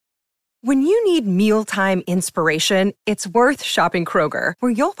When you need mealtime inspiration, it's worth shopping Kroger,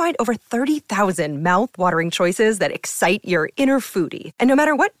 where you'll find over 30,000 mouth-watering choices that excite your inner foodie. And no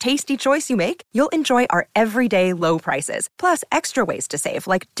matter what tasty choice you make, you'll enjoy our everyday low prices, plus extra ways to save,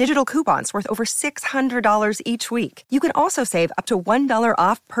 like digital coupons worth over $600 each week. You can also save up to $1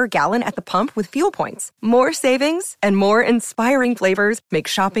 off per gallon at the pump with fuel points. More savings and more inspiring flavors make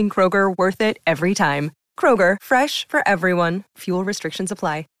shopping Kroger worth it every time. Kroger, fresh for everyone. Fuel restrictions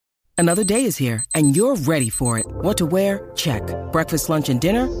apply. Another day is here, and you're ready for it. What to wear? Check. Breakfast, lunch, and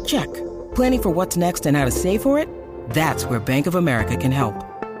dinner? Check. Planning for what's next and how to save for it? That's where Bank of America can help.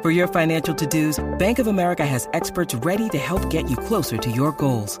 For your financial to-dos, Bank of America has experts ready to help get you closer to your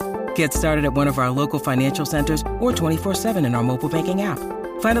goals. Get started at one of our local financial centers or 24/7 in our mobile banking app.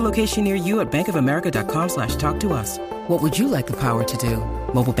 Find a location near you at bankofamerica.com/talktous. What would you like the power to do?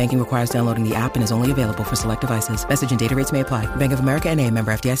 Mobile banking requires downloading the app and is only available for select devices. Message and data rates may apply. Bank of America N.A.,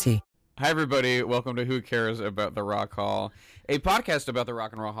 member FDIC. Hi, everybody. Welcome to Who Cares About the Rock Hall, a podcast about the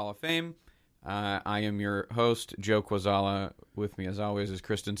Rock and Roll Hall of Fame. I am your host, Joe Quazala. With me, as always, is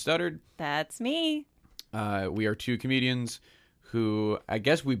Kristen Studdard. That's me. We are two comedians who, I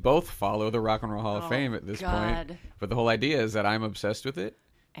guess we both follow the Rock and Roll Hall of Fame at this point. But the whole idea is that I'm obsessed with it.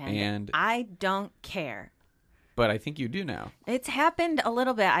 And I don't care. But I think you do now. It's happened a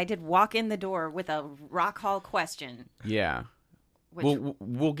little bit. I did walk in the door with a Rock Hall question. Yeah.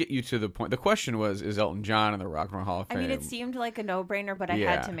 We'll get you to the point. The question was, is Elton John in the Rock and Roll Hall of Fame? I mean, it seemed like a no-brainer, but I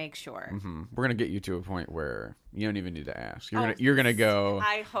had to make sure. Mm-hmm. We're gonna get you to a point where you don't even need to ask. You're gonna go.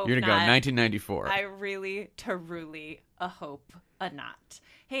 I hope you're gonna not. go 1994. I really, truly, hope not.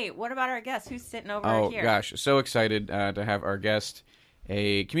 Hey, what about our guest? Who's sitting over here? Oh gosh, so excited to have our guest,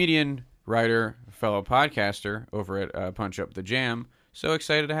 a comedian, writer, fellow podcaster over at Punch Up the Jam. So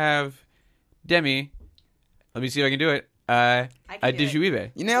excited to have Demi. Let me see if I can do it.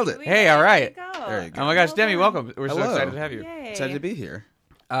 Adejuyigbe. You nailed it. Hey, all right. There you go. Oh my gosh, Demi, welcome. We're so excited to have you. Yay. Excited to be here.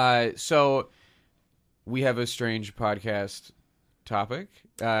 So we have a strange podcast topic,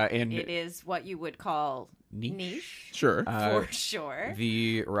 and it is what you would call niche. Sure. For sure.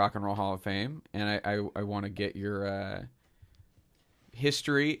 The Rock and Roll Hall of Fame, and I want to get your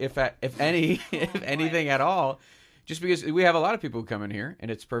history, if anything at all. Just because we have a lot of people who come in here,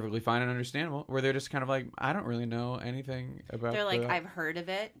 and it's perfectly fine and understandable, where they're just kind of like, I don't really know anything about. They're like, I've heard of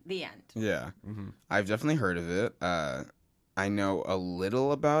it. The end. Yeah, Mm-hmm. I've definitely heard of it. I know a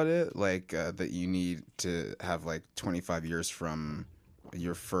little about it, like that you need to have like 25 years from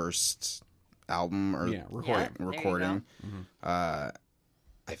your first album or recording. Mm-hmm. I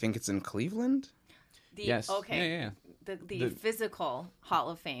think it's in Cleveland. Yes. Okay. Yeah. The physical Hall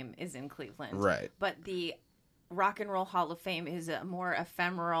of Fame is in Cleveland. Right. But the Rock and Roll Hall of Fame is a more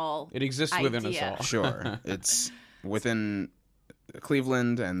ephemeral It exists within us all. Sure. It's within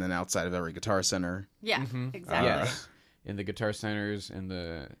Cleveland and then outside of every Guitar Center. Yeah, Mm-hmm. exactly. Yes. In the Guitar Centers, in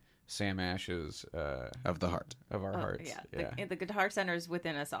the Sam Ashes Of the heart. of our hearts. Yeah. The Guitar Center is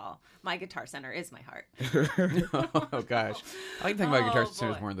within us all. My Guitar Center is my heart. Oh gosh, I like to think about Guitar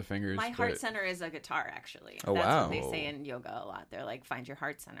Centers boy. more in the fingers. My heart center is a guitar, actually. Oh, That's wow. what they say in yoga a lot. They're like, find your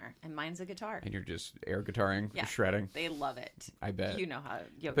heart center. And mine's a guitar. And you're just air guitaring, Yeah. shredding. They love it. I bet. You know how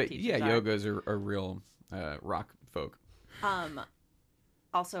yoga But teachers yeah, are. yogas are real rock folk.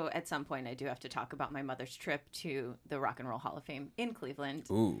 Also, at some point, I do have to talk about my mother's trip to the Rock and Roll Hall of Fame in Cleveland,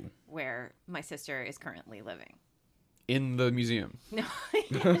 Ooh. where my sister is currently living. In the museum. No,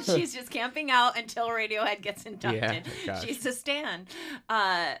 she's just camping out until Radiohead gets inducted. Yeah, gosh. She's a stan.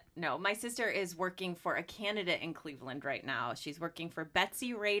 No, my sister is working for a candidate in Cleveland right now. She's working for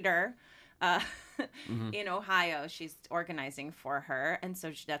Betsy Rader in Ohio. She's organizing for her, and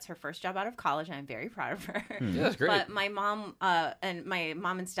so that's her first job out of college. And I'm very proud of her. Yeah, that's great. But my mom and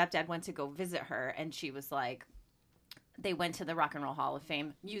stepdad went to go visit her, and she was like, they went to the Rock and Roll Hall of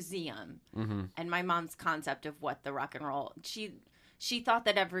Fame museum, and my mom's concept of what the Rock and Roll, she thought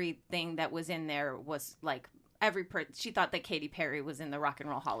that everything that was in there was like she thought that Katy Perry was in the Rock and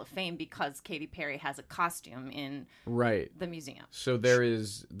Roll Hall of Fame because Katy Perry has a costume in the museum. So there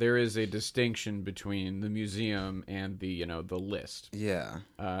is a distinction between the museum and the list. Yeah.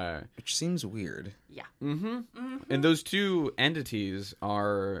 Which seems weird. Yeah. And those two entities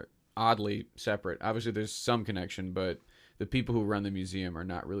are oddly separate. Obviously, there's some connection, but the people who run the museum are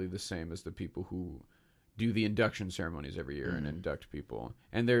not really the same as the people who do the induction ceremonies every year and induct people.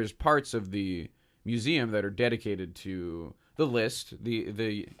 And there's parts of the museum that are dedicated to the list,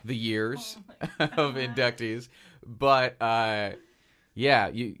 the years of inductees. But yeah,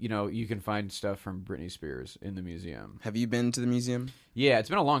 you can find stuff from Britney Spears in the museum. Have you been to the museum? Yeah, it's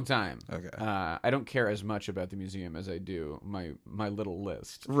been a long time. Okay. I don't care as much about the museum as I do my little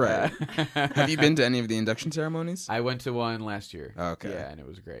list. Right. Have you been to any of the induction ceremonies? I went to one last year. Okay. Yeah, and it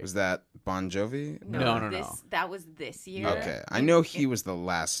was great. Was that Bon Jovi? No. That was this year. Okay. I know he was the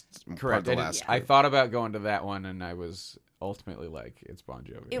last. Correct. I thought about going to that one, and I was ultimately like, it's Bon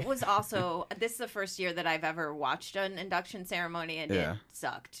Jovi. It was also, this is the first year that I've ever watched an induction ceremony, and it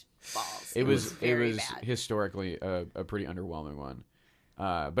sucked balls. It was very bad. Historically a pretty underwhelming one.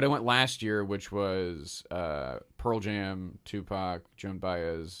 But I went last year, which was Pearl Jam, Tupac, Joan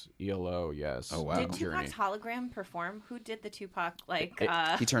Baez, ELO, yes. Oh, wow. Did Tupac's hologram perform? Who did the Tupac,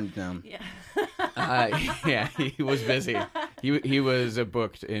 he turned it down. Yeah. Yeah, he was busy. He was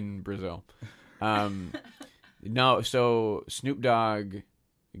booked in Brazil. No, so Snoop Dogg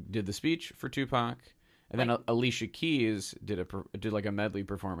did the speech for Tupac, and then Alicia Keys did like a medley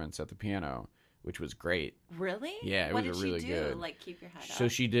performance at the piano, which was great. Really? Yeah, it what was did really she do? good. Like keep your head up. So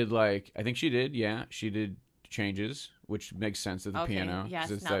she did she did changes, which makes sense at the piano.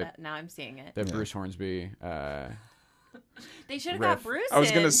 Yes, now I'm seeing it. That Bruce Hornsby. They should have riff. got Bruce. I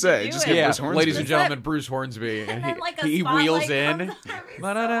was gonna say, just get Bruce Hornsby. Ladies and gentlemen, Bruce Hornsby, and then, like, a he spotlight wheels in. comes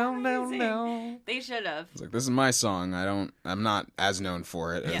on. No. They should have. It's like, this is my song. I'm not as known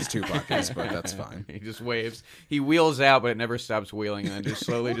for it as Tupac is, but that's fine. He just waves. He wheels out, but it never stops wheeling, and then just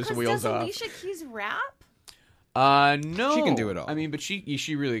slowly just wheels off. Does Alicia Keys rap? No, she can do it all. I mean, but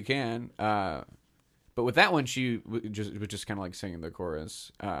she really can. But with that one, she was just kind of like singing the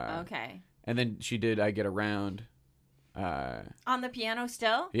chorus. Okay. And then she did "I Get Around." On the piano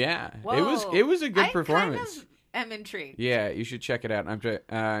still? Yeah. Whoa. It was a good performance. I kind of am intrigued. Yeah, you should check it out.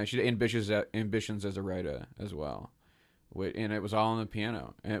 She did Ambitions as a writer as well, and it was all on the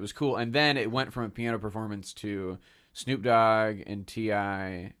piano, and it was cool. And then it went from a piano performance to Snoop Dogg and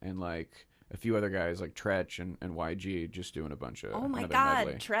T.I. and like a few other guys like Tretch and YG just doing a bunch of. Oh my another God,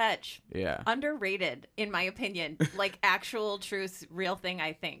 medley. Tretch. Yeah. Underrated, in my opinion. Like, actual truth, real thing,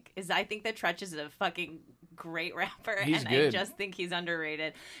 I think that Tretch is a fucking great rapper. He's and good. I just think he's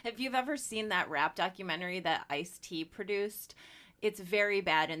underrated. If you've ever seen that rap documentary that Ice-T produced, it's very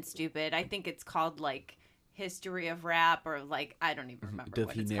bad and stupid. I think it's called like History of Rap, or like, I don't even remember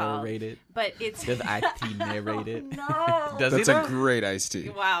what it's called. Does he narrate it? But it's Does Ice-T narrate it? No. Does That's a great Ice-T.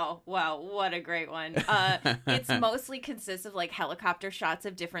 Wow, what a great one. It's mostly consists of like helicopter shots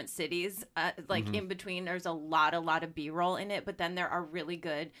of different cities. In between, there's a lot of B-roll in it, but then there are really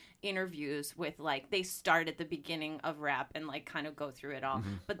good interviews with like, they start at the beginning of rap and like kind of go through it all.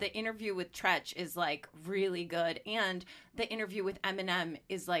 But the interview with Tretch is like really good, and the interview with Eminem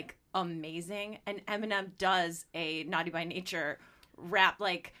is like amazing. And Eminem does a Naughty by Nature rap,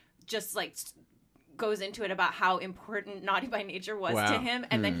 like just like goes into it about how important Naughty by Nature was to him,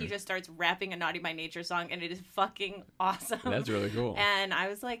 and then he just starts rapping a Naughty by Nature song, and it is fucking awesome. That's really cool. And I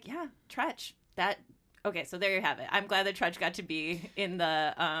was like, yeah, Tretch. Okay, so there you have it. I'm glad that Tretch got to be in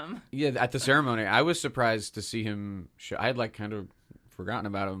the at the ceremony. I was surprised to see him. I had like kind of forgotten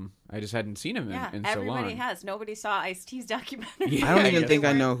about him. I just hadn't seen him in so long. Everybody has. Nobody saw Ice-T's documentary. I don't even think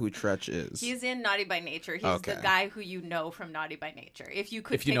I know who Tretch is. He's in Naughty by Nature. He's the guy who you know from Naughty by Nature. If you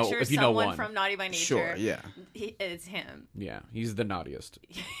could if you know someone one. from Naughty by Nature, sure, yeah, it's him. Yeah, he's the naughtiest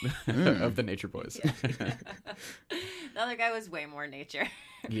of the Nature Boys. The other guy was way more nature.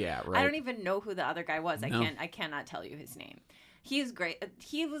 Yeah, right. I don't even know who the other guy was. No. I cannot tell you his name. He's great.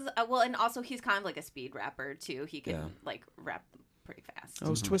 He was and also he's kind of like a speed rapper too. He can like rap pretty fast.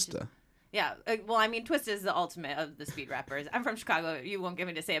 Oh, it's Twista. Yeah. Well, I mean, Twista is the ultimate of the speed rappers. I'm from Chicago. You won't get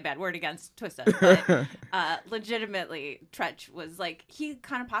me to say a bad word against Twista. But legitimately, Tretch was like, he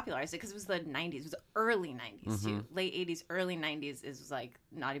kind of popularized it because it was the 90s. It was early 90s too. Late 80s, early 90s is like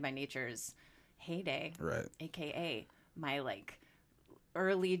Naughty by Nature's heyday. Right. AKA my like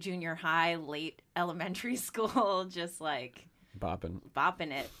early junior high, late elementary school, just like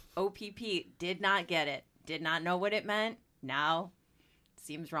bopping it. OPP did not get it. Did not know what it meant. Now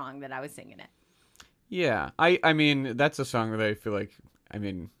seems wrong that I was singing it. Yeah, I mean, that's a song that I feel like, I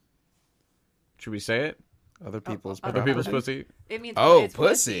mean, should we say it? Other people's pussy? It means it's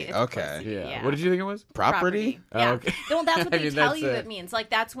pussy. It's okay. Pussy. Yeah. What did you think it was? Property? Yeah. Oh, okay. No, that's what they tell you it. it means.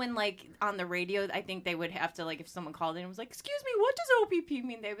 Like, that's when, like, on the radio, I think they would have to, like, if someone called in and was like, excuse me, what does OPP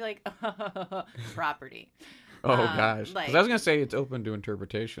mean? They'd be like, property. Oh, gosh. Because like- I was going to say it's open to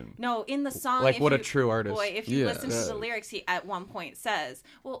interpretation. No, in the song, Like, if what a you- true artist. Boy, if you Yeah. listen to the lyrics, he at one point says,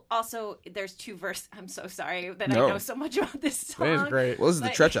 well, also, there's two verses. I'm so sorry that No. I know so much about this song. That is great. Well, this is the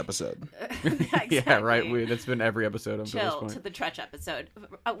But- Tretch episode. Yeah, right. Exactly. That's been every episode up to this Chill point. to the Tretch episode.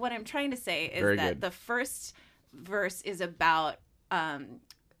 What I'm trying to say is Very that good. the first verse is about a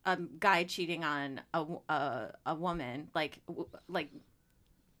guy cheating on a woman, like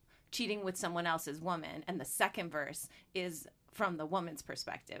cheating with someone else's woman, and the second verse is from the woman's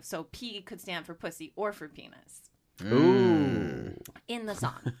perspective. So P could stand for pussy or for penis. Ooh. In the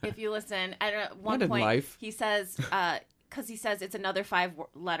song, if you listen, at one What in point life? he says, because he says it's another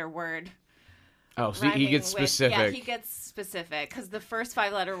 5-letter word. Oh, so he gets rhyming with- specific. yeah, he gets specific because the first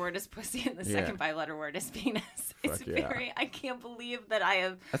 5-letter word is pussy and the Yeah. second 5-letter word is penis. It's Fuck yeah. very. I can't believe that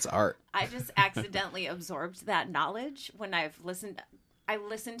I That's art. just accidentally absorbed that knowledge when I've listened. I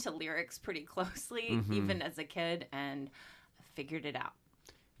listened to lyrics pretty closely, Mm-hmm. even as a kid, and figured it out.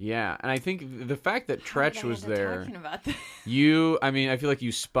 Yeah, and I think the fact that How did Tretch I was end up there, talking about this? I feel like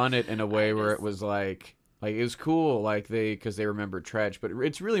you spun it in a way where it just- was like it was cool, because they remembered Tretch, but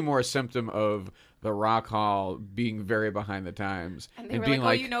it's really more a symptom of the Rock Hall being very behind the times And they were being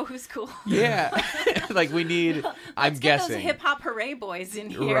like, "Oh, you know who's cool?" yeah, like we need. I'm Let's get guessing. those hip hop hooray boys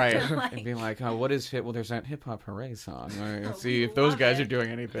in here. Right, to, like- and being like, "Oh, what is hip?" Well, there's that hip hop hooray song. All right, let's see we if those love guys it. are doing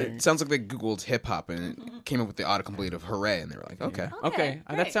anything. It sounds like they Googled hip hop and it came up with the autocomplete of hooray, and they were like, okay. Okay,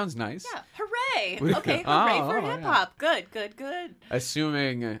 that great. sounds nice. Yeah, hooray! Okay, Oh, hooray for oh, yeah. hip hop. Good.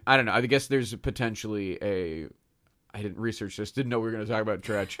 Assuming, I don't know. I guess there's potentially a. I didn't research this. Didn't know we were going to talk about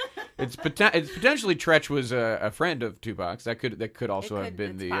Tretch. It's potentially Tretch was a friend of Tupac's. That could also have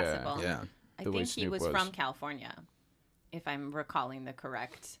been it's the. possible. Yeah. I the way think he Snoop was was. from California, if I'm recalling the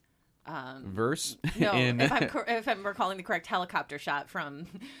correct. Verse. No, in, if I'm recalling the correct helicopter shot from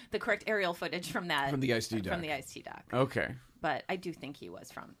the correct aerial footage from that From the Ice-T doc. From the Ice-T doc. Okay. But I do think he was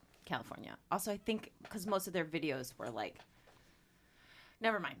from California. Also, I think because most of their videos were like.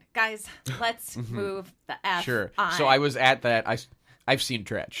 Never mind, guys. Let's move the F. Sure. On. So I was at that. I've seen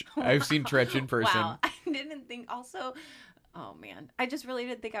Tretch. I've seen Tretch in person. Wow, I didn't think. Also, oh man, I just really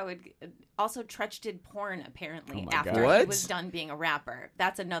didn't think I would. Also, Tretch did porn apparently my after God. he What? was done being a rapper.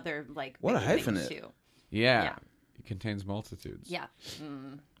 That's another like What a big thing, hyphenate. too. Yeah. Yeah. It contains multitudes. Yeah.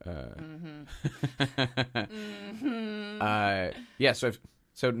 Yeah.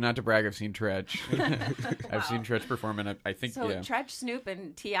 So not to brag, I've seen Tretch. I've seen Tretch perform, and I think So yeah. Tretch, Snoop,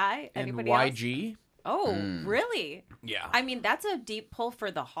 and Ti. And Anybody else? YG. Oh, really? Yeah. I mean, that's a deep pull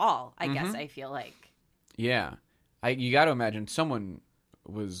for the hall. I Mm-hmm. guess I feel like. Yeah. You got to imagine someone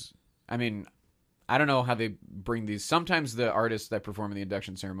was. I mean, I don't know how they bring these. Sometimes the artists that perform in the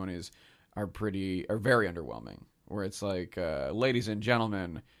induction ceremonies are very underwhelming. Where it's like, ladies and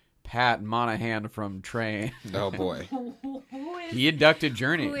gentlemen, Pat Monahan from Train. Oh, boy. He inducted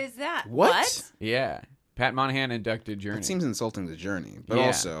Journey. Who is that? What? Yeah. Pat Monahan inducted Journey. It seems insulting to Journey, but Yeah.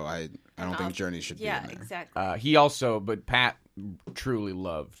 also I don't think Journey should be Yeah, in there. exactly. He also, but Pat truly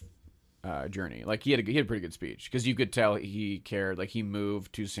loved Journey. Like he had a pretty good speech because you could tell he cared. Like he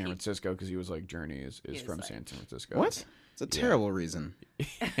moved to San Francisco because he was like Journey is was from like- San Francisco. What? It's a terrible reason.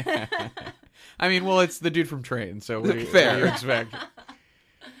 I mean, well, it's the dude from Train, so what do you Fair. expect?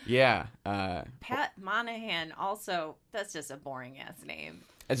 Yeah, Pat Monahan. Also, that's just a boring ass name.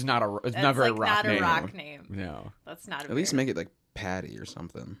 it's not That's not very like rock not name. a rock name. No. That's not a At least very- make it like Patty or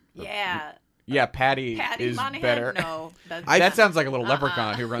something. Yeah. Yeah, Patty is Monahan. better. No, that's That not- sounds like a little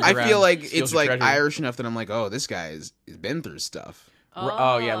leprechaun who runs I around. feel like steals it's your like treasure. Irish enough that I'm like, oh, this guy has been through stuff.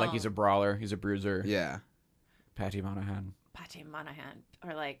 Oh yeah, like he's a brawler. He's a bruiser. Yeah. Patty Monahan. Patty Monahan,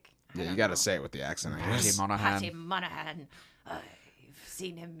 or like. I Yeah, don't you got to know. say it with the accent, I Patty guess. Monahan. Patty Monahan. I've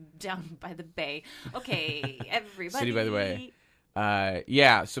seen him down by the bay. Okay, everybody. City by the Way.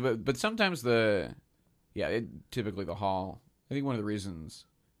 Yeah. So, but sometimes typically the hall. I think one of the reasons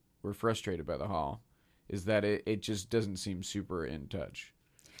we're frustrated by the hall is that it just doesn't seem super in touch.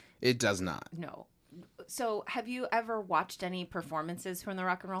 It does not. No. So, have you ever watched any performances from the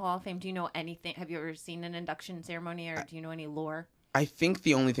Rock and Roll Hall of Fame? Do you know anything? Have you ever seen an induction ceremony, or do you know any lore? I think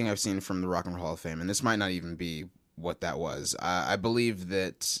the only thing I've seen from the Rock and Roll Hall of Fame, and this might not even be what that was, I believe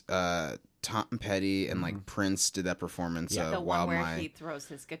that Tom Petty and like Prince did that performance The while one where my he throws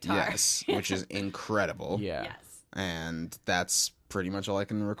his guitar. yes, which is incredible. Yeah. Yes. And that's pretty much all I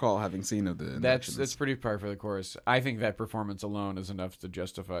can recall having seen of the That's inductions. pretty par for the course. I think that performance alone is enough to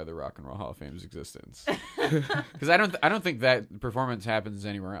justify the Rock and Roll Hall of Fame's existence. Because I don't think that performance happens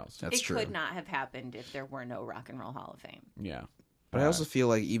anywhere else. That's it true. could not have happened if there were no Rock and Roll Hall of Fame. Yeah. But I also feel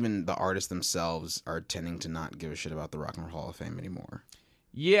like even the artists themselves are tending to not give a shit about the Rock and Roll Hall of Fame anymore.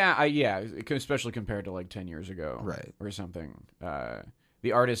 Yeah, especially compared to like 10 years ago, Right. or something.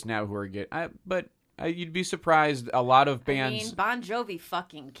 The artists now who are but you'd be surprised. A lot of bands. I mean, Bon Jovi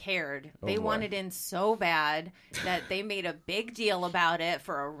fucking cared. They boy. wanted in so bad that they made a big deal about it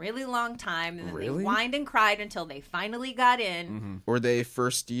for a really long time. And then Really? they whined and cried until they finally got in. Were they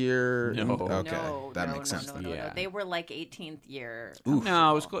first year? No. Okay, No, that no, makes no, sense. no, then. no, Yeah. no. They were like 18th year.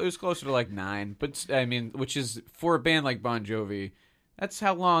 No, it was closer to like 9. But I mean, which is for a band like Bon Jovi, that's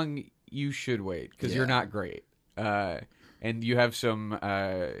how long you should wait because you're not great. And you have some,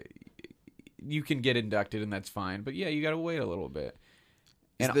 you can get inducted and that's fine. But yeah, you got to wait a little bit.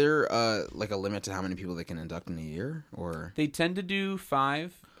 Is there like a limit to how many people they can induct in a year? Or they tend to do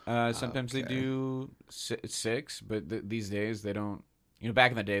 5. Sometimes they do 6, but these days they don't. You know,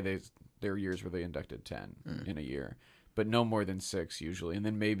 back in the day, there were years where they inducted 10 in a year, but no more than 6 usually, and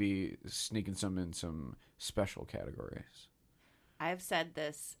then maybe sneaking some in some special categories. I've said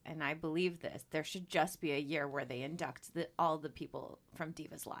this, and I believe this. There should just be a year where they induct all the people from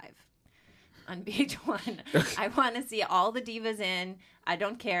Divas Live on VH1. I want to see all the divas in. I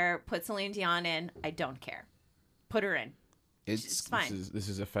don't care. Put Celine Dion in. I don't care. Put her in. It's fine. This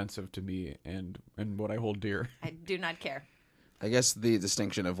is offensive to me and what I hold dear. I do not care. I guess the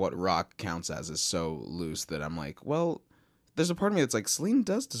distinction of what rock counts as is so loose that I'm like, well, there's a part of me that's like, Celine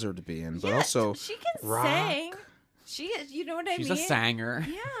does deserve to be in, but also she can rock. Sing. She is, you know what I mean? She's a singer.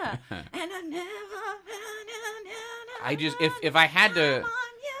 Yeah. And I never. I just if I had to.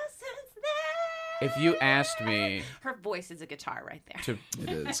 If you asked me, her voice is a guitar right there.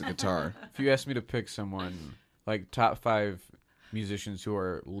 It's a guitar. If you asked me to pick someone like top 5 musicians who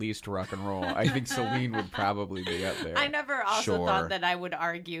are least rock and roll, I think Celine would probably be up there. I never also thought that I would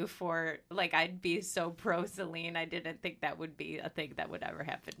argue for, like, I'd be so pro Celine. I didn't think that would be a thing that would ever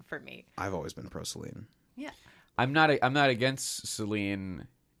happen for me. I've always been pro Celine. Yeah. I'm not against Celine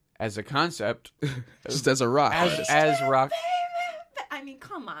as a concept, just as a rock artist. As rock. I mean,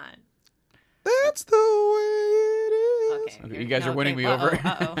 come on. That's the way it is. Okay, you guys are winning me over.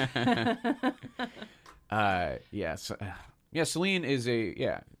 Yes. Yeah, Celine is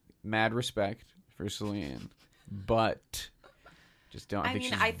mad respect for Celine, but just don't.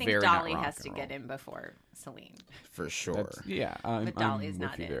 I think Dolly has to get in before Celine. For sure. But Dolly's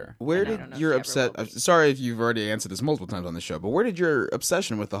not in. There. Where did your sorry if you've already answered this multiple times on the show, but where did your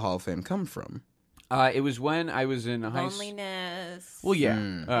obsession with the Hall of Fame come from? It was when I was in high school. Loneliness. Well,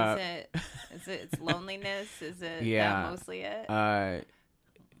 yeah. Is it loneliness? Is it mostly it?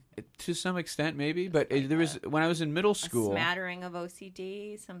 To some extent, maybe, but there was when I was in middle school. A smattering of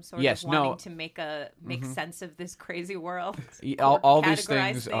OCD, some sort of wanting to make sense of this crazy world. All these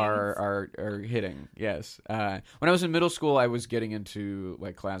things are hitting. Yes. When I was in middle school, I was getting into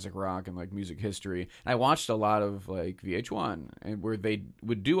like classic rock and like music history. And I watched a lot of like VH1, and where they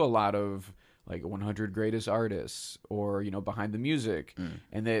would do a lot of like 100 greatest artists or, you know, behind the music.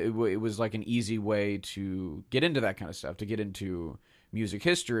 And it was like an easy way to get into that kind of stuff, to get into music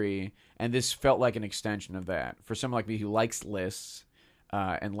history. And this felt like an extension of that. For someone like me who likes lists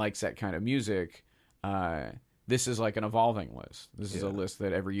and likes that kind of music, this is like an evolving list. This is a list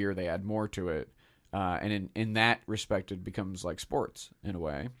that every year they add more to it. And in that respect, it becomes like sports in a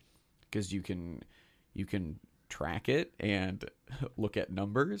way, because you can track it and look at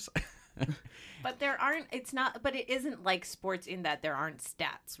numbers. But but it isn't like sports in that there aren't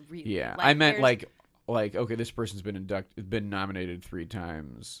stats really. Yeah. Like, I meant like, okay, this person's been nominated 3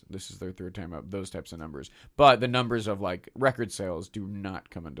 times. This is their 3rd time up, those types of numbers. But the numbers of like record sales do not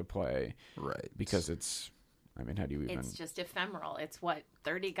come into play. Right. Because how do you even... It's just ephemeral. It's what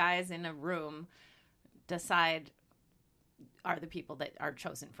 30 guys in a room decide are the people that are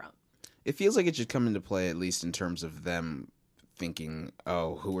chosen from. It feels like it should come into play, at least in terms of them thinking,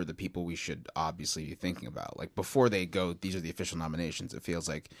 who are the people we should obviously be thinking about? Like, before they go, these are the official nominations. It feels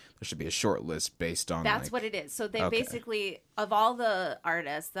like there should be a short list based on... That's what it is. So they basically, of all the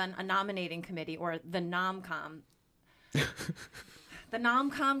artists, then a nominating committee, or the NomCom... The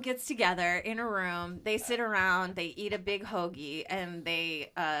NomCom gets together in a room. They sit around, they eat a big hoagie, and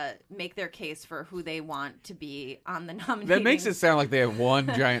they make their case for who they want to be on the nominating. That makes it sound like they have one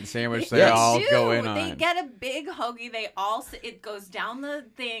giant sandwich they all go in on. They get a big hoagie. It goes down the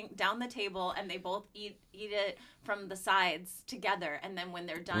table, and they both eat it from the sides together. And then when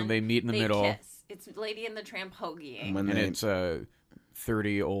they're done, when they meet in the middle, kiss. It's Lady in the Tramp hoagie, and it's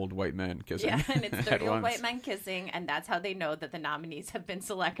 30 old white men kissing. Yeah, and it's 30 old white men kissing, and that's how they know that the nominees have been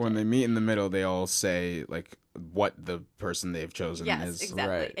selected. When they meet in the middle, they all say like what the person they've chosen is. Yes, exactly.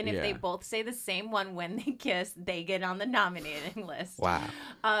 Right, and if they both say the same one when they kiss, they get on the nominating list. Wow.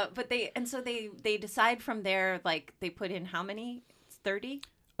 But they decide from there, like, they put in how many? 30?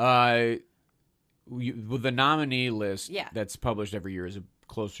 The nominee list that's published every year is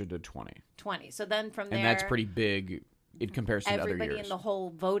closer to 20. 20. So then from there... And that's pretty big in comparison to other years. Everybody in the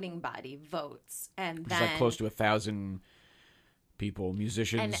whole voting body votes. And then... It's like close to 1,000 people,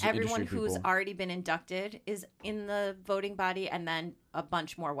 musicians, and everyone who's people. already been inducted is in the voting body, and then a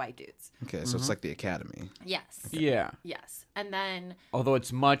bunch more white dudes. Okay, so it's like the Academy. Yes. Yeah. Yes. And then... Although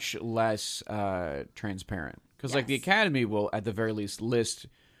it's much less transparent, Because like the Academy will at the very least list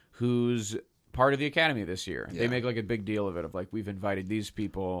who's part of the Academy this year. They make like a big deal of it, of like, we've invited these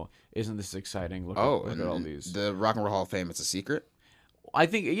people. Isn't this exciting? Look at all these. The Rock and Roll Hall of Fame, it's a secret? I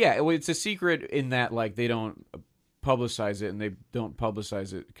think, it's a secret in that like they don't publicize it, and they don't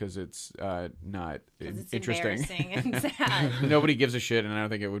publicize it because it's not it's interesting. Embarrassing and sad. Nobody gives a shit, and I don't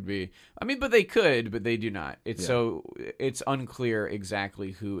think it would be. I mean, but they could, but they do not. It's so it's unclear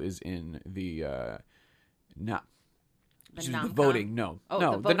exactly who is in the the voting. No,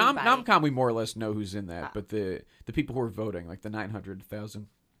 the nom-com we more or less know who's in that, but the people who are voting, like the 900,000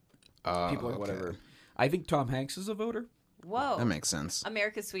 people or whatever. I think Tom Hanks is a voter. Whoa, that makes sense.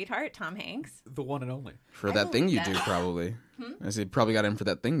 America's sweetheart, Tom Hanks, the one and only for that thing you do, probably. I said probably got in for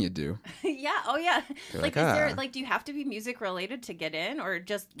that thing you do. Yeah. Oh yeah. Like, is there do you have to be music related to get in, or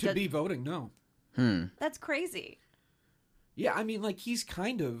just to be voting? No. That's crazy. Yeah, I mean, like he's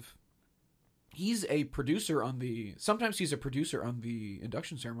a producer on the. Sometimes he's a producer on the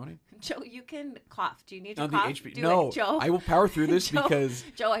induction ceremony. Joe, you can cough. Do you need to on cough? The no, Joe. I will power through this because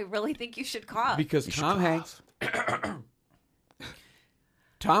Joe, I really think you should cough because Tom Hanks.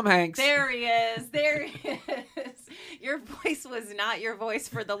 Tom Hanks. There he is. There he is. Your voice was not your voice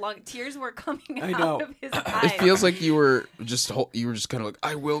for the long. Tears were coming out of his eyes. It feels like you were just kind of like,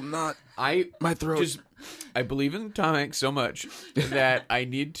 I will not. My throat. I believe in Tom Hanks so much that I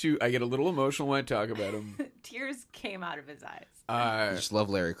get a little emotional when I talk about him. Tears came out of his eyes. You just love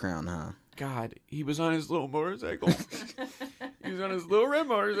Larry Crown, huh? God, he was on his little motorcycle. He was on his little red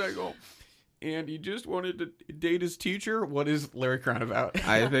motorcycle. And he just wanted to date his teacher. What is Larry Crown about?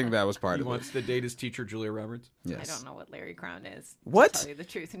 I think that was part of it. He wants to date his teacher, Julia Roberts. Yes. I don't know what Larry Crown is. What? To tell you the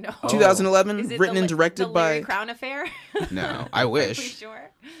truth, no. 2011, written and directed the by Larry Crown Affair. No, I wish. Are you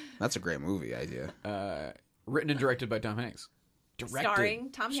sure? That's a great movie idea. Written and directed by Tom Hanks.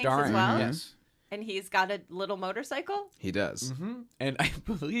 Starring Tom Hanks as well. Yes. And he's got a little motorcycle? He does. Mm-hmm. And I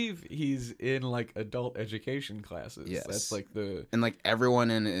believe he's in, like, adult education classes. Yes. That's, like, the... And, like,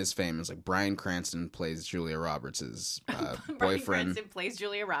 everyone in it is famous. Like, Bryan Cranston plays Julia Roberts' boyfriend. Bryan Cranston plays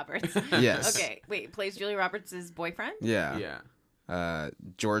Julia Roberts. Yes. Okay, wait, plays Julia Roberts' boyfriend? Yeah. Yeah.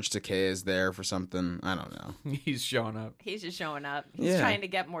 George Takei is there for something. I don't know. He's showing up. He's just showing up. He's trying to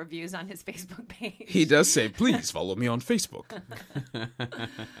get more views on his Facebook page. He does say, please follow me on Facebook.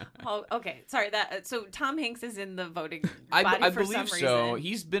 Oh, okay. Sorry. So Tom Hanks is in the voting I body for believe some so. reason.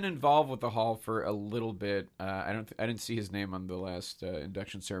 He's been involved with the hall for a little bit. I didn't see his name on the last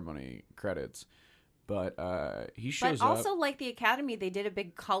induction ceremony credits, but he shows up. But also, up. like the Academy, they did a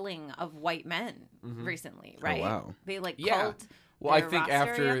big culling of white men recently, right? Oh, wow. They Yeah. culled. Well, I their think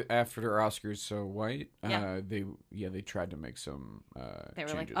roster, after Oscars So White, Yeah. they tried to make some They were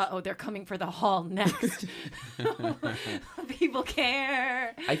changes. like, they're coming for the hall next. People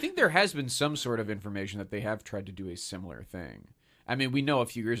care. I think there has been some sort of information that they have tried to do a similar thing. I mean, we know a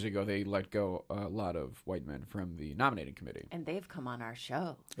few years ago they let go a lot of white men from the nominating committee. And they've come on our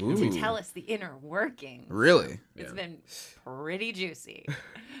show Ooh. to tell us the inner workings. Really? It's been pretty juicy.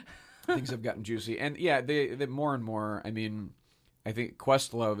 Things have gotten juicy. And yeah, they more and more, I mean, I think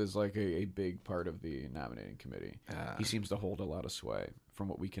Questlove is like a big part of the nominating committee. He seems to hold a lot of sway, from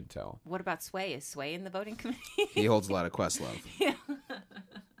what we can tell. What about Sway? Is Sway in the voting committee? He holds a lot of Questlove. Yeah.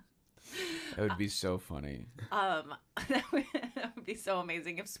 That would be so funny. That would be so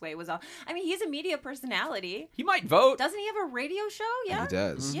amazing if Sway was on. I mean, he's a media personality. He might vote. Doesn't he have a radio show? Yeah, He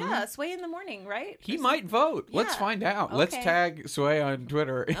does. Yeah, Sway in the morning, right? He might vote. Let's Yeah. find out. Okay. Let's tag Sway on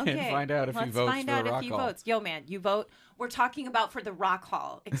Twitter and find out if he votes Let's find for out the Rock if he Hall. votes. Yo, man, you vote. We're talking about for the Rock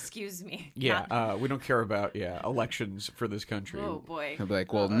Hall. Excuse me. Yeah, we don't care about elections for this country. Oh boy. He'll be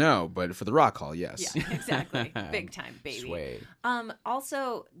like, well, no, but for the Rock Hall, yes. Yeah, exactly. Big time, baby. Sway.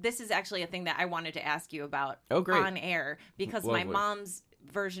 Also, this is actually a thing that I wanted to ask you about great. on air because Lovely. my mom's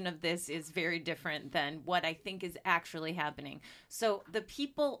version of this is very different than what I think is actually happening. So the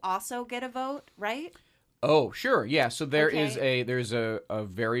people also get a vote, right? Oh, sure. Yeah. So there's Okay. a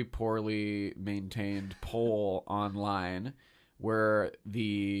very poorly maintained poll online where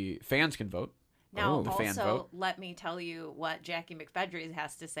the fans can vote. Now, the fan also, vote. let me tell you what Jackie McFedries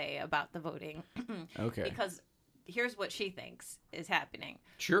has to say about the voting. Okay. Because here's what she thinks is happening.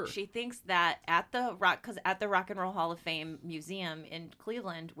 Sure. She thinks that at the Rock and Roll Hall of Fame Museum in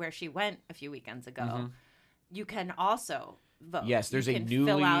Cleveland, where she went a few weekends ago, you can also vote. Yes, there's you a can newly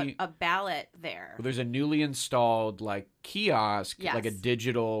fill out a ballot there. There's a newly installed like kiosk, Yes. like a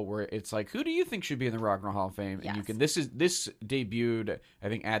digital, where it's like, who do you think should be in the Rock and Roll Hall of Fame? And you Yes. can. This debuted, I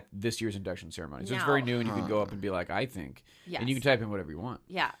think, at this year's induction ceremony. So it's No. very new, and you can go up and be like, I think, and you Yes. can type in whatever you want.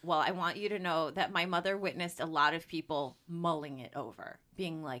 Yeah, well, I want you to know that my mother witnessed a lot of people mulling it over,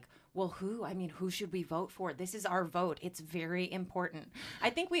 being like, well, who should we vote for? This is our vote. It's very important. I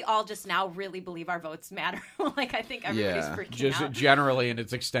think we all just now really believe our votes matter. Like, I think everybody's freaking just out. Generally, and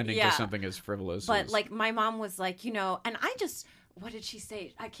it's extending to something as frivolous. But, like, my mom was like, and I just... What did she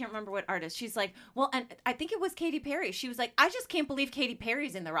say? I can't remember what artist. She's like, well, and I think it was Katy Perry. She was like, I just can't believe Katy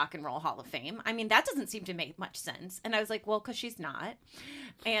Perry's in the Rock and Roll Hall of Fame. I mean, that doesn't seem to make much sense. And I was like, well, because she's not.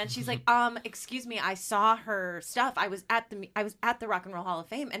 And she's like, excuse me, I saw her stuff. I was at the Rock and Roll Hall of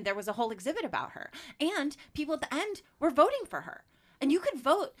Fame, and there was a whole exhibit about her. And people at the end were voting for her. And you could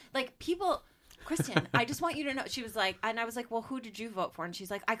vote. Like, people... Kristen, I just want you to know. She was like, and I was like, well, who did you vote for? And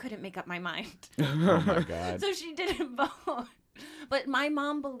she's like, I couldn't make up my mind. Oh, my God. So she didn't vote. But my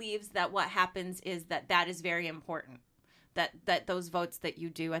mom believes that what happens is that is very important. That those votes that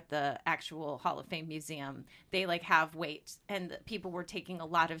you do at the actual Hall of Fame museum, they like have weight, and people were taking a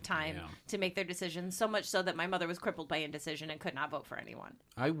lot of time to make their decisions, so much so that my mother was crippled by indecision and could not vote for anyone.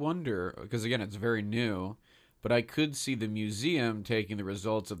 I wonder, because again, it's very new, but I could see the museum taking the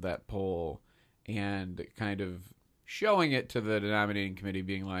results of that poll and kind of showing it to the nominating committee,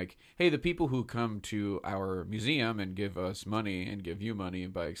 being like, hey, the people who come to our museum and give us money and give you money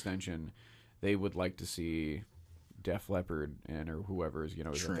by extension, they would like to see Def Leppard or whoever is,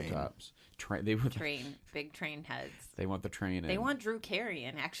 is at the tops. Big train heads. They want the train. They want Drew Carey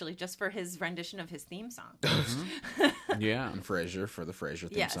in, actually, just for his rendition of his theme song. Yeah. And Frasier for the Frasier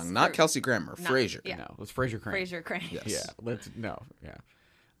theme song. Not Kelsey Grammer, Frasier. Yeah. No, it's Frasier Crane. Frasier Crane. Yes.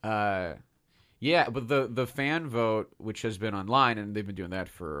 Yeah, but the fan vote, which has been online, and they've been doing that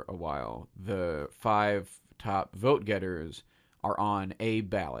for a while, the 5 top vote getters are on a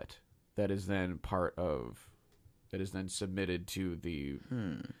ballot that is then submitted to the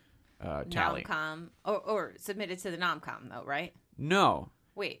tally. Nomcom, or submitted to the Nomcom, though, right? No.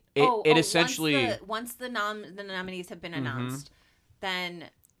 Wait. It essentially... Once the nominees have been announced,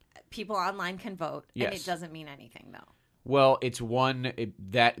 then people online can vote, and it doesn't mean anything, though. Well, it's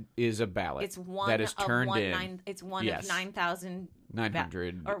that is a ballot. It's one that is turned it's one of 9,000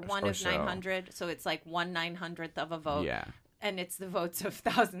 900 or one of 900. So it's like 1/900th of a vote. Yeah. And it's the votes of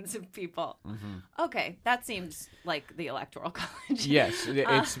thousands of people. Mm-hmm. Okay, that seems like the Electoral College. Yes,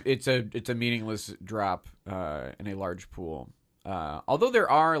 it's a meaningless drop in a large pool. Although there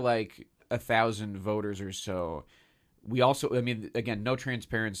are like 1,000 voters or so. We also, again, no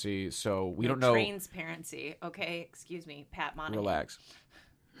transparency, so we don't know. Transparency, okay? Excuse me, Pat Monahan. Relax.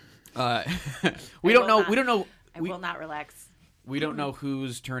 We don't know. I will not relax. We don't know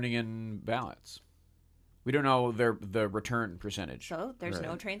who's turning in ballots. We don't know the return percentage. So there's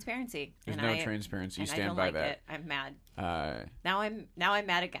no transparency. There's no transparency. You stand by that. I'm mad. Now I'm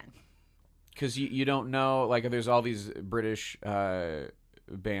mad again. Because you don't know. Like, there's all these British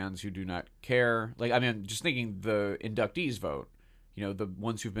bands who do not care. Like, just thinking the inductees vote. The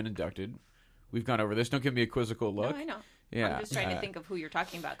ones who've been inducted. We've gone over this. Don't give me a quizzical look. No, I know. Yeah. I'm just trying to think of who you're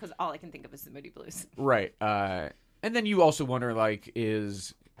talking about, because all I can think of is the Moody Blues. Right. And then you also wonder, like,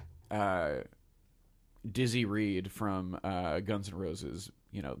 is Dizzy Reed from Guns N' Roses,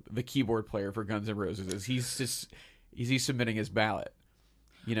 the keyboard player for Guns N' Roses, is he submitting his ballot?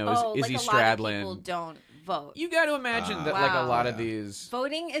 Is like he a straddling? Lot of people don't vote. You got to imagine that, like, a lot of these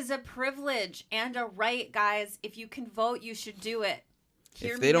voting is a privilege and a right, guys. If you can vote, you should do it.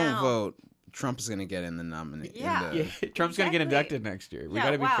 If they don't vote, Trump is going to get in the nomination. Yeah. Trump's going to get inducted next year. We got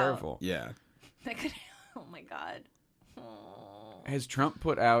to be careful. Yeah. Oh my God. Has Trump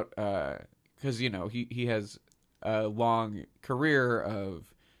put out? Because he has a long career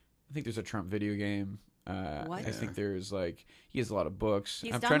of. I think there's a Trump video game. What? I think there's he has a lot of books.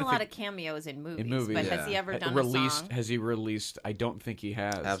 He's done a lot of cameos in movies. But has he ever done a song? Has he released? I don't think he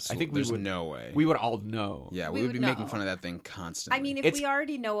has. Absolutely. I think there's no way. We would all know. Yeah, we would be making fun of that thing constantly. If we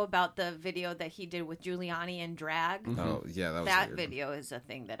already know about the video that he did with Giuliani in drag. Mm-hmm. Oh, yeah, that video is a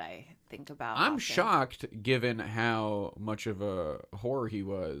thing that I think about. I'm often. shocked, given how much of a whore he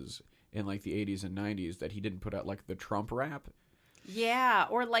was in the 80s and 90s, that he didn't put out the Trump rap. Yeah,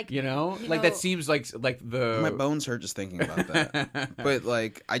 or that seems like the my bones hurt just thinking about that. But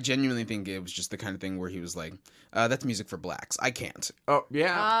I genuinely think it was just the kind of thing where he was like, "That's music for blacks. I can't." Oh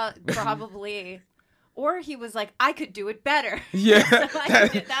yeah, probably. Or he was like, "I could do it better." Yeah,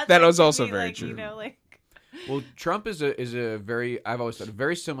 that was also very true. Well, Trump is a very, I've always thought, a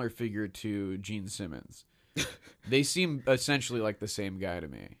very similar figure to Gene Simmons. They seem essentially like the same guy to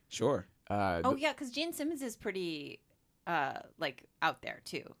me. Sure. Because Gene Simmons is pretty. Out there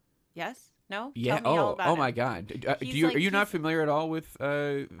too. Yes? No? Yeah. Tell me all about my it. God. Are you not familiar at all with?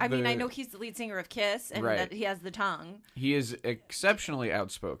 I know he's the lead singer of Kiss, and that he has the tongue. He is exceptionally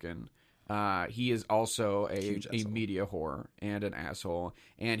outspoken. he is also a asshole. media whore and an asshole,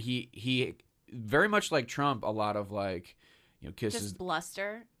 and he very much like Trump, a lot of like, you know, kisses, Just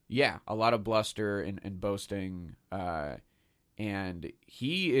bluster. yeah, a lot of bluster and boasting, and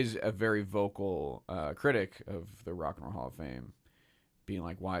he is a very vocal critic of the Rock and Roll Hall of Fame, being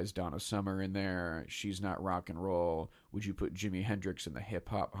like, why is Donna Summer in there? She's not rock and roll. Would you put Jimi Hendrix in the Hip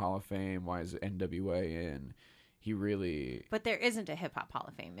Hop Hall of Fame? Why is NWA in? He really... But there isn't a Hip Hop Hall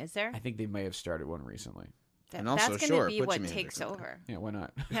of Fame, is there? I think they may have started one recently. And also, that's sure, going to be put what Jimi takes Hendrix in over. Yeah, why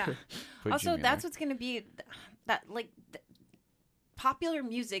not? Yeah. Put Also, Jimi in that's there. what's going to be that like popular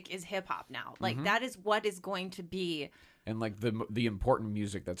music is hip hop now. Like Mm-hmm. that is what is going to be. And like the important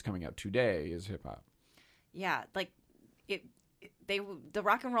music that's coming out today is hip hop. Yeah, like the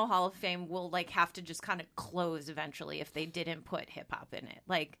Rock and Roll Hall of Fame will like have to just kind of close eventually if they didn't put hip hop in it.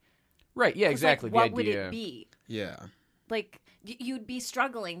 Like, Right, yeah, 'cause, exactly. Like, the what would idea... it be? Yeah. Like you'd be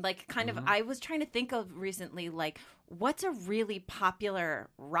struggling. Like, kind of. I was trying to think of recently, like, what's a really popular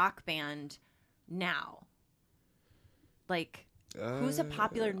rock band now? Like, who's a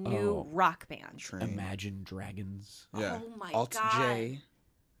popular new rock band? Train. Imagine Dragons. Yeah. Oh my Alt God. J.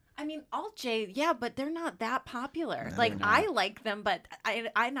 I mean, Alt J, yeah, but they're not that popular. No, like, they're I not. like them, but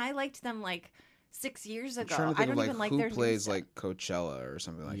I liked them like 6 years I'm ago. trying to I think don't of like even like who their new plays stuff. like Coachella or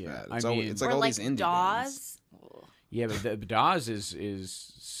something like Yeah, that. I It's, mean- it's like or all like these indie Dawes. bands. Yeah, but the Dawes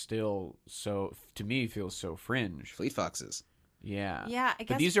is still so, to me, feels so fringe. Fleet Foxes. Yeah. Yeah, I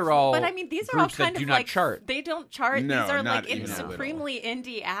guess. But these are all But I mean, these are all groups that kind do of not like chart. They don't chart. No, these are not like in even a little. supremely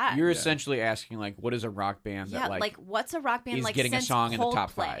indie acts. You're essentially asking, like, what is a rock band yeah, that, like what's a rock band is like getting a since song in the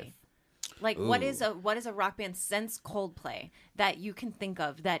top Coldplay? 5? Like what is Ooh. a rock band since Coldplay that you can think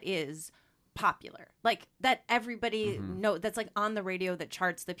of that is popular, like that everybody know, that's like on the radio, that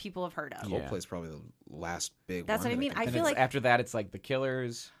charts, that people have heard of? Yeah. Coldplay's probably the last big That's one. what I mean. that I And feel it's, like after that, it's like the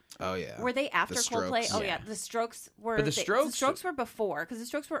Killers. Oh, yeah. were they after The Coldplay? Strokes. Oh yeah, Yeah. the Strokes were. But the Strokes- were before, because the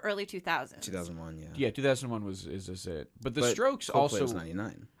Strokes were early 2000s. 2001, yeah. Yeah, 2001 is this it. But the But Strokes Coldplay also... was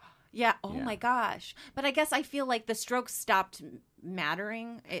 99. Yeah. Oh Yeah. my gosh. But I guess I feel like the Strokes stopped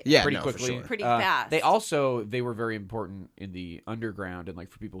mattering. Yeah, pretty no, for quickly, sure. Pretty fast. They were very important in the underground and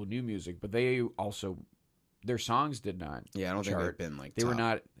like for people who knew music, but they also, their songs did not. Yeah, I don't think chart. they've been like They were top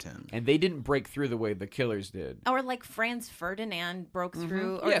not, 10. and they didn't break through the way the Killers did. Or like Franz Ferdinand broke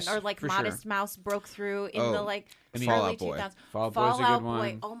through, or, Yes, or like for Modest sure. Mouse broke through in Oh, the like I mean- early Fall Out Boy. 2000s. Fall Out Boy's a good Boy.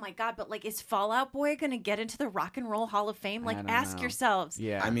 one. Oh my god! But like, is Fall Out Boy gonna get into the Rock and Roll Hall of Fame? Like, don't ask know. yourselves.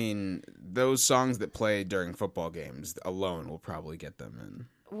 Yeah, I mean, those songs that play during football games alone will probably get them in.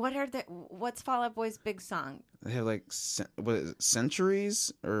 What's Fall Out Boy's big song? They have like, what is it,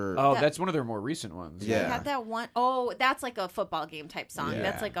 Centuries? Or oh, that- that's one of their more recent ones. They Yeah. had that one oh, that's like a football game type song. Yeah.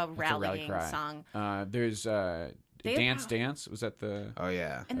 That's like a That's a rally rallying cry. song. There's They- Dance Dance. Was that the Oh,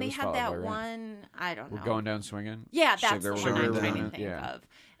 yeah. And That they was had Fall Out that Boy, right? one. I don't know. We're Going Down Swinging? Yeah, that's Sugar the one Sugar I'm trying to Run, think yeah. of.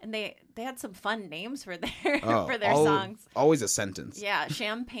 And they had some fun names for their Oh, for their songs. Always a sentence. Yeah,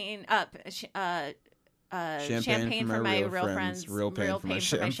 champagne champagne for my real friends, real pain for my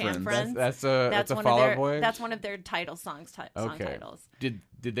sham sham friends. That's a one Fall of Out their Boy. that's one of their title songs. Song Okay. titles. Did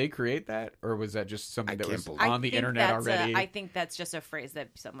they create that, or was that just something I that can't was believe- on the think internet that's already? I think that's just a phrase that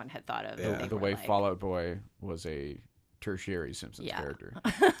someone had thought of. Yeah. and they The were way like- Fall Out Boy was a tertiary Simpsons Yeah. character.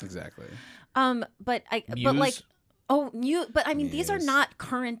 Exactly. but Muse? like. Oh, but I mean, these are Muse. not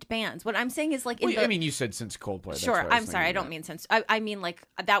current bands. What I'm saying is, like, in Well, the, I mean, you said since Coldplay. That's sure. what I was I'm sorry. I thinking don't about. mean since. I mean, like,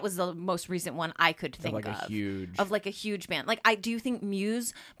 that was the most recent one I could think like of. a huge Of like a huge band. Like, I do think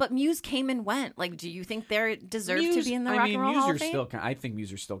Muse, but Muse came and went. Like, do you think they deserve to Muse- be in the I Rock mean, and Roll Muse Hall are of Fame? still. I think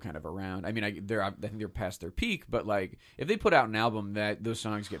Muse are still kind of around. I mean, I think they're past their peak. But like, if they put out an album that those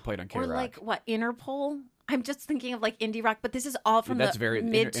songs get played on K Or Rock, like what, Interpol? I'm just thinking of like indie rock, but this is all from that's the very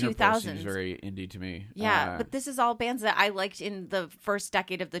mid Interpol 2000s. seems very indie to me. Yeah, but this is all bands that I liked in the first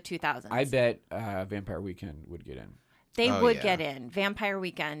decade of the 2000s. I bet Vampire Weekend would get in. They Oh, would yeah. get in. Vampire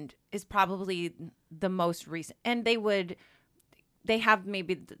Weekend is probably the most recent, and they have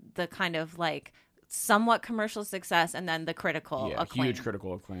maybe the kind of like somewhat commercial success, and then the critical Yeah, acclaim. huge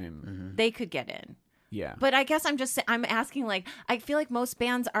critical acclaim. They could get in. Yeah, But I guess I'm asking, like, I feel like most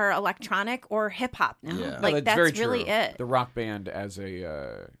bands are electronic or hip hop now. Yeah. No, Like, that's very really true. it. The rock band as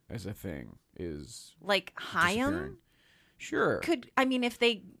a thing is Like Haim disappearing. Sure. could, I mean, if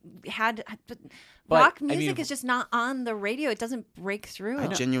they had But, rock I mean, music is just not on the radio. It doesn't break through. I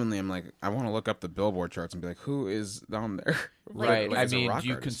genuinely am like, I want to look up the Billboard charts and be like, who is on there? Right. Like, I as a mean, rock do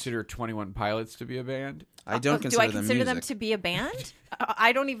you artist. consider 21 Pilots to be a band? I don't do consider I consider them music. to be a band?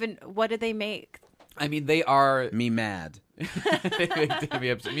 I don't even. What do they make? I mean, they are. Me mad. They be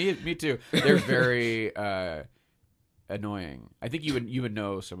upset. Me too. They're very annoying. I think you would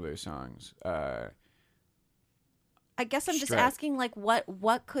know some of their songs. I guess I'm just Strat. asking, like,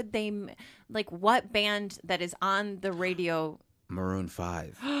 what could they, like, what band that is on the radio? Maroon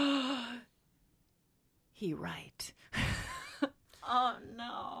 5. He right. Oh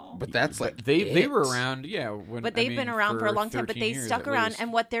no! But that's like they it. were around, yeah. But they've been around for a long time. But 13 they years stuck at around, least.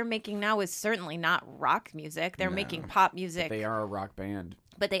 and what they're making now is certainly not rock music. They're making pop music. They are a rock band.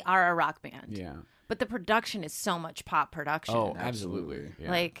 But they are a rock band. Yeah. But the production is so much pop production. Oh, absolutely. Yeah.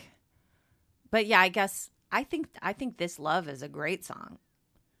 Like, but yeah, I guess I think This Love is a great song.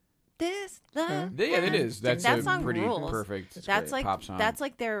 This love. Yeah, it is. That's that a song pretty rules. perfect That's like pop song. that's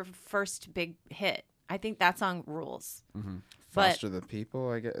like their first big hit. I think that song rules. Mm-hmm. But Foster the People,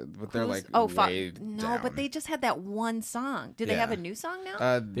 I guess. But they're like no, way but down. they just had that one song. Do they have a new song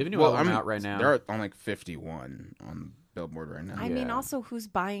now? They have a new album out right now. They're on like 51 on Billboard right now. I mean, Yeah. also, who's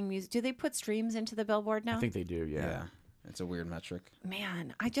buying music? Do they put streams into the Billboard now? I think they do, yeah. Yeah, it's a weird metric.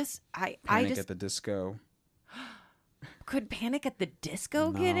 Man, I just Panic at the Disco. could Panic at the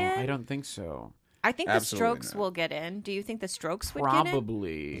Disco No, get in? I don't think so. I think Absolutely the Strokes not. will get in. Do you think the Strokes would get in?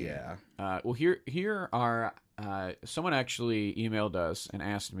 Probably. Yeah. Well, here are someone actually emailed us and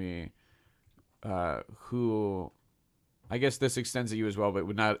asked me who. I guess this extends to you as well, but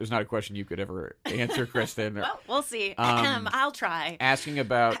it was not a question you could ever answer, Kristen. Well, we'll see. Um, I'll try. Asking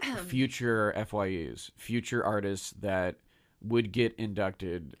about future FYEs, future artists that would get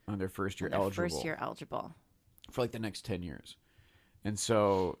inducted on their first year Their eligible. First year eligible. For like the next 10 years. And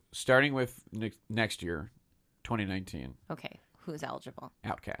so, starting with next year, 2019, Okay, who's eligible?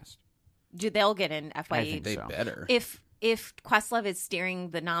 Outkast. They'll get in FYE. I think They so. better. If Questlove is steering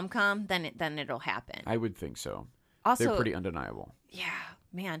the nomcom, then it'll happen. I would think so. Also, They're pretty undeniable. yeah,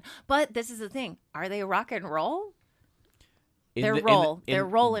 man. But this is the thing: are they rock and roll? In They're the- in roll. the- They're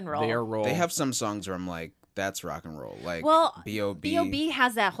roll and roll. They are roll. They have some songs where I'm like, that's rock and roll. Like Well, B.O.B. B.O.B.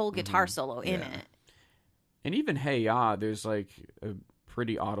 has that whole guitar solo in Yeah. it. And even Hey Ya, there's like a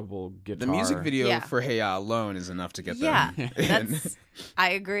pretty audible guitar. The music video Yeah. for Hey Ya alone is enough to get Yeah, them. that's.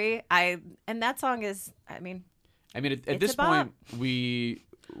 I agree. And that song is. I mean, I mean, at It's this a bop. point,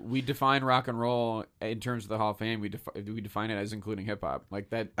 we define rock and roll in terms of the Hall of Fame. We define it as including hip hop, like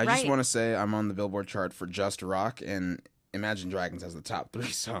that. I just Right. want to say I'm on the Billboard chart for just rock, and Imagine Dragons has the top 3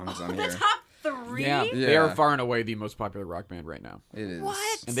 songs on the here. top 3. Yeah, they are Yeah. far and away the most popular rock band right now, It is.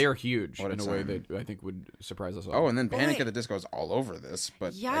 What? and they are huge What a in a way time. that I think would surprise us all. Oh, and then Panic Boy. at the Disco is all over this.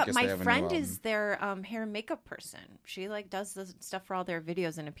 But I Yeah, guess my they have friend a new is their hair and makeup person. She like does the stuff for all their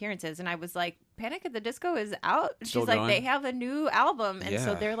videos and appearances, and I was like, "Panic at the Disco is out." Still She's like, going? "They have a new album," and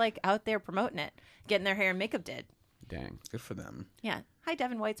so Yeah. they're like out there promoting it, getting their hair and makeup did. Dang. Good for them. Yeah. Hi,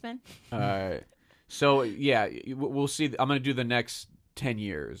 Devin Weitzman. So yeah, we'll see. I'm going to do the next 10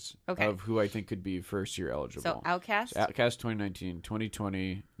 years Okay. of who I think could be first year eligible. So Outkast. Outkast 2019,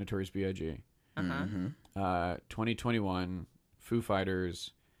 2020 Notorious B.I.G., Uh-huh. 2021 Foo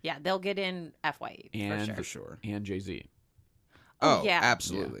Fighters, Yeah, they'll get in FYE and for For sure. sure. and Jay-Z. Oh, yeah.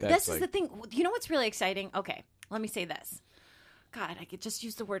 absolutely. Yeah, This that's is the thing. You know what's really exciting? Okay, let me say this. God, I could just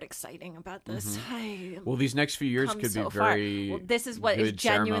use the word exciting about this. Well, these next few years Come could be so far. very. Well, this is what is good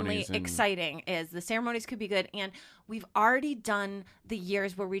genuinely ceremonies and- exciting is the ceremonies could be good, and we've already done the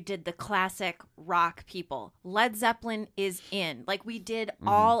years where we did the classic rock people. Led Zeppelin is in. Like we did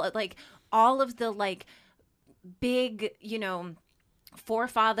all of the like big,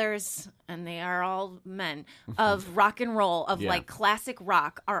 forefathers, and they are all men of rock and roll, of Yeah. like classic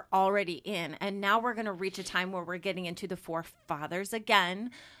rock are already in. And now we're going to reach a time where we're getting into the forefathers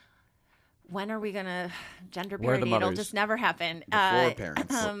again. When are we going to gender Where are the parity? It'll mothers? just never happen. The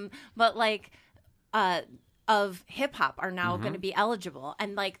foreparents. But like, of hip hop are now going to be eligible,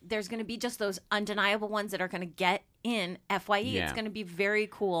 and like there's going to be just those undeniable ones that are going to get in FYE. Yeah. It's going to be very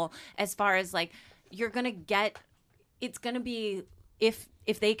cool as far as like you're going to get. It's going to be if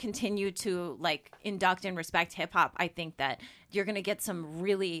they continue to like induct and respect hip hop. I think that you're going to get some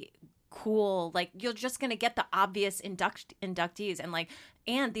really cool, like you're just going to get the obvious inductees, and like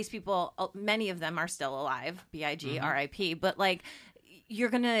and these people, many of them are still alive. B.I.G. R.I.P. But like you're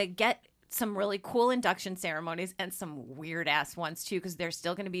going to get some really cool induction ceremonies and some weird ass ones too, because they're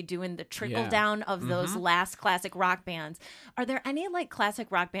still going to be doing the trickle down of those last classic rock bands. Are there any like classic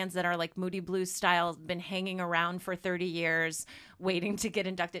rock bands that are like Moody Blues style, been hanging around for 30 years waiting to get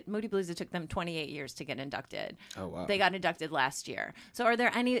inducted? Moody Blues, it took them 28 years to get inducted. Oh, wow. They got inducted last year. So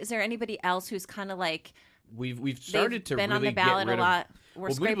is there anybody else who's kind of like We've started they've to been really on the ballot get rid a lot? Of, We're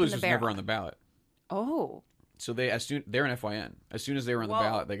Moody scraping Blues the was barrel. never on the ballot. Oh, So they're in FYN. As soon as they were on the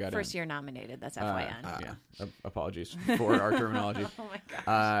ballot, they got first in. year nominated. That's FYN. Yeah. Apologies for our terminology. Oh my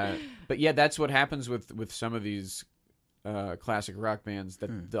gosh. But yeah, that's what happens with some of these classic rock bands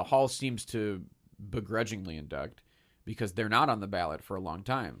that the Hall seems to begrudgingly induct because they're not on the ballot for a long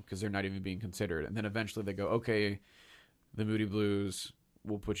time because they're not even being considered. And then eventually they go, okay, the Moody Blues,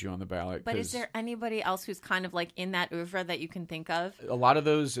 we'll put you on the ballot. But is there anybody else who's kind of like in that oeuvre that you can think of? A lot of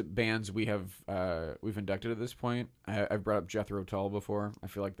those bands we've inducted at this point. I've brought up Jethro Tull before. I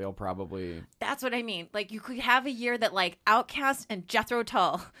feel like they'll probably... That's what I mean. Like, you could have a year that, like, Outkast and Jethro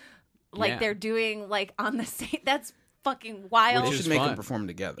Tull, like, they're doing, like, on the same... That's fucking wild. They should make them perform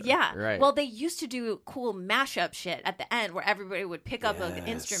together. Yeah. Right. Well, they used to do cool mashup shit at the end where everybody would pick up an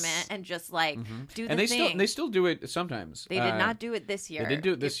instrument and just, like, do the thing. They still do it sometimes. They did not do it this year. They did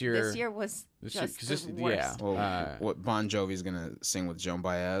do it this year. This year was just the worst. Yeah. Well, what Bon Jovi's gonna sing with Joan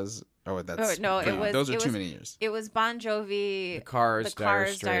Baez? Oh, that's those are too many years. It was Bon Jovi, The Cars,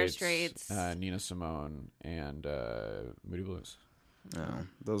 Dire Straits, Nina Simone, and Moody Blues. No,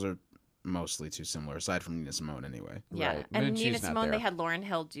 those are mostly too similar, aside from Nina Simone anyway. Yeah, right. and She's Nina not Simone, there. they had Lauryn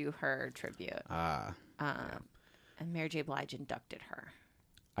Hill do her tribute. Ah. And Mary J. Blige inducted her.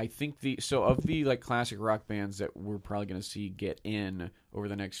 I think of the like classic rock bands that we're probably going to see get in over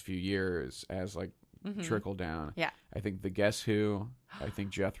the next few years as like trickle down. Yeah. I think the Guess Who. I think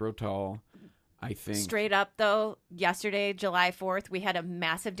Jethro Tull. I think Straight up though, yesterday, July 4th, we had a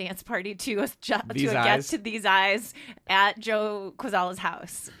massive dance party to a These guest Eyes. to These Eyes at Joe Quazala's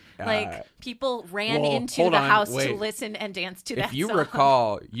house. Like, people ran into the house to listen and dance to that If you song.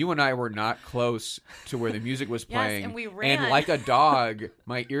 recall, you and I were not close to where the music was playing. and we ran. And like a dog,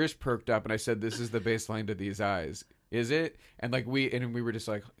 my ears perked up and I said, this is the bass line to These Eyes. Is it? And like we were just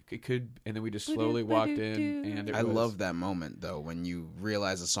like, it could, and then we just slowly walked in and I love that moment though when you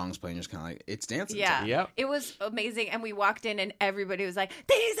realize the song's playing, you're just kind of like, it's dancing. Yeah. time. Yep. It was amazing. And we walked in and everybody was like,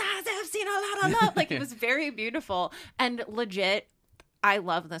 these eyes have seen a lot of love. Like, it was very beautiful. And legit, I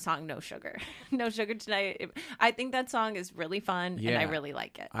love the song No Sugar. No Sugar Tonight. I think that song is really fun and I really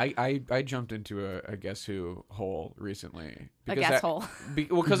like it. I jumped into a Guess Who hole recently. Hole.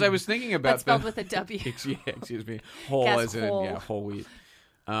 Because I was thinking about That's spelled with a W. Excuse me. Hole Guess as in hole. whole wheat.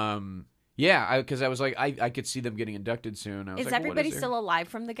 Because I was like, I could see them getting inducted soon. I was Is like, everybody there? still alive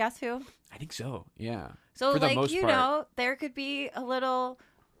from the Guess Who? I think so. Yeah. So, For the like, most you part. know, there could be a little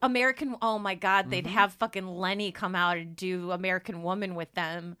American. Oh my God, they'd have fucking Lenny come out and do American Woman with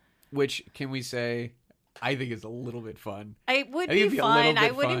them. Which, can we say, I think is a little bit fun. It would I think it'd be be a little fun. bit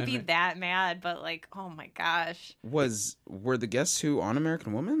I wouldn't fun. be that mad, but like, oh my gosh. Were the Guess Who on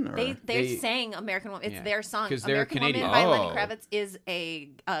American Woman? Or? They sang American Woman. It's Yeah, their song. 'cause they're American Canadian. Woman by Lenny Oh. Kravitz is a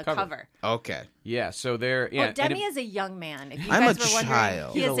cover. Okay. Yeah, so they're... Yeah, Well, and Demi is a young man. If you I'm guys a were wondering,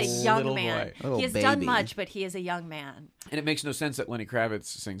 child. he is He's a a young little man. boy. Little He has done baby. much, but he is a young man. And it makes no sense that Lenny Kravitz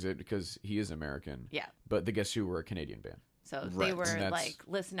sings it because he is American. Yeah. But the Guess Who were a Canadian band. So they Right. were And that's- like,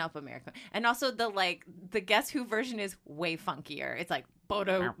 listen up, America. And also the Guess Who version is way funkier. It's like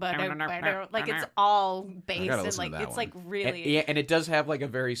bodo, bodo, bodo. Like, it's all bass gotta and listen like to that it's like one. really And it does have like a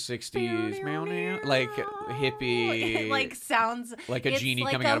very 60s, like hippie... It like sounds like a it's genie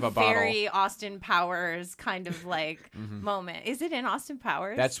like coming out of a bottle. very Austin Powers kind of like moment. Is it in Austin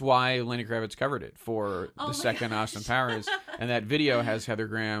Powers? That's why Lenny Kravitz covered it for Oh the my second Austin Powers. And that video has Heather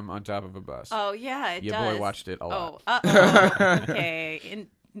Graham on top of a bus. Oh yeah, it Your does. boy watched it a lot. Oh, okay.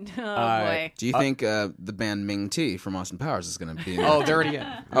 Oh boy. Do you think the band Ming T from Austin Powers is going to be in Oh, that? they're already in.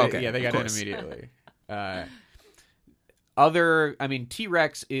 Okay, Yeah, they of got in course. immediately.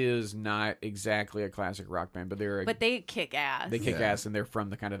 T-Rex is not exactly a classic rock band, but But they kick ass. they kick Yeah. ass, and they're from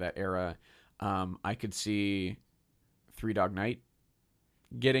the kind of that era. I could see Three Dog Night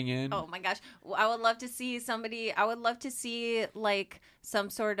getting in. Oh my gosh. Well, I would love to see somebody, I would love to see like some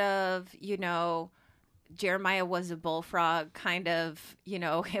sort of, you know, Jeremiah Was a Bullfrog kind of, you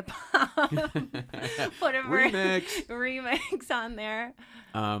know, hip hop, whatever remix on there.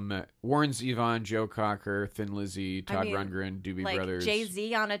 Warren Zevon, Joe Cocker, Thin Lizzy, Todd Rundgren, Doobie Like Brothers.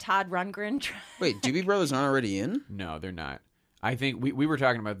 Jay-Z on a Todd Rundgren track. Wait, Doobie Brothers aren't already in? No, they're not. I think we were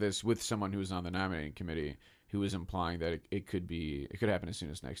talking about this with someone who was on the nominating committee, who was implying that it could happen as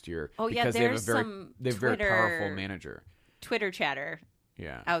soon as next year. Oh, yeah, because there's they have some a very Twitter- powerful manager. Twitter chatter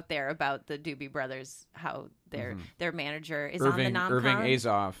Yeah. out there about the Doobie Brothers, how their manager is on the Irving non-con.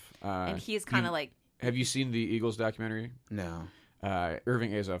 Azoff. And he's kind of like, Have you seen the Eagles documentary? No.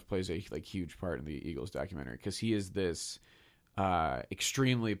 Irving Azoff plays a huge part in the Eagles documentary because he is this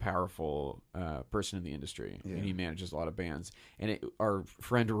extremely powerful person in the industry, and he manages a lot of bands. And our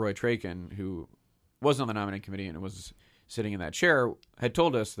friend Roy Trakin, who was on the nominating committee and was sitting in that chair, had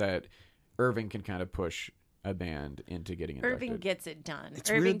told us that Irving can kind of push a band into getting inducted. Irving gets it done. It's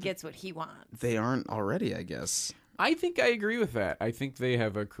Irving weird gets what he wants. They aren't already, I guess. I think I agree with that. I think they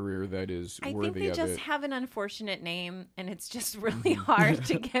have a career that is I think worthy they of just it. have an unfortunate name, and it's just really hard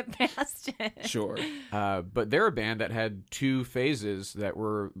to get past it. Sure. But they're a band that had 2 phases that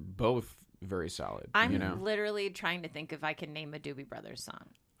were both very solid. I'm you know? literally trying to think if I can name a Doobie Brothers song.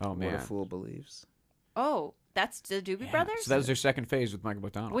 Oh man, What a Fool Believes. Oh, that's the Doobie Brothers? So that was their second phase with Michael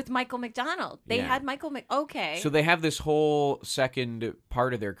McDonald. With Michael McDonald. They Yeah. had Michael Okay. So they have this whole second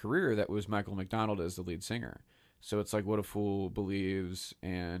part of their career that was Michael McDonald as the lead singer. So it's like What a Fool Believes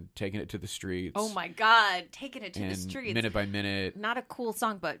and Taking It to the Streets. Oh my God, Taking It to and the Streets. Minute by Minute. Not a cool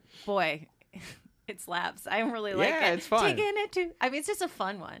song, but boy, it slaps. I really like it. Yeah, it's fun. Taking It to. I mean, it's just a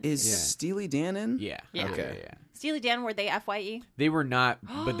fun one. Is Yeah. Steely Dan in? Yeah. Yeah. Okay. Yeah. Steely Dan, were they FYE? They were not,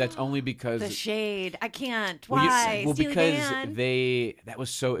 but that's only because The shade. I can't. Well, Why? well, Steely because Dan. it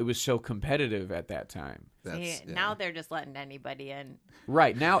was so competitive at that time. See, now they're just letting anybody in.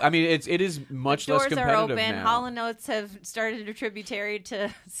 Right now, I mean, it is much The less doors are competitive open. now. Hall & Oates have started a tributary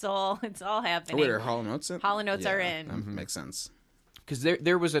to Soul. It's all Oh, happening. wait, are Hall & Oates in? Hall & Oates are in. That makes sense. Because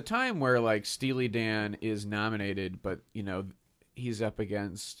there was a time where like Steely Dan is nominated, but you know he's up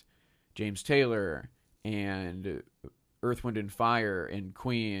against James Taylor and Earth, Wind and Fire and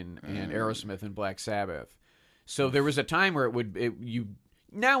Queen and Aerosmith and Black Sabbath. So there was a time where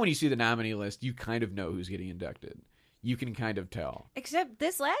now when you see the nominee list, you kind of know who's getting inducted. You can kind of tell. Except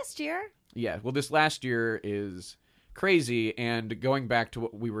this last year. Yeah, well, this last year is crazy, and going back to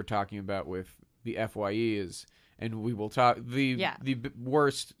what we were talking about with the FYEs, and we will talk the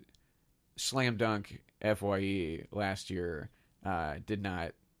worst slam dunk FYE last year did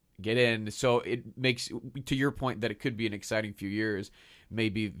not get in, so it makes, to your point, that it could be an exciting few years.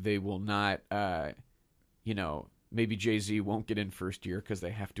 Maybe they will not, maybe Jay-Z won't get in first year because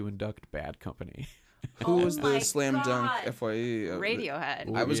they have to induct Bad Company. Who was my the slam dunk God. FYE?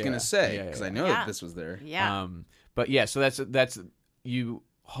 Radiohead. I was Yeah. gonna say Yeah, because yeah. I know Yeah. that this was there. Yeah. But yeah, so that's you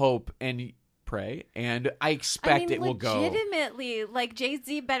hope and pray, and I expect it will go. Legitimately, like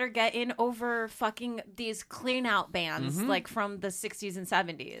Jay-Z better get in over fucking these clean out bands like from the 60s and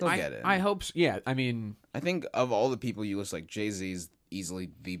 70s. He'll get in. I hope so. Yeah, I mean, I think of all the people you list, like Jay-Z's easily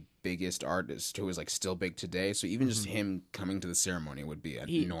the biggest artist who is like still big today. So even just him coming to the ceremony would be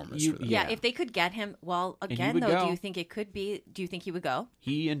enormous for them. Yeah, if they could get him, well, he again would though, go. do you think it could be? Do you think he would go?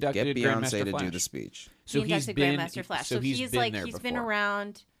 he Get inducted Beyonce Grandmaster to Flash. do the speech. So he inducted Grandmaster Flash. So he's been like there he's been before.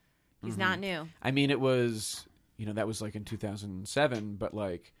 around. He's not new. I mean, it was, that was like in 2007, but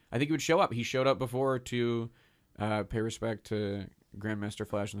like I think he would show up. He showed up before to pay respect to Grandmaster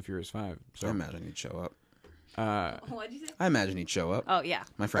Flash and the Furious Five. So I imagine he'd show up. What did you say? I imagine he'd show up. Oh yeah.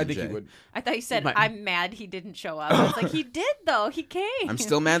 My I friend think Jay. he would. I thought you said My- I'm mad he didn't show up. I was like, he did though. He came. I'm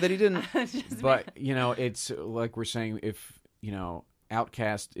still mad that he didn't. Just But it's like we're saying, if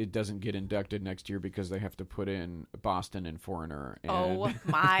Outcast, it doesn't get inducted next year because they have to put in Boston and Foreigner. And oh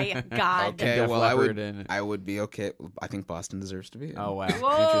my God. Okay, Def well Leppard and- I would be okay. I think Boston deserves to be in. Oh wow,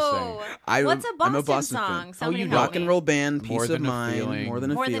 Whoa. I- What's a I'm Boston, a Boston song? fan. Somebody you help Rock and me. roll band, More Peace Than of a Mind, Feeling. More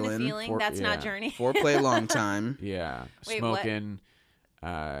Than a More Feeling, than a feeling. That's yeah. not Journey. Foreplay, Long Time, Yeah, Wait, what? smoking.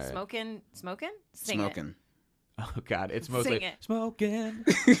 Smoking? Sing Smoking. It. Oh God, it's mostly Sing it. smoking,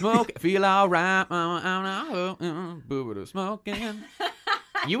 smoke, feel alright, smoking.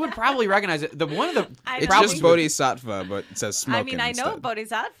 You would probably recognize it. One of the I It's Probably. just Bodhisattva, but it says smoking I mean, I know instead.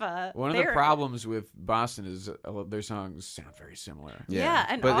 Bodhisattva. one of the problems with Boston is their songs sound very similar. Yeah,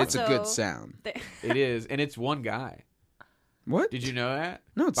 and but it's a good also- sound. It is, and it's one guy. What? Did you know that?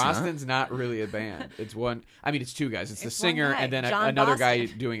 No, it's not. Boston's not really a band. It's one. I mean, it's two guys. It's the It's one singer guy, and then John another guy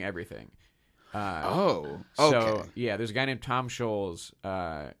Boston. doing everything. Oh, So okay. yeah, there's a guy named Tom Scholes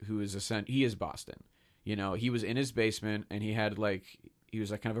who is he is Boston. He was in his basement and he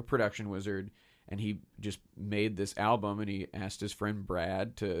was like kind of a production wizard, and he just made this album, and he asked his friend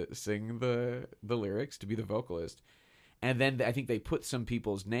Brad to sing the lyrics, to be the vocalist. And then I think they put some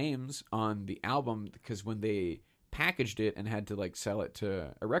people's names on the album because when they packaged it and had to like sell it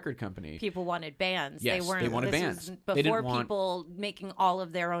to a record company, People wanted bands. Yes, they they wanted this bands. Was They didn't before want- people making all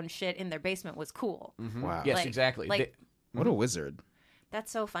of their own shit in their basement was cool. Wow. yes, Like- exactly. like- What a wizard.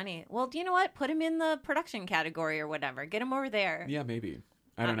 That's so funny. Well, do you know what? Put him in the production category or whatever. Get him over there. Yeah, maybe.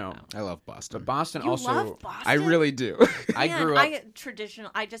 I don't know. I love Boston. But Boston You also. love Boston? I really do. I Man, grew up.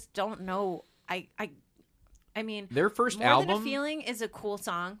 I just don't know. I mean, Their first More album. Than a Feeling is a cool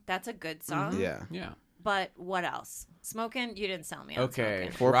song. That's a good song. Yeah. Yeah. But what else? Smoking? You didn't sell me on Okay.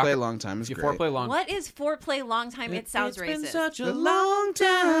 Smokin'. Foreplay, Rock- Long Time is Yeah, great. Foreplay Long. What is foreplay long time? It sounds It's racist. been such A a long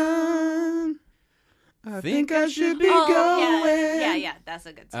time. I think I should be oh, going. yeah. That's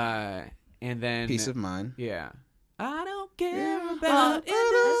a good song. And then Peace of Mind. Yeah. I don't care I about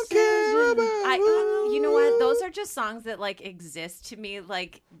don't care You know what? Those are just songs that like exist to me.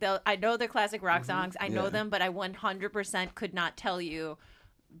 Like I know they're classic rock songs. I know them, but I 100% could not tell you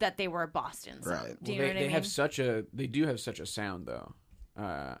that they were a Boston song. Right. Do you know what I mean? They do have such a sound though.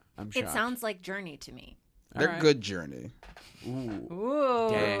 I'm shocked. It sounds like Journey to me. They're good Journey. Ooh.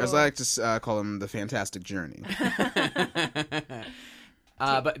 Dang. As I like to call them, the Fantastic Journey.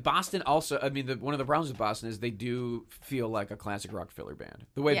 But Boston also, I mean, one of the problems with Boston is they do feel like a classic rock filler band.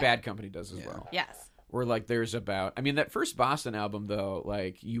 The way Bad Company does as well. Yes. Where, like, there's about... I mean, that first Boston album, though,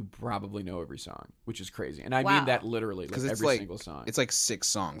 like, you probably know every song, which is crazy. And I mean that literally, like, every single song. It's like 6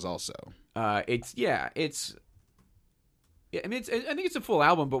 songs also. I mean, I think it's a full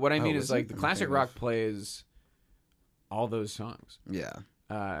album, but what I mean is, like, the classic rock plays all those songs. Yeah.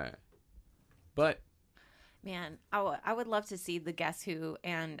 But... Man, I would love to see the Guess Who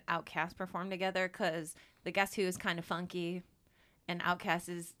and Outkast perform together, because the Guess Who is kind of funky, and Outkast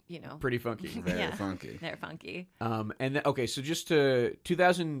is, pretty funky. Very funky. They're funky. And then, okay, so just to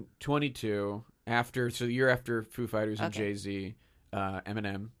 2022, the year after Foo Fighters and Jay-Z,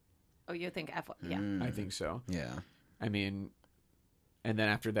 Eminem. Oh, you think yeah. I think so. Yeah. I mean, and then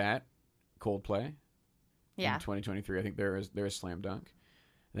after that, Coldplay. Yeah. In 2023, I think they're a slam dunk.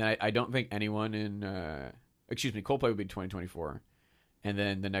 And then I don't think anyone in... Coldplay would be 2024. And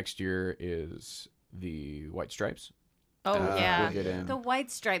then the next year is the White Stripes. Oh, yeah. We'll get in. The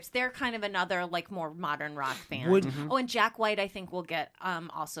White Stripes, they're kind of another, like, more modern rock band. Oh, and Jack White, I think, will get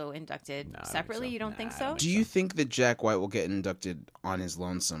also inducted separately. You don't think so? Do you think that Jack White will get inducted on his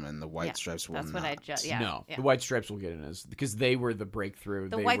lonesome and the White Stripes will that's not? What I just... Yeah. No, yeah. the White Stripes will get in because they were the breakthrough.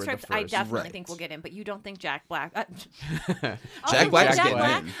 The they White were Stripes, the I first. definitely think will get in, but you don't think Jack Black... Jack Black's getting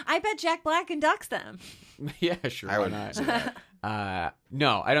in. I bet Jack Black inducts them. Yeah, sure. I why would not? say that.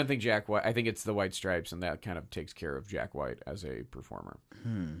 No, I don't think Jack White. I think it's the White Stripes, and that kind of takes care of Jack White as a performer.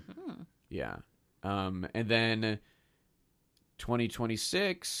 Yeah. And then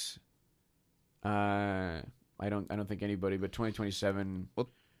 2026. I don't think anybody, but 2027. Well,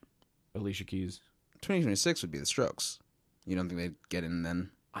 Alicia Keys. 2026 would be the Strokes. You don't think they'd get in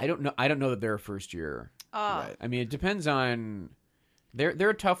then? I don't know that they're a first year. Oh. Right. I mean, it depends on. They're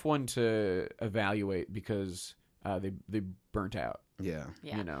a tough one to evaluate because they burnt out. Yeah.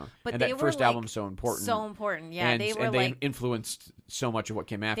 You know, but and they that were, first like, album's so important. So important, yeah. And they were they like influenced so much of what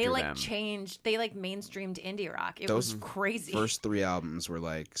came after they like them. changed. They like mainstreamed indie rock. It Those was crazy. First 3 albums were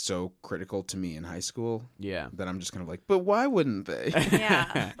like so critical to me in high school. Yeah. That I'm just kind of like, but why wouldn't they?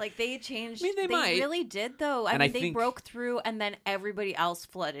 Yeah, like they changed. I mean, they might. Really did though. I And mean, I they think- broke through, and then everybody else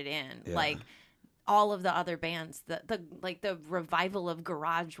flooded in. Yeah. Like all of the other bands, the revival of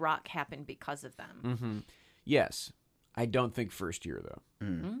garage rock happened because of them. Mm-hmm. Yes, I don't think first year though.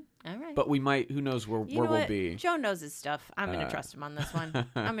 All right, But we might. Who knows where you know we'll what? be? Joe knows his stuff. I'm going to trust him on this one.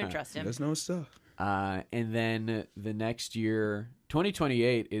 I'm going to trust him. There's no stuff. And then the next year,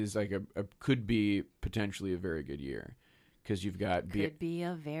 2028 is like could be potentially a very good year because you've got Could be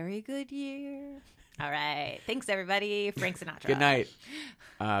a very good year. All right, thanks everybody. Frank Sinatra. Good night,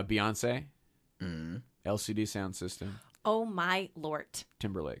 Beyonce, LCD Sound System, Oh my lord.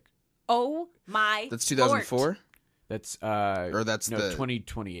 Timberlake. Oh my. That's 2004? Lord. That's Or that's the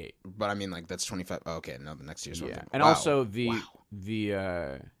 2028. But I mean, like, that's 25. Oh, okay, no, the next year's Yeah, something. and Wow. also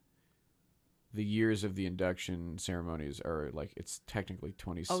Wow. the years of the induction ceremonies are like it's technically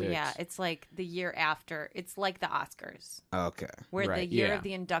 26. Oh yeah, it's like the year after. It's like the Oscars, Okay. where the Right, year yeah. of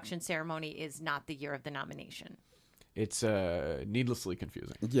the induction ceremony is not the year of the nomination. It's needlessly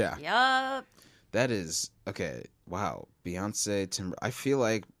confusing. Yeah. Yup. That is, okay, wow. Beyonce, I feel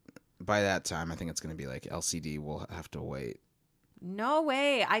like by that time, I think it's going to be like LCD will have to wait. No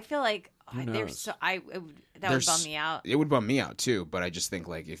way. I feel like Who there's knows? so that would bum me out. It would bum me out too, but I just think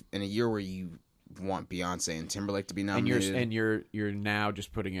like if in a year where you want Beyonce and Timberlake to be nominated. And you're now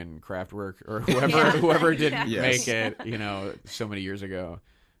just putting in Kraftwerk or whoever didn't Yes. make it, so many years ago.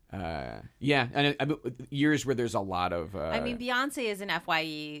 Yeah, and I mean, years where there's a lot of. I mean, Beyonce is an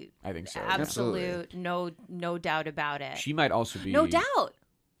FYE. I think so. Absolute, no doubt about it. She might also be. No doubt.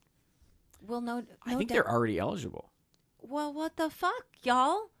 Well, no I think doubt. they're already eligible. Well, what the fuck,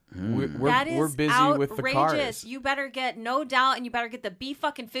 y'all? We're busy outrageous. with the cars. You better get No Doubt, and you better get the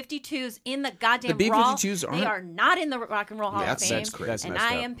B-52s in the goddamn The Raw. B-52s They aren't- are not in the Rock and Roll Hall That's of Fame. crazy. That's and messed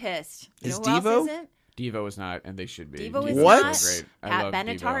I up. am pissed. Is you know who Devo? else isn't? Devo is not, and they should be. Devo is What? not. Great. I Pat love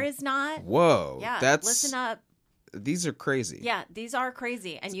Benatar Devo. is not. Whoa. Yeah, That's, listen up. These are crazy. Yeah, these are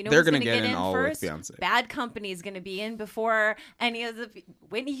crazy. And you know They're who's gonna going to get get in in all with first? Beyonce. Bad Company is going to be in before any of the...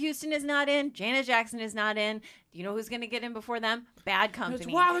 Whitney Houston is not in. Janet Jackson is not in. You know who's going to get in before them? Bad Company.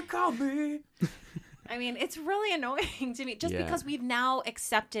 That's why they call me. I mean, it's really annoying to me just Yeah. because we've now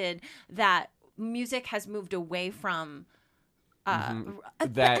accepted that music has moved away from. That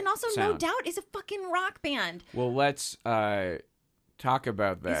and also, No sound. Doubt is a fucking rock band. Well, let's talk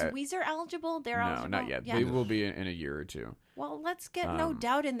about that. Is Weezer eligible? They're No, eligible? not yet. Yeah. They will be in a year or two. Well, let's get No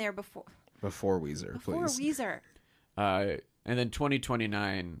Doubt in there before Weezer, please. Weezer. And then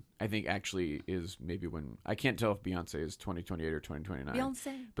 2029, I think, actually is maybe when... I can't tell if Beyonce is 2028 or 2029.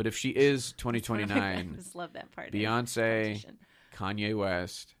 Beyonce. But if she is I 2029, just love that part. Beyonce, Competition. Kanye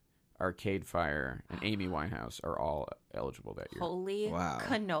West, Arcade Fire, and Amy Winehouse are all eligible that year. Holy Wow.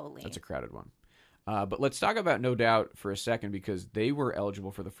 cannoli. That's a crowded one. But let's talk about No Doubt for a second because they were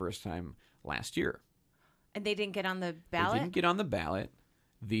eligible for the first time last year. And they didn't get on the They ballot? didn't get on the ballot.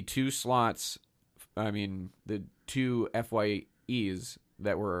 The two slots, the two FYEs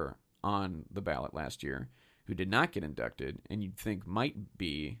that were on the ballot last year who did not get inducted and you'd think might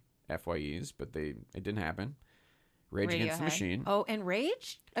be FYEs, but it didn't happen. Rage Against the Radiohead. Machine. Oh, and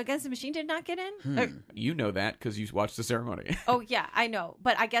Rage Against the Machine did not get in? Or- You know that because you watched the ceremony. oh, yeah, I know.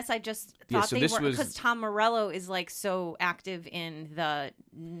 But I guess I just Yeah, thought so they this were... was- Because Tom Morello is like so active in the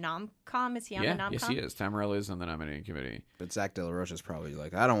NomCom. Is he on the NomCom? Yes, he is. Tom Morello is on the nominating committee. But Zach De La Rocha is probably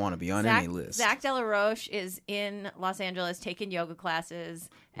like, I don't want to be on any list. Zach De La Roche is in Los Angeles taking yoga classes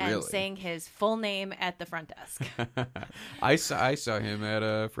and Really? saying his full name at the front desk. I saw him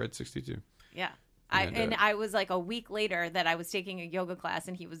at Fred 62. Yeah. And, I was like a week later that I was taking a yoga class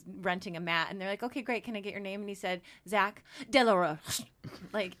and he was renting a mat and they're like, okay, great. Can I get your name? And he said, Zach De La Roche.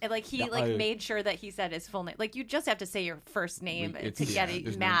 like he made sure that he said his full name. Like you just have to say your first name to get a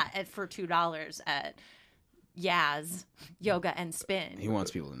there's mat for $2 at Yaz Yoga and Spin. He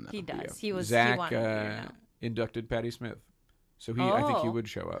wants people to know. He does. He was Zach he wanted people to know. inducted Patti Smith. So I think he Oh. would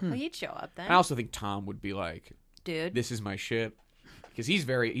show up. Well, he'd show up then. I also think Tom would be like, Dude. this is my shit. Because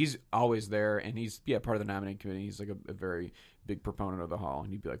he's always there, and he's part of the nominating committee. He's like a very big proponent of the hall, and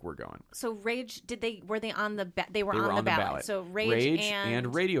he'd be like, "We're going." So Rage, were they on the they were They on were the ballot. So Rage and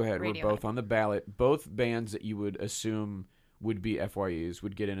Radiohead were both on the ballot. Both bands that you would assume would be FYEs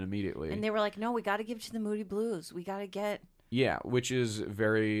would get in immediately. And they were like, "No, we got to give it to the Moody Blues. We got to get." Yeah, which is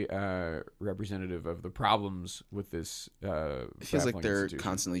very representative of the problems with this. It feels like baffling they're institution.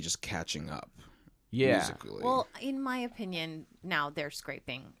 constantly just catching up. Yeah. Musically. Well, in my opinion, now they're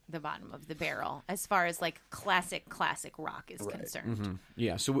scraping the bottom of the barrel as far as like classic rock is concerned. Mhm.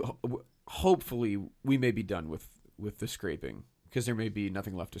 Yeah, so hopefully we may be done with the scraping because there may be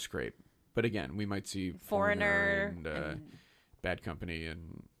nothing left to scrape. But again, we might see Foreigner and Bad Company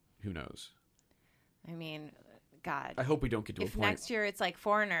and who knows. I mean, God. I hope we don't get to a If point. next year it's like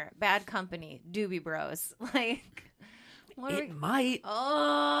Foreigner, Bad Company, Doobie Bros, like. What are we... might. Oh,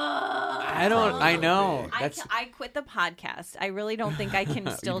 I know. I quit the podcast. I really don't think I can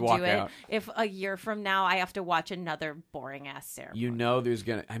still You'd walk do it. out. If a year from now I have to watch another boring ass ceremony. You know, there's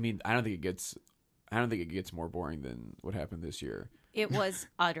gonna. I mean, I don't think it gets more boring than what happened this year. It was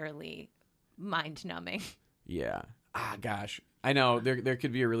utterly mind numbing. Yeah. Gosh. I know there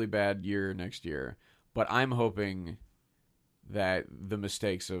could be a really bad year next year, but I'm hoping that the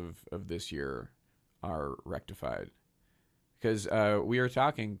mistakes of this year are rectified. Because we were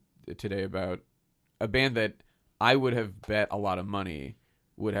talking today about a band that I would have bet a lot of money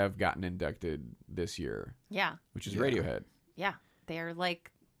would have gotten inducted this year, Yeah. which is Radiohead. Yeah. They're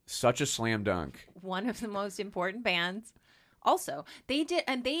like Such a slam dunk. one of the most important bands. Also, the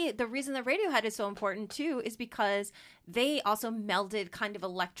reason that Radiohead is so important too is because they also melded kind of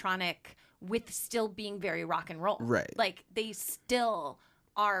electronic with still being very rock and roll. Right. Like they still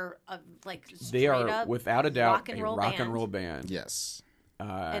are They are, up without a doubt, rock and roll band. band. Yes.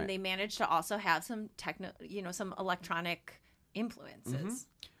 And they managed to also have some some electronic influences.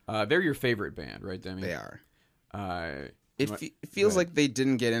 They're your favorite band, right, Demi? They are. It It feels like they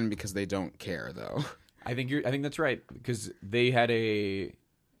didn't get in because they don't care, though. I think that's right because they had a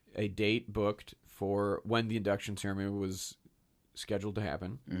date booked for when the induction ceremony was scheduled to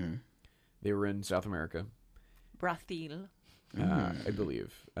happen. Mm-hmm. They were in South America, Brazil. I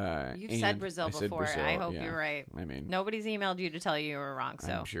believe. You've said Brazil I said before. Brazil, I hope yeah. you're right. I mean, Nobody's emailed you to tell you were wrong.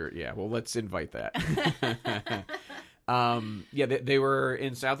 So I'm sure. Yeah. Well, let's invite that. They were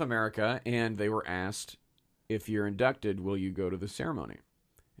in South America, and they were asked, if you're inducted, will you go to the ceremony?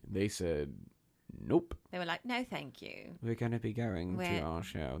 And they said, nope. they were like, "No, thank you." We're going to be going to We're- our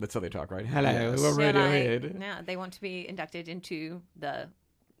show. That's how they talk, right? Hello, Yes. we're They're Radiohead. like, no, they want to be inducted into the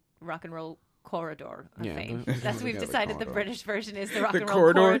rock and roll corridor of Yeah, fame. the- That's we've Yeah, the decided the corridor. British version is the rock The and roll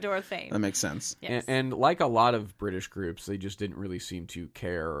corridor? corridor of fame. That makes sense. Yes. And like a lot of British groups, they just didn't really seem to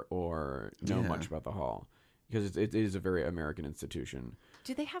care or know Yeah. much about the hall because it is a very American institution.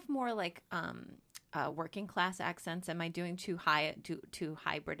 Do they have more like working class accents. Am I doing too high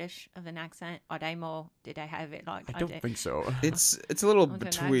British of an accent? Did I have it? I don't think so. It's a little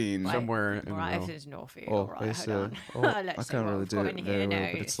between. Somewhere in the middle. I can't really do it very well,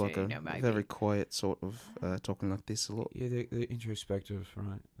 but it's like a very quiet sort of talking like this a lot. Yeah, the introspective,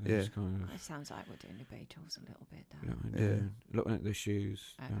 right? Yeah. Kind of, It sounds like we're doing the Beatles a little bit. looking at the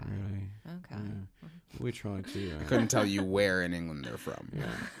shoes. Don't really. Okay. Yeah. We try to. I couldn't tell you where in England they're from.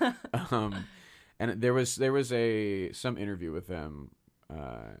 Yeah. And there was some interview with them,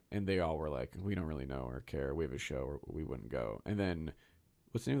 and they all were like, "We don't really know or care. We have a show, or we wouldn't go." And then,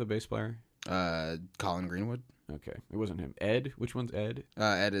 what's the name of the bass player? Colin Greenwood. Okay, it wasn't him. Ed. Which one's Ed?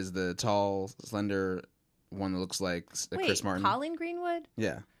 Ed is the tall, slender one that looks like Chris Martin. Colin Greenwood?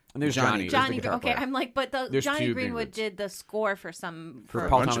 Yeah. And there's Johnny. Johnny. Okay, player. I'm like, but There's Johnny two Greenwood Greenwoods. did the score for for a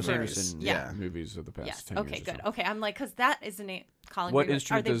Paul bunch Thomas of Anderson movies. Yeah. movies of the past Yes. 10 Okay, years or good. so. Okay, I'm like, because that is the name. Colin What Greenwood.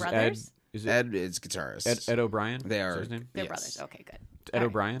 instrument Are they does brothers? Ed? Is it Ed is guitarist. Ed O'Brien? They Is are. that his name? They're Yes. brothers. Okay, good. Ed All right.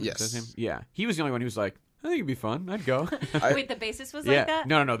 O'Brien? Yes. Is that him? Yeah. He was the only one who was like, I think it'd be fun. I'd go. Wait, the bassist was yeah. like that?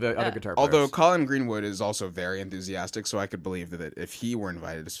 No, the other guitar players. Although Colin Greenwood is also very enthusiastic, so I could believe that if he were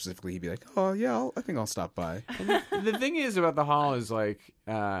invited specifically, he'd be like, "Oh yeah, I think I'll stop by." The thing is about the hall is like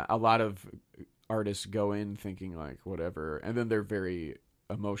a lot of artists go in thinking like whatever, and then they're very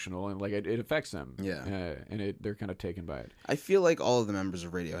emotional and like it affects them. Yeah. And they're kind of taken by it. I feel like all of the members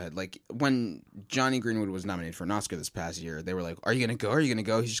of Radiohead, like when Johnny Greenwood was nominated for an Oscar this past year, they were like, "Are you gonna go? Are you gonna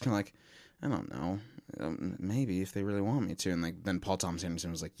go?" He's just kind of like, "I don't know, maybe if they really want me to." And like then Paul Thomas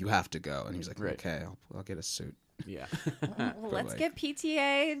Anderson was like, "You have to go," and he was like, Right. "Okay, I'll get a suit." Yeah. Well, let's like- get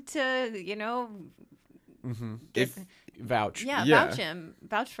PTA to, If vouch. yeah, Yeah. vouch him.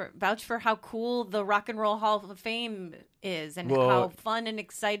 Vouch for how cool the Rock and Roll Hall of Fame is and Well, how fun and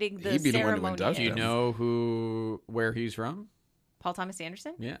exciting the he'd be the one to ceremony induct is. Do you know where he's from? Paul Thomas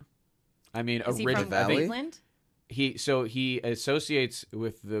Anderson? Yeah. I mean, Is he originally, from Valley? Cleveland? he associates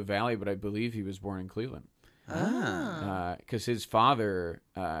with the Valley, but I believe he was born in Cleveland. Because his father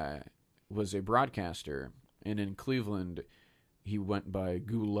was a broadcaster, and in Cleveland, he went by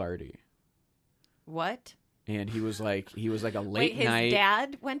Ghoulardi, What? and he was like a late Wait, his night.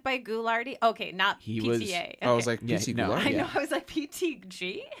 dad went by Ghoulardi? Okay, not He PTA. was- Okay. I was like, Yeah, "PC no. Goulart?" I yeah. know, I was like,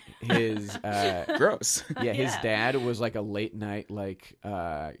 PTG? His Gross. yeah, his Yeah. dad was like a late night like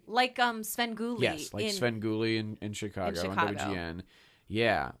Like Sven Gulli. yes, like Sven Gulli in Chicago on Chicago. WGN.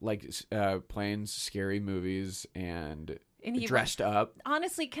 Yeah, like playing scary movies and And he dressed up.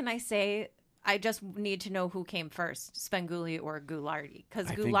 Honestly, can I say, I just need to know who came first, Svengoolie or Ghoulardi? Because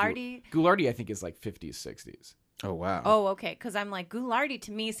I think Ghoulardi... Ghoulardi, I think, is like 50s, 60s. Oh wow. Oh, okay. Because I'm like, Ghoulardi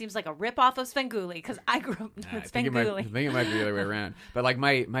to me seems like a ripoff of Svengoolie because I grew up I with think it might Svengoolie. be the other way around. But like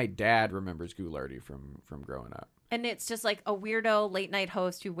my dad remembers Ghoulardi from growing up. And it's just like a weirdo late night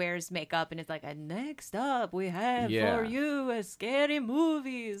host who wears makeup and is like, and next up we have Yeah. for you a scary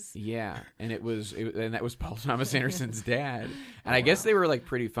movies. Yeah, and and that was Paul Thomas Anderson's dad. And I guess they were like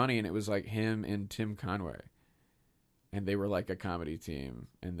pretty funny, and it was like him and Tim Conway, and they were like a comedy team,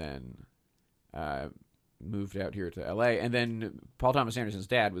 and then moved out here to L.A. And then Paul Thomas Anderson's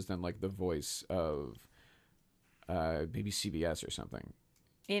dad was then like the voice of maybe CBS or something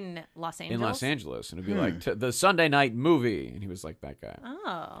In Los Angeles? in Los Angeles, and it'd be like the Sunday night movie, and he was like that guy.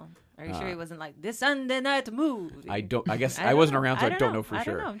 Oh. Are you sure he wasn't like, this Sunday night movie? I guess I wasn't around, so I don't know for I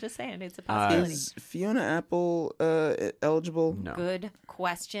sure. don't know. I'm just saying. It's a possibility. Is Fiona Apple eligible? No, Good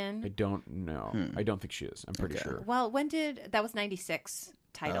question. I don't know. I don't think she is. I'm pretty Okay. sure. Well, that was 96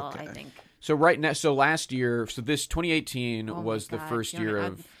 title, Okay. I think. So right now, last year, this 2018 Oh my was the God, first Fiona year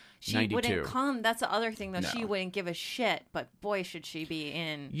Apple. of She 92. wouldn't come. That's the other thing, though. No. She wouldn't give a shit, but boy, should she be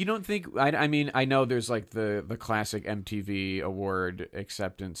in. You don't think? I mean, I know there's like the classic MTV award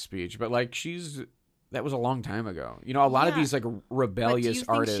acceptance speech, but like that was a long time ago. You know, a lot of Yeah. these like But do rebellious you think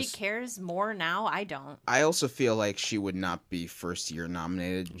artists. she cares more now? I don't. I also feel like she would not be first year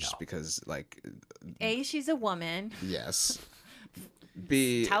nominated just because, like, A, she's a woman. yes.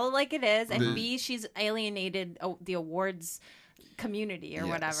 B, Tell it like it is. And The- B, she's alienated the awards community or yes.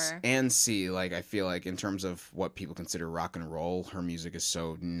 whatever. And C, like, I feel like in terms of what people consider rock and roll, her music is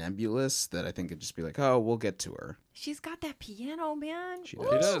so nebulous that I think it'd just be like, oh, we'll get to her. She's got that piano, man. She She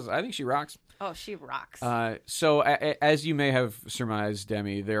does. I think she rocks. Oh, she rocks. So as you may have surmised,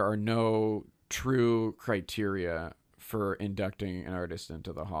 Demi, there are no true criteria for inducting an artist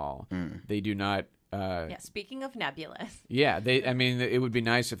into the hall. They do not. Yeah, speaking of nebulous. Yeah, I mean, it would be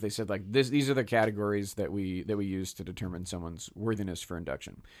nice if they said like these are the categories that we use to determine someone's worthiness for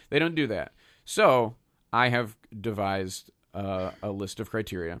induction. They don't do that. So I have devised a list of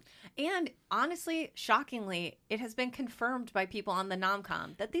criteria. And honestly, shockingly, it has been confirmed by people on the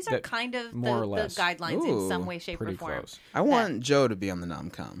Nomcom that these are That kind of more or the less. guidelines in some way, shape, or Pretty form. close. I want Joe to be on the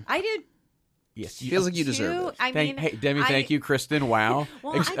Nomcom. I do. Yes. Feels like you deserve it. I mean, Hey, Demi, thank you, Kristen. Wow.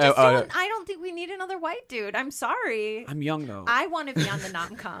 Well, I don't think we need another white dude. I'm sorry. I'm young, though. I want to be on the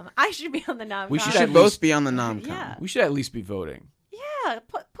Nomcom. I should be on the Nomcom. We We should should at both least be on the Nomcom. Yeah. We should at least be voting. Yeah,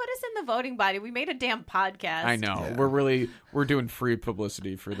 put us in the voting body. We made a damn podcast. I know. Yeah. We're doing free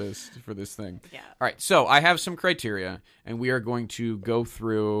publicity for this thing. Yeah. All right. So I have some criteria, and we are going to go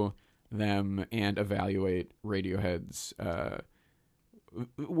through them and evaluate Radiohead's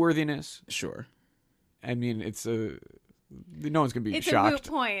worthiness. Sure. I mean, no one's gonna be It's shocked. a moot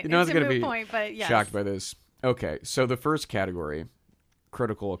point. No one's It's a gonna moot be point, but yes. shocked by this. Okay. So the first category,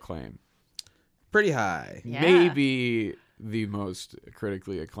 critical acclaim, Pretty high. Yeah. maybe the most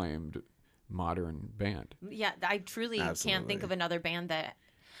critically acclaimed modern band. Yeah, I truly can't think Absolutely. of another band that.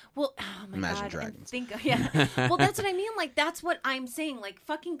 Well, oh my Imagine god! Dragons. Yeah. Well, that's what I mean. Like, that's what I'm saying. Like,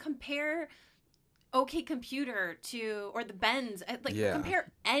 fucking compare OK Computer or the Bends. Like, Yeah.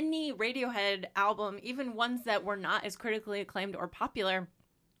 compare any Radiohead album, even ones that were not as critically acclaimed or popular,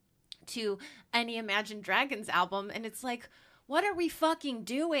 to any Imagine Dragons album, and it's like, what are we fucking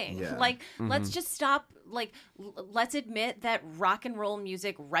doing? Yeah. Like, let's just stop. Like, let's admit that rock and roll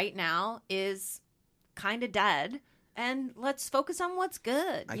music right now is kind of dead, and let's focus on what's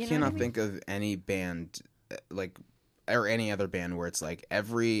good. I You know cannot what I mean? think of any band like or any other band where it's like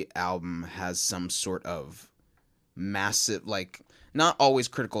every album has some sort of massive, like, not always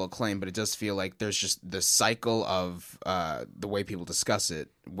critical acclaim, but it does feel like there's just the cycle of the way people discuss it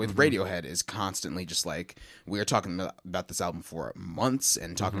with Radiohead is constantly just like, we are talking about this album for months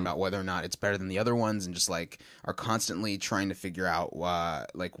and talking about whether or not it's better than the other ones, and just like are constantly trying to figure out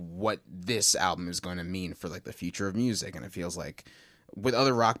like what this album is going to mean for like the future of music. And it feels like with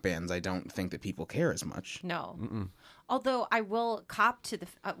other rock bands, I don't think that people care as much. No. Although I will cop to the.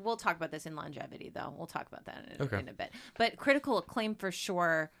 We'll talk about this in longevity, though. We'll talk about that in a bit. But critical acclaim for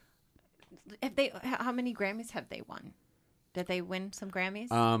sure. How many Grammys have they won? Did they win some Grammys?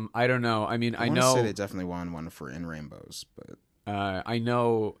 I don't know. I mean, I wanna know say they definitely won one for In Rainbows, but I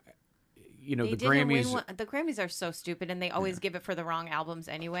know. You know, they the didn't Grammys. win one. The Grammys are so stupid, and they always give it for the wrong albums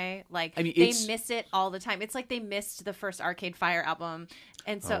anyway. Like, I mean, they it's- miss it all the time. It's like they missed the first Arcade Fire album,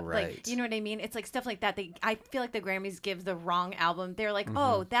 and so Oh, right. like, you know what I mean? It's like stuff like that. I feel like the Grammys give the wrong album. They're like,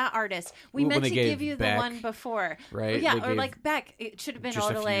 oh, that artist. We Well, meant when to they give gave you Beck, the one before, right? Yeah, They or gave like Beck. It should have been just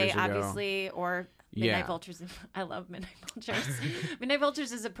a few Odelay, years ago. obviously, or Midnight Yeah. Vultures. I love Midnight Vultures. Midnight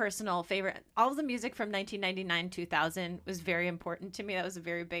Vultures is a personal favorite. All of the music from 1999-2000 was very important to me. That was a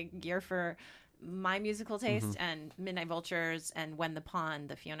very big year for my musical taste, and Midnight Vultures and When the Pawn,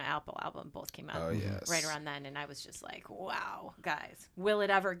 the Fiona Apple album, both came out Oh, yes. right around then, and I was just like, wow, guys, will it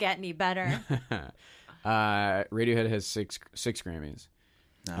ever get any better? Radiohead has six Grammys.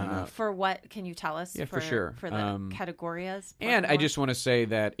 not enough. For what can you tell us? Yeah, for sure. For the categories. And I just want to say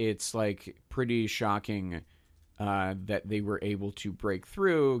that it's like pretty shocking that they were able to break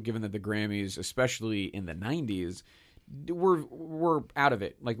through, given that the Grammys, especially in the 90s, were out of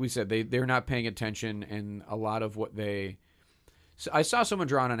it. Like we said, they're not paying attention, and a lot of what they. So I saw someone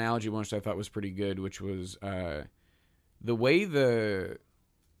draw an analogy once I thought was pretty good, which was the way the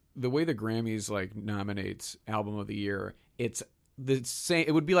Grammys like nominates Album of the Year. It's the same.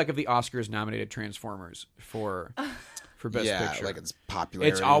 It would be like if the Oscars nominated Transformers for Best Picture. like it's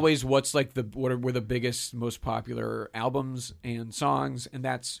popularity. It's always what's like what were the biggest, most popular albums and songs, and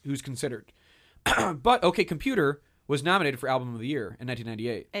that's who's considered. But OK Computer was nominated for Album of the Year in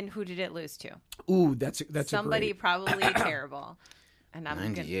 1998. And who did it lose to? Ooh, that's Somebody a great. probably terrible. And I'm gonna,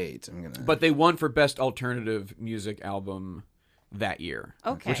 98. I'm gonna. But they won for Best Alternative Music Album that year.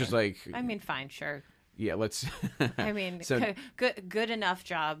 Okay. Which is like, I mean, fine, sure. yeah, let's. I mean, So- good enough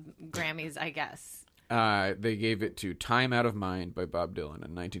job, Grammys, I guess. They gave it to Time Out of Mind by Bob Dylan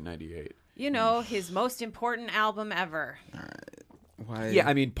in 1998. You know, his most important album ever. Why? Yeah,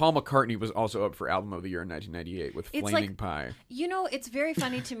 I mean, Paul McCartney was also up for Album of the Year in 1998 with It's Flaming like- Pie. You know, it's very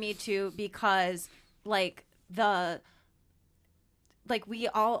funny to me too because like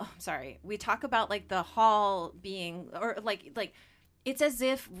we talk about like the Hall being or like it's as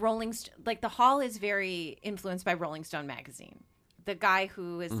if the Hall is very influenced by Rolling Stone magazine. The guy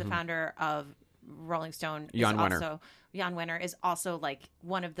who is the founder of Rolling Stone, Jan Wenner is also like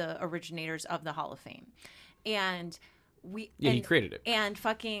one of the originators of the Hall of Fame. And he created it. And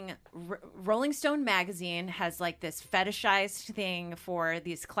fucking Rolling Stone magazine has like this fetishized thing for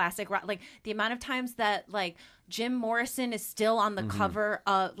these classic rock. Like the amount of times that like Jim Morrison is still on the cover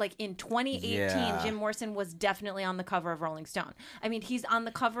of, like in 2018, Jim Morrison was definitely on the cover of Rolling Stone. I mean, he's on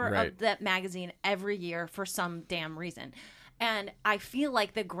the cover of that magazine every year for some damn reason. And I feel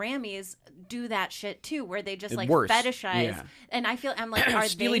like the Grammys do that shit too, where they just like fetishize. Yeah. And I feel I'm like, are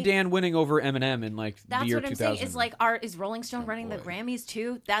Steely Dan winning over Eminem in like the year 2000? That's what I'm saying. Is like, is Rolling Stone running the Grammys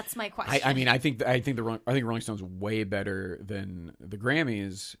too? That's my question. I mean, I think Rolling Stone's way better than the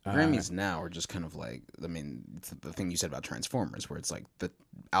Grammys. Grammys now are just kind of like, I mean, the thing you said about Transformers, where it's like the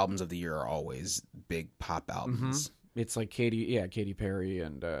albums of the year are always big pop albums. It's like Katy Perry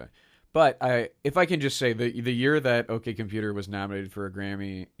and. But if I can just say, the year that OK Computer was nominated for a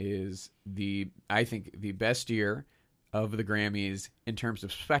Grammy is I think the best year of the Grammys in terms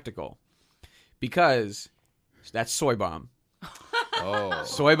of spectacle, because that's Soy Bomb.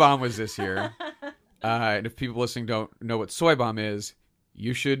 Soy Bomb was this year. And if people listening don't know what Soy Bomb is,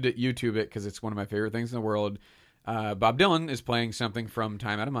 you should YouTube it because it's one of my favorite things in the world. Bob Dylan is playing something from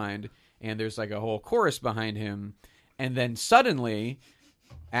Time Out of Mind, and there's like a whole chorus behind him, and then suddenly,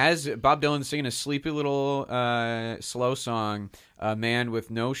 as Bob Dylan's singing a sleepy little slow song, a man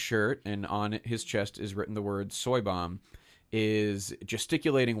with no shirt and on his chest is written the word Soy Bomb is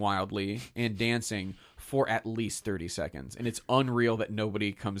gesticulating wildly and dancing for at least 30 seconds. And it's unreal that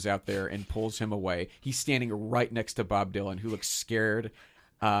nobody comes out there and pulls him away. He's standing right next to Bob Dylan, who looks scared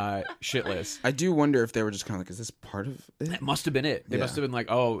shitless. I do wonder if they were just kind of like, is this part of it? That must have been it. They must have been like,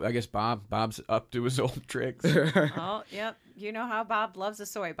 oh, I guess Bob's up to his old tricks. Oh, yep. You know how Bob loves a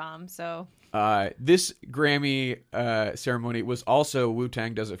soy bomb, so. This Grammy ceremony was also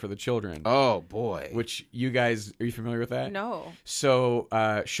Wu-Tang Does It for the Children. Oh, boy. Which you guys, are you familiar with that? No. So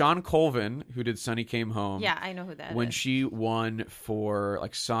Sean Colvin, who did Sonny Came Home. Yeah, I know who that is. When she won for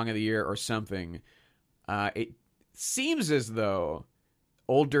like Song of the Year or something, it seems as though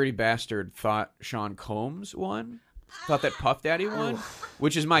Old Dirty Bastard thought Sean Combs won. Thought that Puff Daddy won,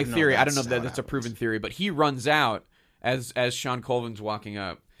 which is my theory. I don't know if that's a proven theory, but he runs out as Sean Colvin's walking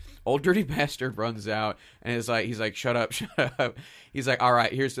up. Old Dirty Bastard runs out and he's like, shut up. He's like, all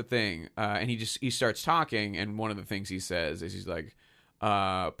right, here's the thing. And he starts talking, and one of the things he says is he's like,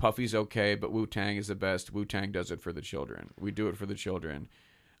 Puffy's okay, but Wu-Tang is the best. Wu-Tang does it for the children. We do it for the children.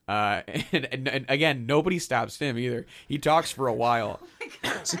 And again, nobody stops him either. He talks for a while.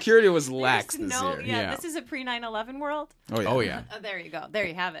 Security was lax this year. Yeah, this is a pre 9/11 world. Oh yeah. Oh, there you go. There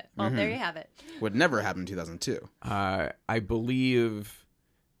you have it. Well, there you have it. Would never happen in 2002. I believe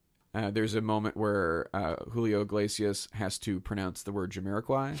there's a moment where Julio Iglesias has to pronounce the word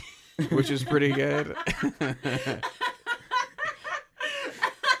Jamiroquai, which is pretty good.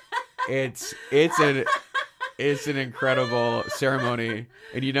 It's an incredible ceremony.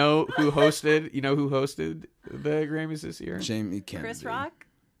 And you know who hosted the Grammys this year? Jamie Kennedy. Chris Rock?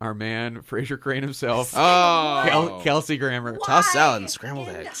 Our man, Fraser Crane himself. Oh. Kelsey Grammer. Tossed salad and scrambled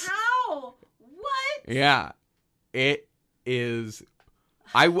eggs. How? What? Yeah. It is...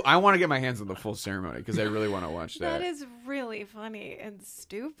 I want to get my hands on the full ceremony because I really want to watch that. That is really funny and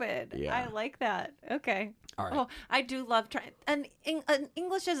stupid. Yeah. I like that. Okay. All right. Oh, I do love trying an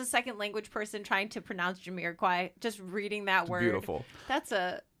English as a second language person trying to pronounce Jamiroquai. Just reading that word. Beautiful. That's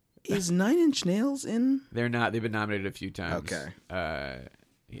a. Is Nine Inch Nails in? They're not. They've been nominated a few times. Okay.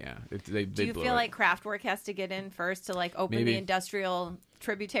 Yeah. Do you feel like Kraftwerk has to get in first to like open the industrial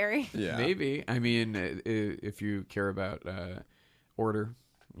tributary? Yeah. Maybe. I mean, if you care about order.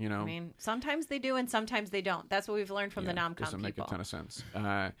 You know, I mean, sometimes they do and sometimes they don't. That's what we've learned from the Nomcom doesn't make people. a ton of sense.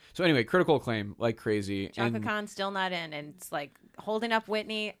 So anyway, critical acclaim like crazy. Chaka Khan still not in, and it's like holding up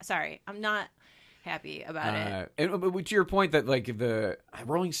Whitney. Sorry, I'm not happy about it. But to your point that like the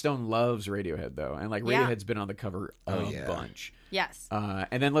Rolling Stone loves Radiohead though, and like Radiohead's been on the cover a bunch. Yes.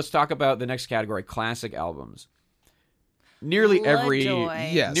 And then let's talk about the next category: classic albums. Nearly every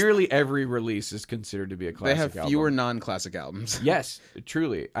release is considered to be a classic album. They have fewer non-classic albums. Yes,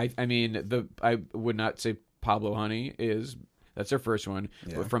 truly. I mean, I would not say Pablo Honey that's their first one.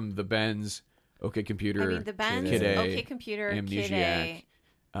 Yeah. But from the Bends, OK Computer, I mean, the Bends, Kid A, OK Computer, Amnesiac, Kid A,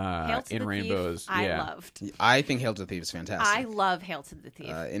 Hail to In the Rainbows. Thief, I loved. I think Hail to the Thief is fantastic. I love Hail to the Thief.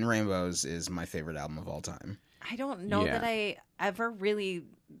 In Rainbows is my favorite album of all time. I don't know that I ever really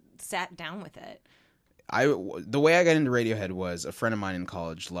sat down with it. The way I got into Radiohead was a friend of mine in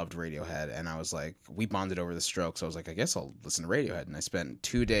college loved Radiohead, and I was like, we bonded over the Strokes, so I was like, I guess I'll listen to Radiohead, and I spent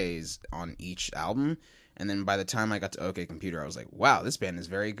 2 days on each album, and then by the time I got to OK Computer, I was like, wow, this band is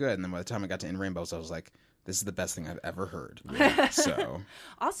very good, and then by the time I got to In Rainbows, I was like, this is the best thing I've ever heard. So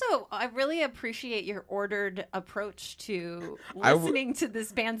Also, I really appreciate your ordered approach to listening to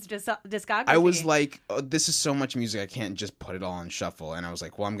this band's discography. I was like, oh, this is so much music, I can't just put it all on shuffle. And I was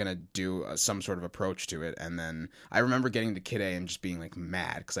like, well, I'm going to do some sort of approach to it. And then I remember getting to Kid A and just being like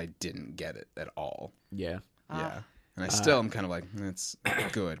mad because I didn't get it at all. Yeah. Yeah. And I still am kind of like, it's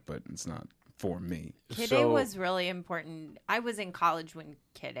good, but it's not for me. Kid A was really important. I was in college when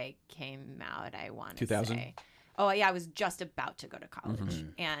Kid A came out, I want to 2000? say. Oh, yeah, I was just about to go to college.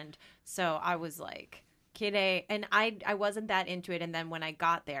 And so I was like, Kid A, and I wasn't that into it. And then when I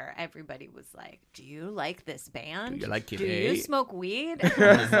got there, everybody was like, do you like this band? Do you like Kid Do A? you smoke weed? And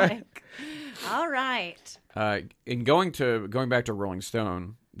I was like, all right. In going back to Rolling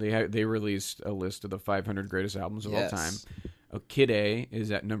Stone, they released a list of the 500 greatest albums of all time. Kid A is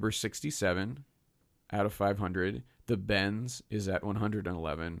at number 67 out of 500. The Bends is at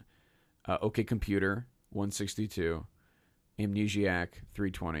 111. OK Computer 162. Amnesiac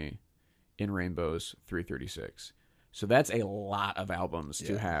 320. In Rainbows 336. So that's a lot of albums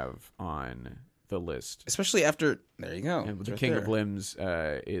to have on the list. Especially after, there you go. And the King of Limbs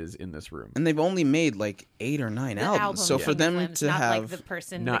is in this room. And they've only made like 8 or 9 albums. So for them to not have... like the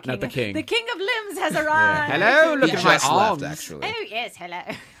person, not the king. The King of Limbs has arrived. Hello, look He at my just arms. left, actually. Oh, yes,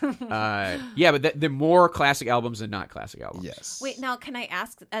 hello. Yeah, but they're more classic albums than not classic albums. Yes. Wait, now can I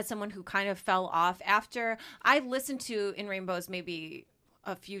ask, as someone who kind of fell off after I listened to In Rainbows maybe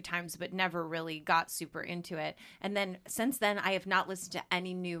a few times but never really got super into it, and then since then I have not listened to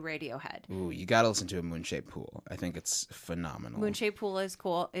any new Radiohead. Ooh, you gotta listen to a Moonshaped Pool. I think it's phenomenal. Moonshaped Pool is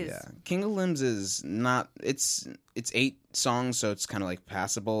cool. King of Limbs is not, it's 8 songs, so it's kind of like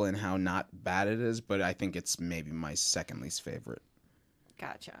passable in how not bad it is, but I think it's maybe my second least favorite.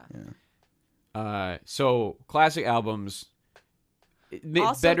 Gotcha. So classic albums.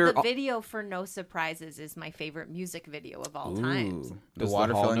 Also, better. the video for No Surprises is my favorite music video of all time. The Does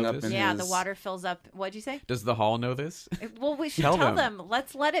water the Hall filling know up this? in Yeah, his... the water fills up. What'd you say? Does the Hall know this? Well, we should Tell tell them. them.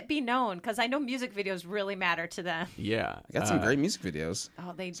 Let's let it be known, because I know music videos really matter to them. Yeah. I got some great music videos.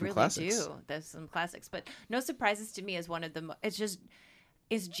 Oh, they Some really classics. do. There's some classics, but No Surprises to me is one of the.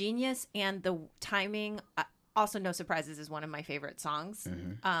 It's genius, and the timing. Also, No Surprises is one of my favorite songs,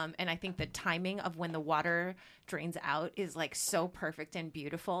 and I think the timing of when the water drains out is like so perfect and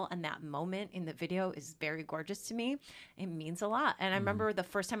beautiful, and that moment in the video is very gorgeous to me. It means a lot, and I remember the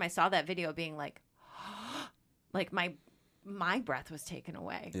first time I saw that video being like, like my breath was taken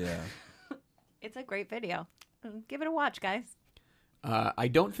away. Yeah. It's a great video. Give it a watch, guys. I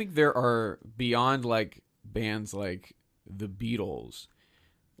don't think there are, beyond like bands like the Beatles,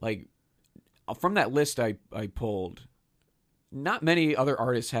 like from that list I pulled, not many other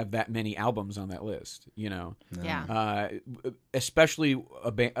artists have that many albums on that list, you know. No. Yeah. Especially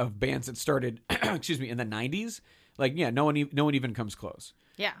of bands that started excuse me, in the 90s. Like, yeah, no one even comes close.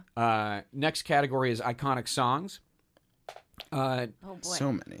 Yeah. Next category is iconic songs. Oh boy.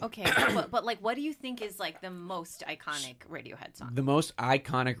 So many. Okay, but like, what do you think is like the most iconic Radiohead song? The most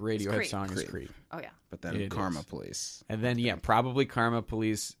iconic Radiohead Creep. song is Creep. Creep. Oh yeah. But then It Karma is. Police. And then, yeah, probably Karma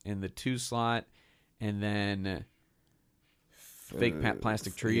Police in the 2 slot. And then Fake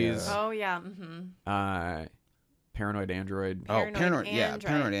Plastic Trees. Yeah. Oh yeah. Mm-hmm. Paranoid Android. Paranoid Android.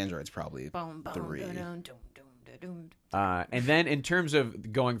 Paranoid Android's probably Boom, boom, 3. dun, dun, dun, dun, dun. And then in terms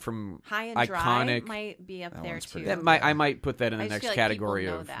of going from High and iconic, Dry might be up That there one's too. pretty that good. I might put that in I the just next feel like category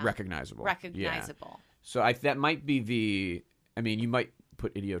people know of that. recognizable. Recognizable. Yeah. So that might be the. I mean, you might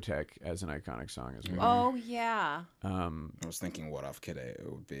put Idiotech as an iconic song as well. Oh yeah. I was thinking what off Kid A it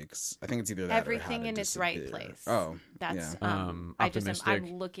would be, 'cause I think it's either that Everything or How to in its right Disappear. place. Oh, That's yeah. Optimistic.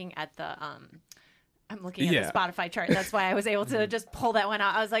 I'm looking at the I'm looking at Yeah. the Spotify chart. That's why I was able to just pull that one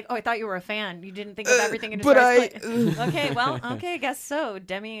out. I was like, oh, I thought you were a fan. You didn't think of everything in its but right I- place. Okay, well, okay, I guess so.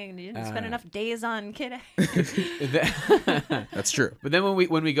 Demi, you didn't spend enough days on Kid A. That's true. But then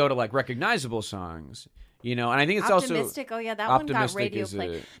when we go to like recognizable songs, you know, and I think it's Optimistic. Oh yeah, that one got Optimistic radio is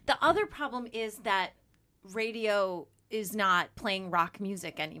play. The other problem is that radio is not playing rock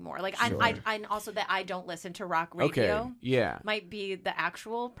music anymore. Like I also that I don't listen to rock radio. Okay, yeah. Might be the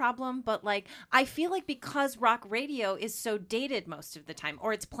actual problem, but like I feel like because rock radio is so dated most of the time,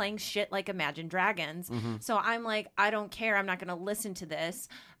 or it's playing shit like Imagine Dragons, so I'm like, I don't care, I'm not going to listen to this.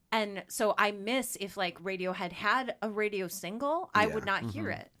 And so I miss if like Radiohead had a radio single, I would not hear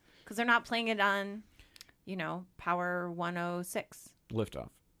it because they're not playing it on, you know, Power 106 Liftoff.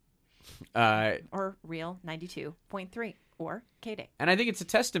 or Real 92.3 or K-Day. And I think it's a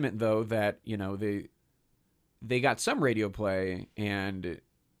testament, though, that, you know, they got some radio play, and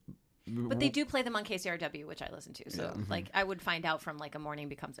But they do play them on KCRW, which I listen to. So like I would find out from like A Morning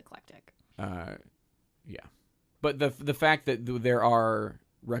Becomes Eclectic. Yeah. But the fact that there are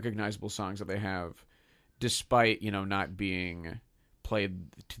recognizable songs that they have, despite, not being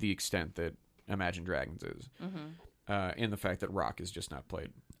played to the extent that Imagine Dragons is, and the fact that rock is just not played.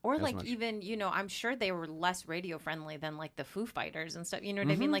 Or as like much. even, I'm sure they were less radio friendly than like the Foo Fighters and stuff. You know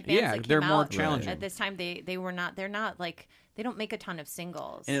what I mean? Like bands that they're came more out challenging. at this time. They're not like, they don't make a ton of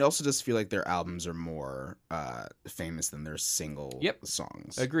singles. And it also does feel like their albums are more famous than their single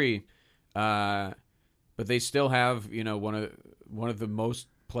songs. Agree. But they still have, one of the most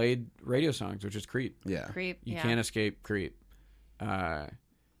played radio songs, which is Creep. Yeah. Creep. You can't escape Creep.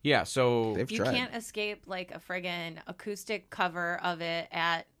 So They've You tried. can't escape like a friggin' acoustic cover of it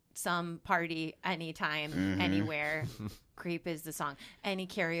at some party anytime, anywhere. Creep is the song. Any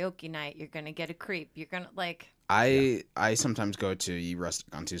karaoke night, you're gonna get a Creep. You're gonna like. I sometimes go to Ye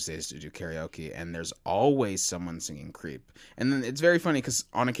Rustic on Tuesdays to do karaoke, and there's always someone singing Creep. And then it's very funny because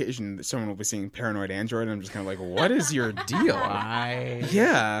on occasion someone will be singing Paranoid Android, and I'm just kind of like, what is your deal?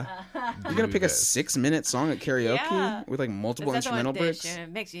 Yeah. You're going to pick a 6-minute song at karaoke with like multiple Is that the one, instrumental breaks? It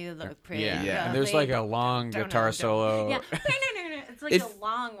makes you look pretty. yeah. And there's like a long guitar solo. Yeah. It's like a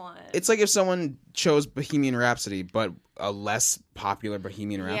long one. It's like if someone chose Bohemian Rhapsody, but a less popular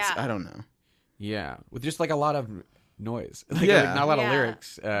Bohemian Rhapsody. Yeah. I don't know. Yeah, with just like a lot of noise. Like, Yeah. not a lot of Yeah.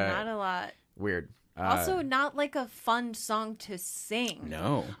 lyrics. Not a lot. Weird. Also, not like a fun song to sing.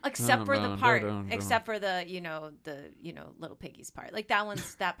 No. Except for the part, Dun. except for the Little Piggies part. Like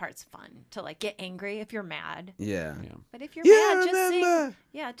that part's fun to like get angry if you're mad. Yeah. But if you're Yeah, mad, just remember. sing.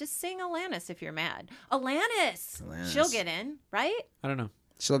 Yeah, just sing Alanis if you're mad. Alanis. Alanis. She'll get in, right? I don't know.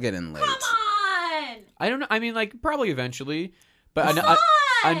 She'll get in late. Come on. I don't know. I mean, like probably eventually, but Come on!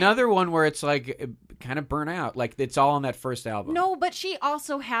 another one where it's like kind of burnt out. Like it's all on that first album. No, but she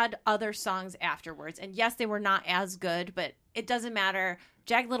also had other songs afterwards, and yes, they were not as good, but it doesn't matter.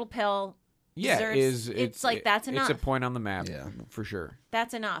 Jagged Little Pill. Yeah, It's like that's enough. It's a point on the map. Yeah. For sure.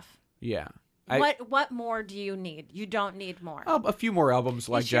 That's enough. Yeah. What more do you need? You don't need more. A few more albums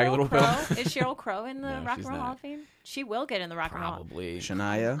like Is Jagged Sheryl Little Crow, Pill. is Sheryl Crow in the No, Rock she's and Roll not. Hall of Fame? She will get in the Rock and Roll. Probably.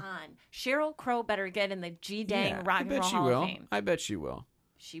 Shania. Come on. Sheryl Crow better get in the G-Dang Yeah, Rock I and bet Roll she Hall will. of Fame. I bet she will.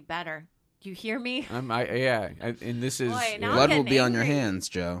 She better. You hear me? And this is Boy, now I'm Blood will getting be on your angry. hands,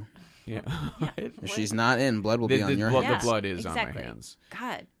 Joe. yeah. If she's not in, blood will be on your blood, hands. the blood is exactly. on my hands.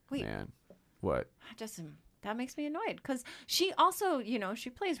 God, wait. Man, what? That makes me annoyed because she also, she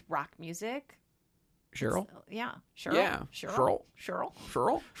plays rock music. Cheryl? Yeah, Cheryl. Yeah. Cheryl. Cheryl?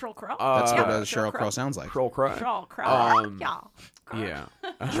 Cheryl. Cheryl Crow. That's Yeah. what Sheryl Crow sounds like. Cheryl Crow. Cheryl Crow. Yeah.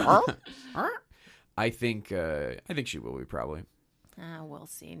 I think she will be probably. We'll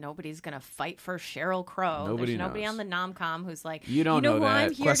see. Nobody's gonna fight for Sheryl Crow. Nobody There's nobody knows. on the nom-com who's like, You don't know who that.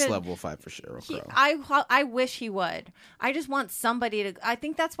 I'm here to. Questlove will fight for Sheryl Crow. I wish he would. I just want somebody to. I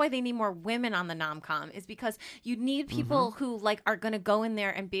think that's why they need more women on the nom-com, is because you need people who like are going to go in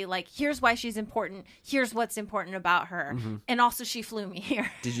there and be like, here's why she's important. Here's what's important about her, and also she flew me here.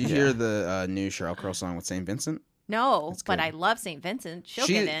 Did you hear the new Sheryl Crow song with St. Vincent? No, That's but good. I love St. Vincent. She'll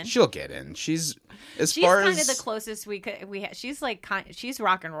get in. She'll get in. She's She's far kind as of the closest we have. She's like she's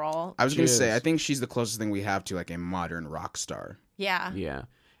rock and roll. I was going to She say, is. I think she's the closest thing we have to like a modern rock star. Yeah. Yeah.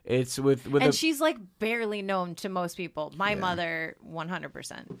 It's with And she's like barely known to most people. My mother,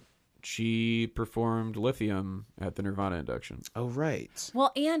 100%. she performed Lithium at the Nirvana induction. Oh right.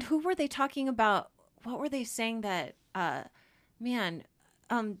 Well, and who were they talking about? What were they saying that?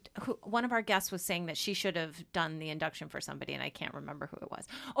 One of our guests was saying that she should have done the induction for somebody, and I can't remember who it was.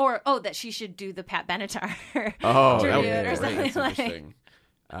 Or that she should do the Pat Benatar. Oh, tribute that would be or great. something That's like. interesting.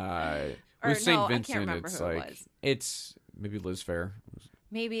 Or With St. no, I can't Vincent, remember it's who it like was. it's maybe Liz Phair.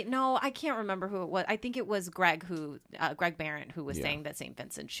 Maybe no, I can't remember who it was. I think it was Greg Barrett who was Yeah. saying that St.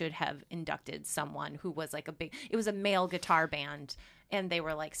 Vincent should have inducted someone who was like it was a male guitar band, and they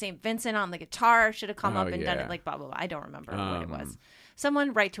were like St. Vincent on the guitar should have come Oh, up and done yeah. it, like blah blah blah. I don't remember what it was.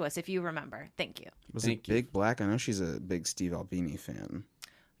 Someone write to us if you remember. Thank you. Was Thank it you. Big Black? I know she's a big Steve Albini fan.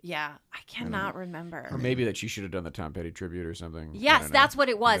 Yeah, I cannot remember. Or maybe that she should have done the Tom Petty tribute or something. I Yes, don't know. that's what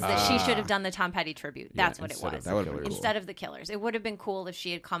it was. That she should have done the Tom Petty tribute. Yeah, That's what it instead of was. the That would've been Killers. cool. Instead of the Killers, it would have been cool if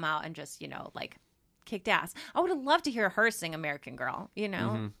she had come out and just like kicked ass. I would have loved to hear her sing "American Girl."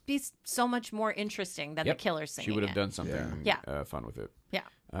 Be so much more interesting than Yep. the Killers singing. She would have it. done something Yeah. fun with it.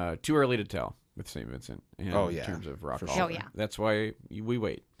 Yeah. Too early to tell with St. Vincent. In terms of rock for hall. sure. Oh, yeah. That's why we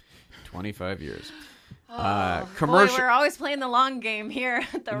wait 25 years. Boy, Commercial. we're always playing the long game here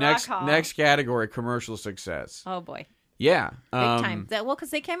at the next Rock Hall. next category, commercial success. Oh boy. Yeah. Big time.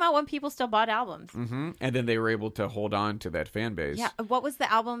 Because they came out when people still bought albums. And then they were able to hold on to that fan base. Yeah. What was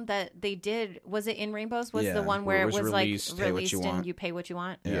the album that they did? Was it In Rainbows? Was the one where it was released, like released and you pay what you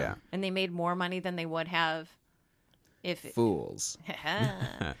want? Yeah. And they made more money than they would have if... Fools.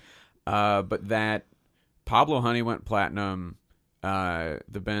 But that Pablo Honey went platinum.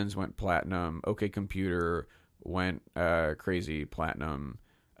 The Bends went platinum. OK Computer went crazy platinum.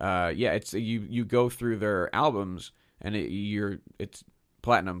 It's you go through their albums and it's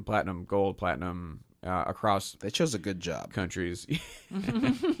platinum, gold, platinum across. They chose a good job. Countries.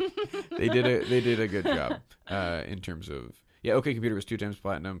 They did a good job in terms of OK Computer was 2 times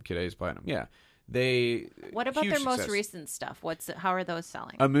platinum. Kid A is platinum. Yeah. What about their success. most recent stuff? How are those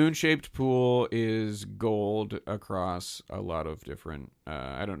selling? A Moon-Shaped Pool is gold across a lot of different.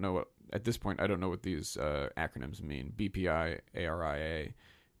 I don't know at this point. I don't know what these acronyms mean. BPI, ARIA,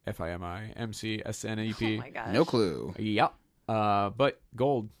 FIMI, MC, SNEP. Oh my gosh. No clue. Yep. But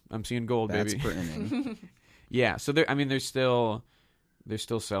gold. I'm seeing gold, That's baby. pretty. Yeah. So they're still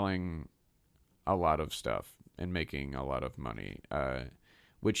selling a lot of stuff and making a lot of money.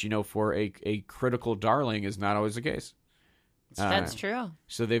 Which, for a critical darling is not always the case. That's true.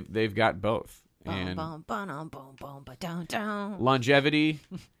 So they've got both. And longevity.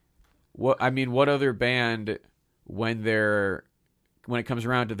 What other band when it comes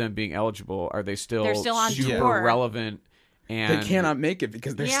around to them being eligible, are they They're still on super tour. relevant? And They cannot make it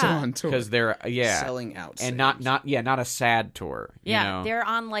because they're still on tour. because they're selling out, and not a sad tour. They're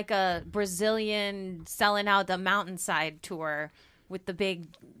on like a Brazilian selling out the mountainside tour with the big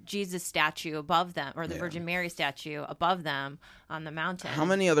Jesus statue above them, or the Virgin Mary statue above them on the mountain. How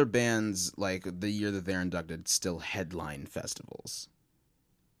many other bands, like the year that they're inducted, still headline festivals?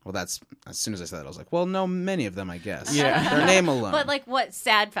 Well, that's as soon as I said that, I was like, well, no, many of them, I guess. Yeah. Their name alone. But like what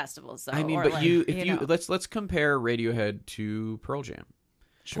sad festivals though? I mean, or but like, let's compare Radiohead to Pearl Jam.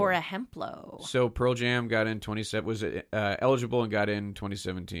 Pour a Hemplo. So Pearl Jam got in 27. Was it eligible and got in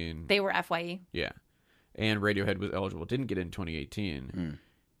 2017? They were FYE. Yeah, and Radiohead was eligible. Didn't get in 2018.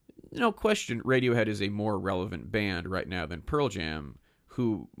 No question, Radiohead is a more relevant band right now than Pearl Jam,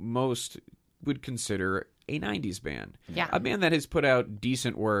 who most would consider a 90s band. Yeah. A band that has put out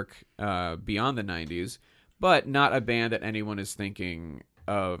decent work beyond the 90s, but not a band that anyone is thinking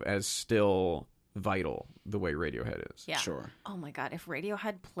of as still vital the way Radiohead is. Yeah. Sure. Oh my God. If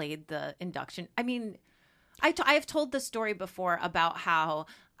Radiohead played the induction, I mean, I've told the story before about how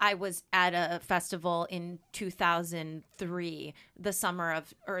I was at a festival in 2003, the summer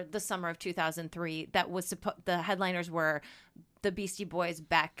of 2003. That was the headliners were the Beastie Boys,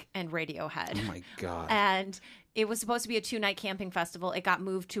 Beck, and Radiohead. Oh my God. And it was supposed to be a 2-night camping festival. It got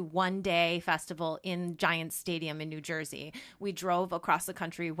moved to 1-day festival in Giants Stadium in New Jersey. We drove across the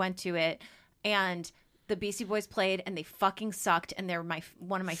country, went to it, and the Beastie Boys played, and they fucking sucked, and they're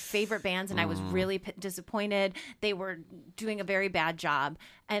one of my favorite bands, and I was really disappointed. They were doing a very bad job.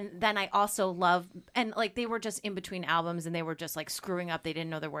 And then I also and like they were just in between albums, and they were just like screwing up. They didn't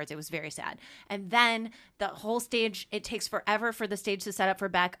know their words. It was very sad. And then the whole stage, it takes forever for the stage to set up for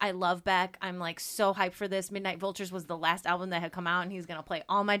Beck. I love Beck. I'm like so hyped for this. Midnight Vultures was the last album that had come out, and he's going to play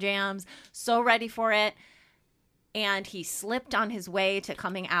all my jams. So ready for it. And he slipped on his way to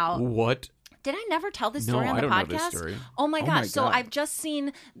coming out. What? Did I never tell this story No, on the I don't podcast? know this story. Oh my Oh gosh. my So God. I've just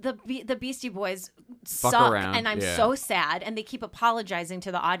seen the Beastie Boys Fuck suck, around, and I'm yeah. so sad. And they keep apologizing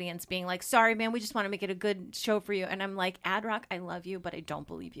to the audience, being like, sorry, man, we just want to make it a good show for you. And I'm like, Ad Rock, I love you, but I don't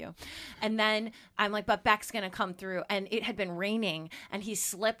believe you. And then I'm like, but Beck's going to come through. And it had been raining, and he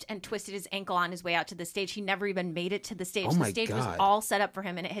slipped and twisted his ankle on his way out to the stage. He never even made it to the stage. Oh my The stage was God. all set up for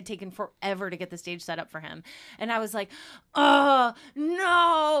him, and it had taken forever to get the stage set up for him. And I was like, oh,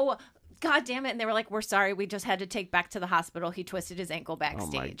 no. God damn it. And they were like, we're sorry. We just had to take Beck to the hospital. He twisted his ankle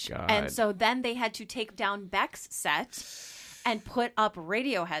backstage. God. And so then they had to take down Beck's set and put up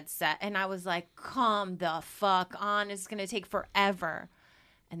Radiohead's set. And I was like, come the fuck on. It's going to take forever.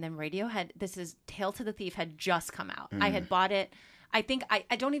 And then Radiohead, this is Hail to the Thief, had just come out. I had bought it. I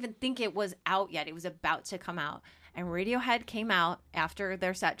don't even think it was out yet. It was about to come out. And Radiohead came out after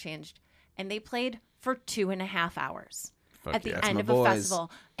their set changed, and they played for 2.5 hours. Fuck At the yeah. end my of a boys.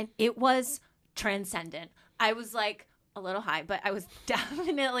 festival, and it was transcendent. I was like a little high, but I was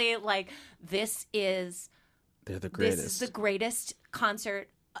definitely like, They're the greatest. this is the greatest concert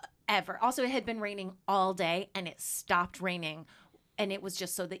ever. Also, it had been raining all day, and it stopped raining, and it was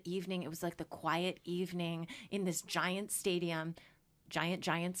just so the evening, it was like the quiet evening in this Giants Stadium,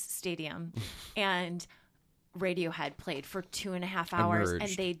 Giants Stadium, and Radiohead played for 2.5 hours, and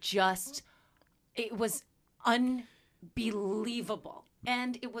Emerged. they just, it was unbelievable.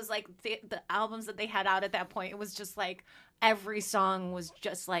 And it was like the albums that they had out at that point, it was just like every song was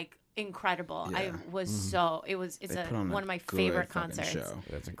just like incredible. Yeah. I was it's one of my good favorite fucking concerts. show.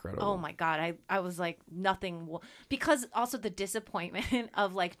 That's incredible. Oh my God. I was like because also the disappointment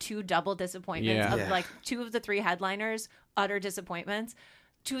of like two double disappointments of like two of the three headliners, utter disappointments.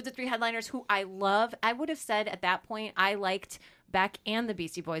 Two of the three headliners who I love. I would have said at that point I liked Beck and the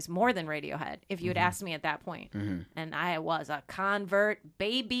Beastie Boys more than Radiohead if you had asked me at that point. And I was a convert,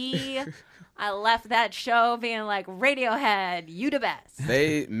 baby. I left that show being like, Radiohead, you the best.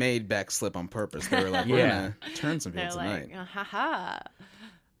 They made Beck slip on purpose. They were like, we're going to turn some people They're tonight. like, haha.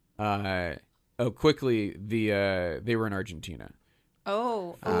 Quickly, they were in Argentina.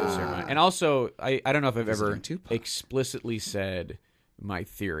 Oh. Ceremony. And also, I don't know if I've ever Visiting Tupac. explicitly said my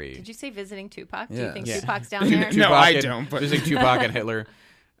theory. Did you say visiting Tupac? Do Yeah. you think Yeah. Tupac's down there? No, I don't, but- Visiting Tupac and Hitler.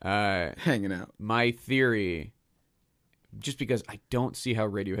 Hanging out. My theory, just because I don't see how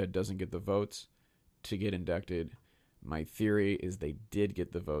Radiohead doesn't get the votes to get inducted, my theory is they did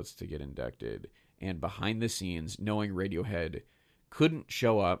get the votes to get inducted. And behind the scenes, knowing Radiohead wouldn't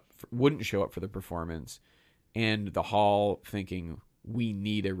show up for the performance, and the hall thinking we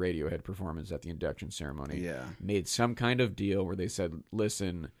need a Radiohead performance at the induction ceremony, Yeah. made some kind of deal where they said,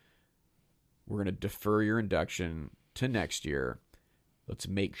 listen, we're going to defer your induction to next year. Let's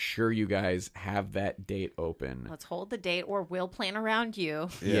make sure you guys have that date open. Let's hold the date or we'll plan around you.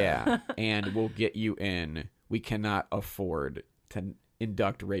 Yeah. And we'll get you in. We cannot afford to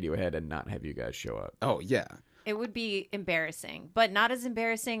induct Radiohead and not have you guys show up. Oh, yeah. It would be embarrassing, but not as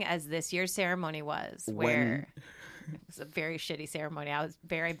embarrassing as this year's ceremony was, where it was a very shitty ceremony. I was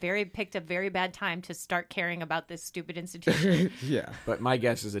picked a very bad time to start caring about this stupid institution. Yeah. But my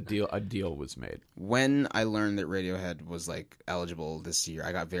guess is a deal was made. When I learned that Radiohead was like eligible this year,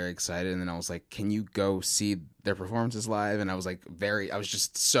 I got very excited, and then I was like, "Can you go see their performances live?" And I was like, I was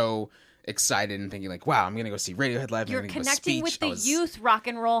just so excited and thinking like, "Wow, I'm gonna go see Radiohead live." You're I'm gonna give a connecting with speech. the youth Rock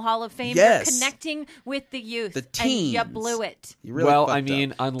and Roll Hall of Fame. Yes. You're connecting with the youth. The teens. And you blew it. You really Well, fucked I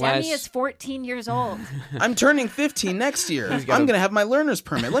mean, up. unless Demi is 14 years old. I'm turning 15 next year. I'm got a- gonna have my learner's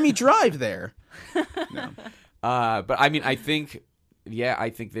permit. Let me drive there. but I mean, I think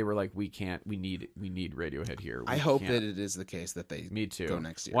they were like, we need Radiohead here. I hope that it is the case that they Me too. go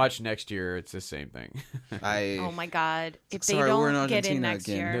next year. Watch next year. It's the same thing. Oh my God. If they Sorry, we're in don't get in Argentina next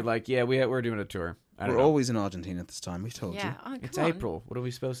again. They're year. like, yeah, we're doing a tour. I don't We're know. always in Argentina at this time. We told Yeah. you. Oh, come It's on. April. What are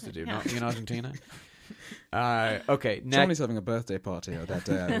we supposed to do? Yeah. Not be in Argentina? Okay, Johnny's next. having a birthday party that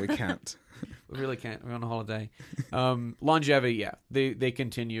day. We can't. We really can't. We're on a holiday. Longevity, yeah. They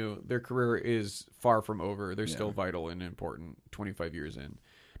continue. Their career is far from over. They're still vital and important 25 years in.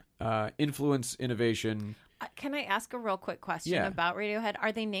 Influence, innovation. Can I ask a real quick question Yeah. about Radiohead?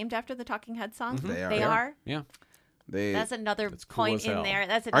 Are they named after the Talking Heads song? They are. They They are? Yeah. That's another That's cool point as hell. in there.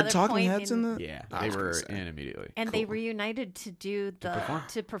 That's Are another Talking point Heads in the? Yeah. I They was gonna were say. in immediately. And they reunited to do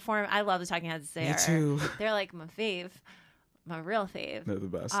to perform. I love the Talking Heads. Me too. They're like my fave, my real fave. They're the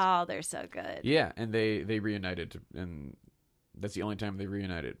best. Oh, they're so good. Yeah, and they reunited, and that's the only time they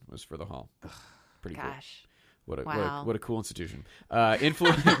reunited was for the hall. Pretty cool. Gosh. What a cool institution.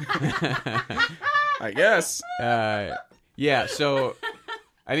 Influence. I guess. Yeah, so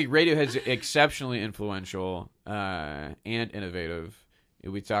I think Radiohead's exceptionally influential and innovative.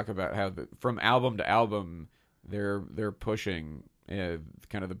 We talk about how from album to album, they're pushing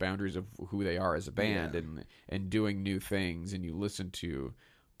kind of the boundaries of who they are as a band and doing new things. And you listen to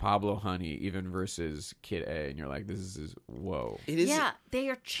Pablo Honey even versus Kid A, and you're like, this is whoa. It is. Yeah, they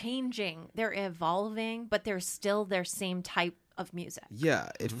are changing. They're evolving, but they're still their same type of music. Yeah,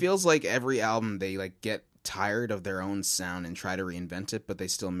 it feels like every album they like get tired of their own sound and try to reinvent it, but they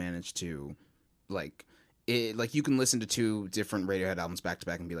still manage to like it. Like you can listen to two different Radiohead albums back to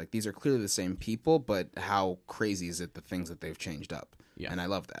back and be like, these are clearly the same people, but how crazy is it the things that they've changed up? Yeah. And I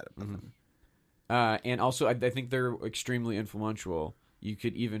love that. About them. And also, I think they're extremely influential. You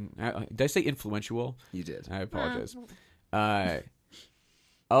could even did I say influential? You did. I apologize.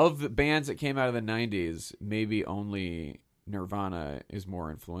 Of the bands that came out of the 90s, maybe only Nirvana is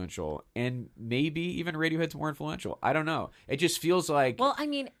more influential, and maybe even Radiohead's more influential. I don't know. It just feels like Well, I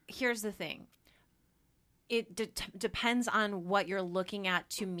mean, here's the thing. It depends on what you're looking at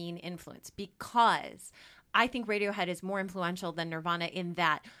to mean influence, because I think Radiohead is more influential than Nirvana in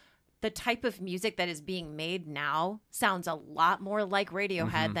that the type of music that is being made now sounds a lot more like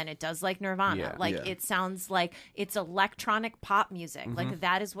Radiohead than it does like Nirvana. It sounds like it's electronic pop music. Like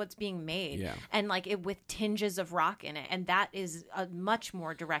that is what's being made. And like it with tinges of rock in it. And that is a much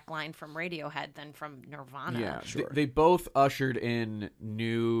more direct line from Radiohead than from Nirvana. Yeah, sure. They both ushered in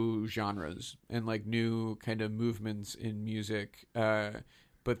new genres and like new kind of movements in music.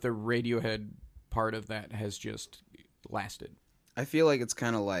 But the Radiohead part of that has just lasted. I feel like it's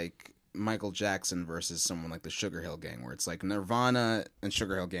kind of like Michael Jackson versus someone like the Sugar Hill Gang, where it's like Nirvana and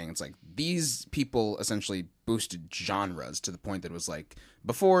Sugar Hill Gang. It's like these people essentially boosted genres to the point that it was like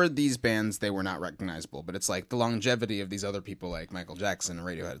before these bands, they were not recognizable. But it's like the longevity of these other people like Michael Jackson and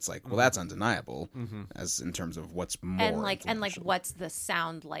Radiohead. It's like, well, that's undeniable as in terms of what's more and like what's the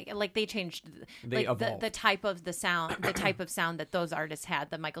sound like? Like they changed the type of the sound, the type of sound that those artists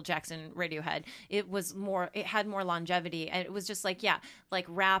had. The Michael Jackson, Radiohead, it had more longevity, and it was just like like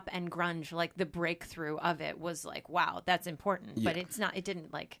rap and grunge. Like the breakthrough of it was like, wow, that's important. But it's not. It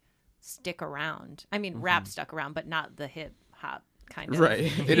didn't like stick around. I mean, rap stuck around, but not the hip hop kind of.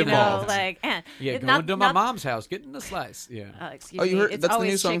 Right. It evolved. Going to my mom's house, getting a slice. Yeah. Excuse me. You heard? That's the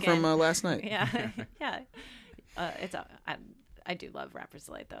new song chicken. from last night. Yeah. I do love Rapper's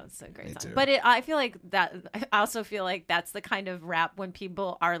Delight though. It's a great Me song. too. But I feel like that. I also feel like that's the kind of rap when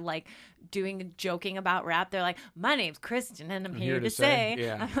people are like joking about rap. They're like, "My name's Kristen, and I'm here to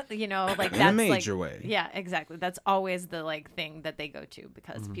say," like that's in a major like, way. Yeah, exactly. That's always the like thing that they go to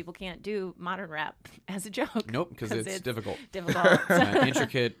because people can't do modern rap as a joke. Nope, because it's difficult.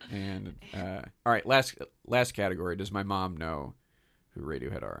 Intricate and all right. Last category. Does my mom know who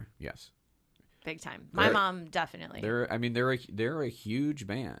Radiohead are? Yes. Big time. My mom definitely. They're a huge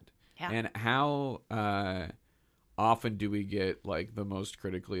band. Yeah. And how often do we get like the most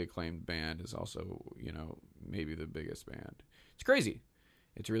critically acclaimed band is also, maybe the biggest band. It's crazy.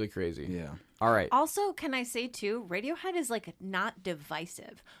 It's really crazy. Yeah. All right. Also, can I say too, Radiohead is like not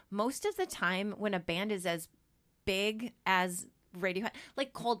divisive. Most of the time when a band is as big as Radiohead,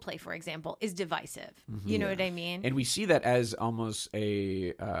 like Coldplay, for example, is divisive. You know what I mean? And we see that as almost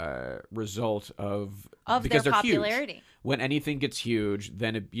a result of their they're popularity. Huge. When anything gets huge,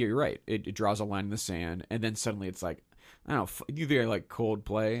 then you're right. It draws a line in the sand, and then suddenly it's like, I don't know, you think like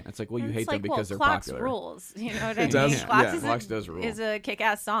Coldplay. It's like, well, you hate them because they're Clocks popular. Rules. You know what I mean? does. Clocks does rule. is a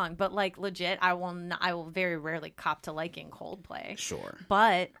kick-ass song, but like legit, I will very rarely cop to liking Coldplay. Sure.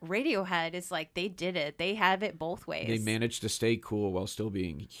 But Radiohead is like, they did it. They have it both ways. They managed to stay cool while still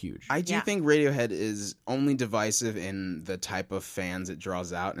being huge. I do think Radiohead is only divisive in the type of fans it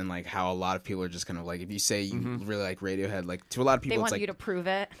draws out, and like how a lot of people are just kind of like, if you say you really like Radiohead, like to a lot of people, they it's want like you to prove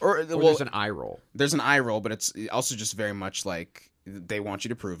it. Or there's an eye roll. There's an eye roll, but it's also just very much like they want you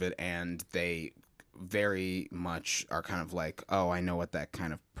to prove it, and they very much are kind of like, oh, I know what that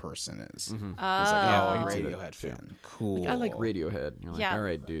kind of person is. It's like, I oh, can see that Radiohead too. fan. Cool. Like, I like Radiohead. You're like, all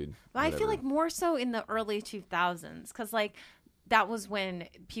right, dude. But I feel whatever. like more so in the early 2000s, because like that was when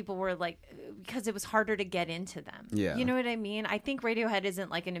people were like, because it was harder to get into them. Yeah. You know what I mean? I think Radiohead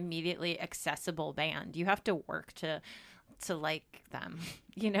isn't like an immediately accessible band. You have to work to like them.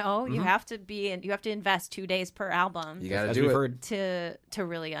 You have to invest 2 days per album. You got to As do we've it. heard. to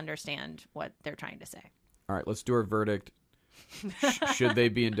really understand what they're trying to say. All right, let's do our verdict. Should they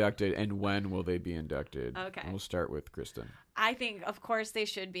be inducted, and when will they be inducted? Okay. And we'll start with Kristen. I think, of course, they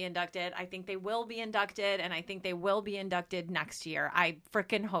should be inducted. I think they will be inducted, and I think they will be inducted next year. I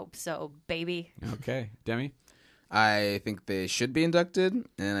freaking hope so, baby. Okay. Demi? I think they should be inducted,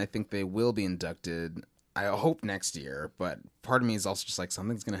 and I think they will be inducted. I hope next year, but part of me is also just like,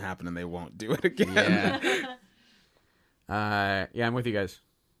 something's going to happen and they won't do it again. Yeah. I'm with you guys.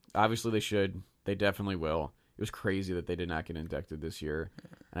 Obviously, they should. They definitely will. It was crazy that they did not get inducted this year,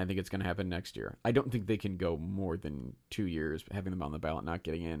 and I think it's going to happen next year. I don't think they can go more than 2 years having them on the ballot, not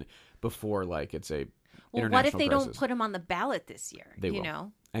getting in before like it's a well. What if they don't put them on the ballot this year? They will.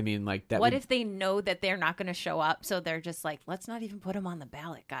 Know. I mean, like that. What if they know that they're not going to show up, so they're just like, let's not even put them on the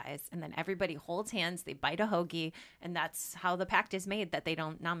ballot, guys, and then everybody holds hands, they bite a hoagie, and that's how the pact is made that they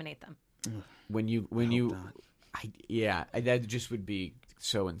don't nominate them. That just would be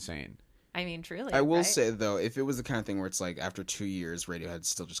so insane. I mean, truly. I will right? say, though, if it was the kind of thing where it's like after 2 years, Radiohead's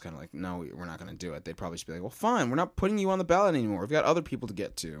still just kind of like, no, we're not going to do it. They'd probably just be like, well, fine, we're not putting you on the ballot anymore. We've got other people to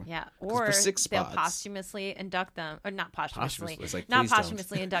get to. Yeah, 'Cause or for 6 they'll spots, posthumously induct them, or not posthumously, It's like, not please don't.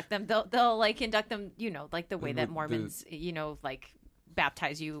 posthumously induct them. They'll like induct them, like the way that Mormons, like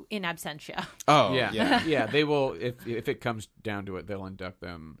baptize you in absentia. Oh, yeah. They will if it comes down to it, they'll induct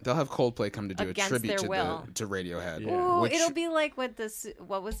them. They'll have Coldplay come to do Against a tribute their will. to Radiohead. Ooh, which, it'll be like what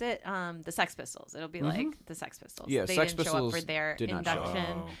was it? The Sex Pistols. It'll be like the Sex Pistols. Yeah, they Sex didn't show up Pistols for their did not show up.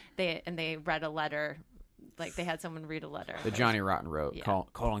 induction. They read a letter. Like they had someone read a letter. The Johnny Rotten wrote, Yeah.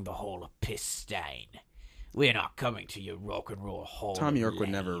 calling the hole a piss stain. We're not coming to your rock and roll hole. Tom York would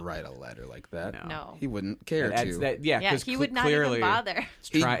never write a letter like that. No. He wouldn't care to. Yeah, because he would not clearly even bother.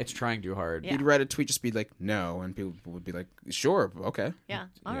 It's trying too hard. Yeah. He'd write a tweet, just be like, no, and people would be like, sure, okay. Yeah.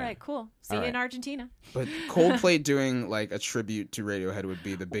 All Yeah. right, cool. See All you right. in Argentina. But Coldplay doing like a tribute to Radiohead would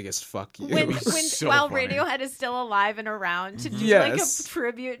be the biggest fuck you. When so while funny. Radiohead is still alive and around to do like Yes. a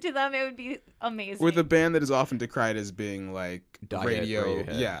tribute to them, it would be amazing. With a band that is often decried as being like Diet radio.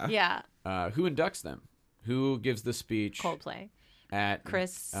 Radiohead. yeah, Who inducts them? Who gives the speech Coldplay. at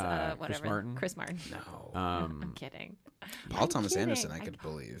Chris, Chris whatever. Martin? Chris Martin. No. I'm kidding. Paul I'm Thomas kidding. Anderson, I could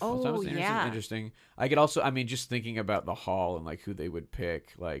believe. Oh, Thomas Anderson, yeah. interesting. I could also, just thinking about the hall and like who they would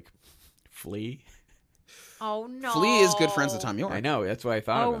pick, like Flea. Oh no. Flea is good friends with Tom York. I know, that's why I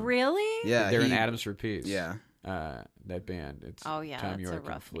thought Oh of him. really? Yeah, They're in he- Adams for Peace. Yeah. That band. It's Oh, yeah, Tom that's a York and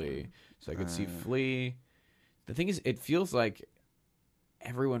rough Flea. name. So I could see Flea. The thing is, it feels like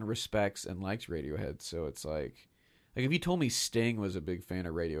everyone respects and likes Radiohead. So it's like if you told me Sting was a big fan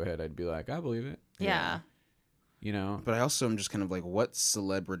of Radiohead, I'd be like, I believe it. Yeah. You know? But I also am just kind of like, what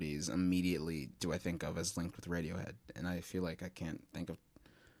celebrities immediately do I think of as linked with Radiohead? And I feel like I can't think of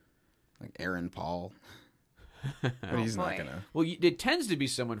like Aaron Paul. But he's not boy. gonna. Well, it tends to be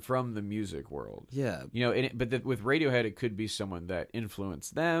someone from the music world. Yeah. You know, with Radiohead, it could be someone that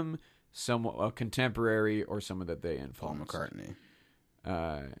influenced them, a contemporary, or someone that they Paul influenced.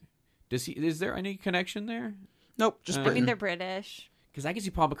 McCartney. Is there any connection there? Nope. Just I Britain. mean, they're British. Because I can see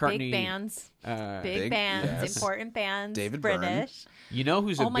Paul McCartney. Big bands. Big Big- bands. yes. Important bands. David Byrne. British. You know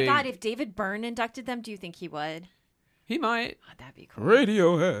who's Oh a my big... God! If David Byrne inducted them, do you think he would? He might. Oh, that'd be cool.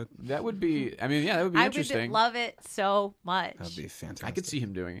 Radiohead. That would be... that would be I interesting. would love it so much. That'd be fantastic. I could see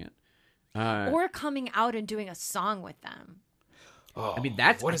him doing it. Or coming out and doing a song with them. Oh, I think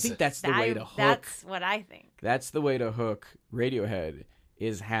that's the way to hook. That's what I think. That's the way to hook Radiohead,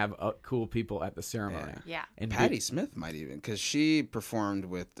 is have cool people at the ceremony. Yeah. And Patti Smith might even, because she performed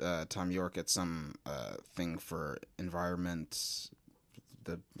with Tom York at some thing for environment,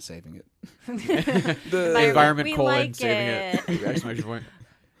 saving it. the environment We colon like saving it. it. Exclamation point.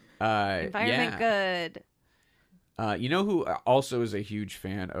 Environment good. You know who also is a huge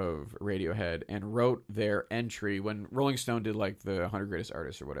fan of Radiohead and wrote their entry when Rolling Stone did like the 100 Greatest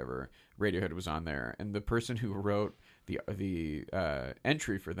Artists or whatever? Radiohead was on there, and the person who wrote the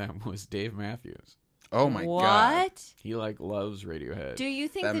entry for them was Dave Matthews. Oh my What? god. He loves Radiohead. Do you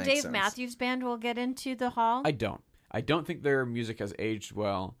think That the makes Dave sense. Matthews Band will get into the hall? I don't think their music has aged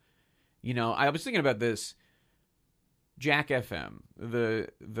well. You know, I was thinking about this. Jack FM,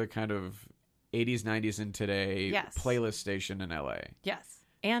 the kind of 80s, 90s, and today Yes. playlist station in LA. Yes.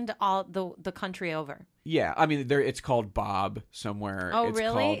 And all the country over. Yeah, I mean, it's called Bob somewhere. Oh, it's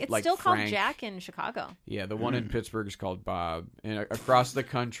really? Called, It's like, still called Frank. Jack in Chicago. Yeah, the one in Pittsburgh is called Bob, and across the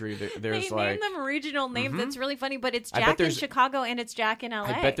country there's They like. name them regional names. That's really funny, but it's I bet Jack in there's- Chicago and it's Jack in LA.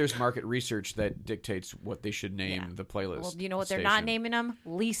 I bet there's market research that dictates what they should name Yeah. the playlist. Well, you know what they're not station naming them?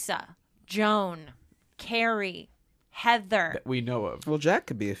 Lisa, Joan, Carrie, Heather. that we know of. Well, Jack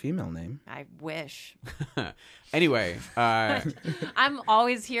could be a female name. I wish. Anyway, I'm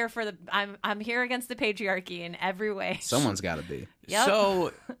always here for I'm here against the patriarchy in every way. Someone's got to be. Yep.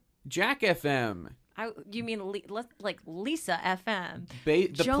 so Jack FM. You mean like Lisa FM? The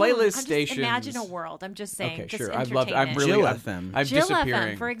Joan, playlist I'm station. just imagine a world. I'm just saying. Okay, just sure. entertain I'm it. really. Jill I'm, FM. I'm Jill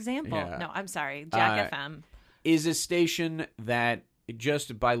disappearing. FM, for example. Yeah. No, I'm sorry. Jack Uh, FM. Is a station that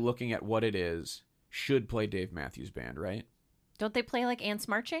just by looking at what it is should play Dave Matthews Band, right? Don't they play like Ants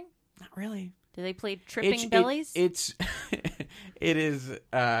Marching? Not really. Do they play Tripping Billies? It is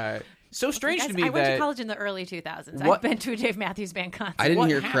so strange Guys, to me I went that to college in the early 2000s. What- I've been to a Dave Matthews Band concert. I didn't What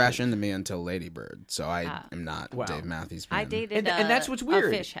hear happened? Crash Into Me until Lady Bird, so I am not Wow. Dave Matthews I Band. dated and that's what's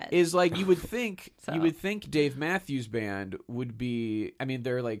weird a fish head. is like you would think So- you would think Dave Matthews Band would be. I mean,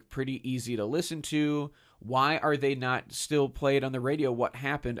 they're like pretty easy to listen to. Why are they not still played on the radio? What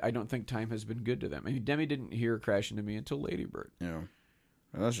happened? I don't think time has been good to them. I mean, Demi didn't hear Crash Into Me until Lady Bird. Yeah.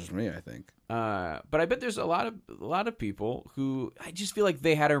 Well, that's just me, I think. But I bet there's a lot of people who I just feel like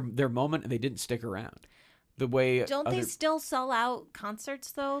they had their moment and they didn't stick around. The way Don't they still sell out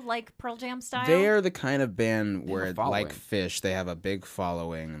concerts though, like Pearl Jam style? They are the kind of band They where, have a following. like Fish, they have a big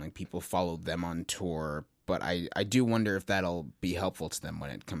following, and like people follow them on tour. But I do wonder if that'll be helpful to them when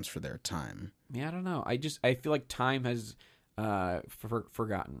it comes for their time. Yeah, I don't know. I feel like time has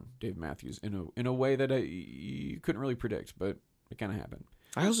forgotten Dave Matthews in a way that you couldn't really predict, but it kind of happened.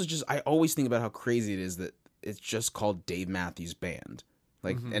 I always think about how crazy it is that it's just called Dave Matthews Band,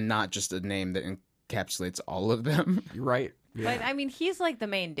 like, and not just a name that encapsulates all of them. You're right. Yeah. But I mean, he's like the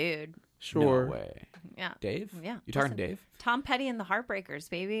main dude. Sure. No way. Yeah. Dave? Yeah. You talking Listen, Dave? Tom Petty and the Heartbreakers,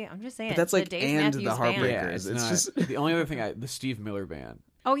 baby. I'm just saying. But that's like, the Dave and Matthews the Band. Heartbreakers. Yeah, It's not, just- the only other thing, the Steve Miller Band.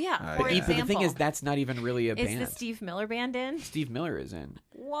 Oh yeah. For yeah. But the thing example. is, that's not even really a Is band. the Steve Miller Band in? Steve Miller is in.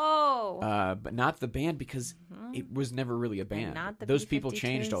 Whoa. But not the band because it was never really a band. And not the Those people B-52s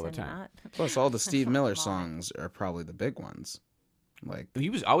changed all the and time. not- Plus, all the Steve Miller songs are probably the big ones. Like, He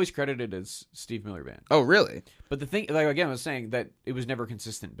was always credited as Steve Miller Band. oh, really? But the thing, like again, I was saying that it was never a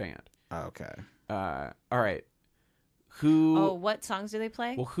consistent band. Oh, okay. All right. Who? Oh, what songs do they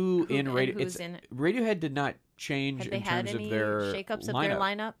play? Well, who in and radio? who's It's in it? Radiohead did not change Have they in had terms any of their shakeups of lineup. their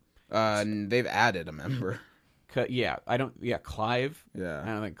lineup? And they've added a member. Yeah, I don't. Yeah, Clive. Yeah. I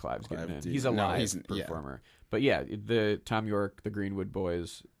don't think Clive's Clive, getting in. dude. He's a No, live he's- yeah. performer. But yeah, the Tom York, the Greenwood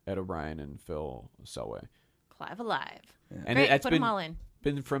Boys, Ed O'Brien, and Phil Selway. Clive Alive. And Great, it's put them all in.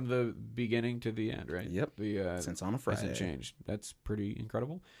 been from the beginning to the end, right? Yep. The Since on a Friday. hasn't changed. That's pretty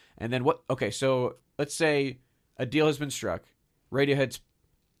incredible. And then what? Okay, so let's say a deal has been struck. Radiohead's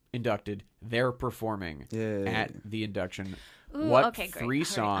inducted. They're performing Yay. at the induction. Ooh, What okay, great. three All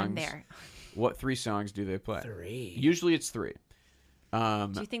right, I'm songs? there. What 3 songs do they play? 3. Usually it's 3.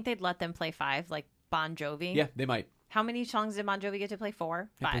 Do you think they'd let them play 5, like Bon Jovi? Yeah, they might. How many songs did Bon Jovi get to play? 4?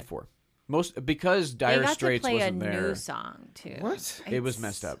 They play 5. 4. Most because They Dire got Straits to play a wasn't there. new song too. What? It was It's-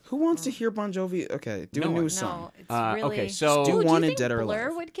 messed up. Who wants to hear Bon Jovi? Okay, do No a new one. song. No, it's really. Okay, so Do Ooh, Wanted, you think Dead or Blur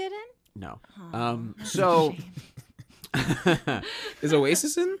Alive. would get in? no. Oh, So Is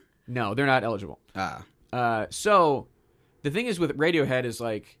Oasis in? no, they're not eligible. Ah. So the thing is with Radiohead is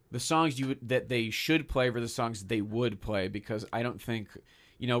like the songs that they should play were the songs they would play because I don't think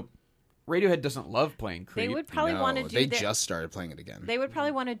Radiohead doesn't love playing Creep. They would probably want to No, do. they their- just started playing it again. They would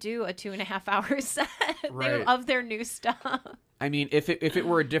probably want to do a 2.5 hour set Right. of their new stuff. I mean, if it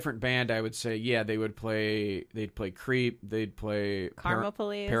were a different band, I would say yeah, they'd play Creep, they'd play Karma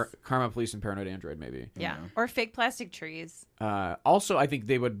Police. Karma Police and Paranoid Android maybe. Yeah, or Fake Plastic Trees. Also, I think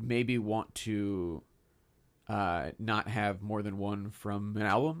they would maybe want to not have more than one from an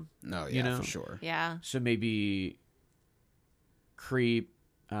album. No, yeah, you know? for sure. Yeah, So maybe Creep,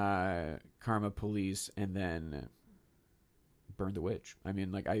 Karma Police, and then Burn the Witch. I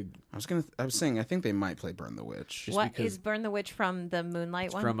mean, like I was saying, I think they might play Burn the Witch. Just what because is Burn the Witch from the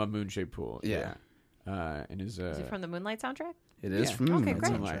Moonlight one? from a Moonshaped Pool. Yeah. And is Is it from the Moonlight soundtrack? It is yeah. from the Okay,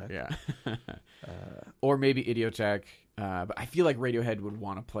 Moonlight great. soundtrack. Yeah. Or maybe Idiotech. But I feel like Radiohead would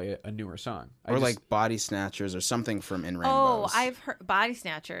want to play a newer song. Or like Body Snatchers or something from In Oh, Rainbows. I've heard Body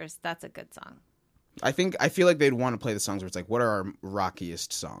Snatchers. That's a good song. I feel like they'd want to play the songs where it's like, what are our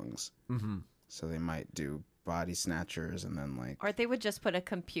rockiest songs? Mm-hmm. So they might do Body Snatchers and then like Or they would just put a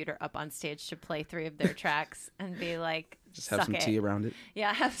computer up on stage to play 3 of their tracks and be like, just have "Suck some it." tea around it.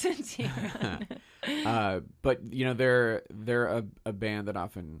 Yeah, have some tea. around it. But they're a band that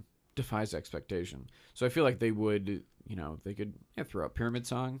often defies expectation. So I feel like they would, they could throw out Pyramid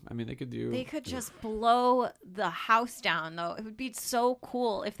Song. I mean, they could do. They could just blow the house down, though. It would be so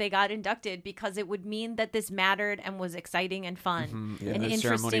cool if they got inducted because it would mean that this mattered and was exciting and fun Yeah, and the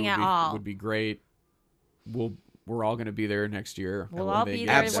interesting ceremony at all. would be great. We're all going to be there next year. We'll at all Vegas. be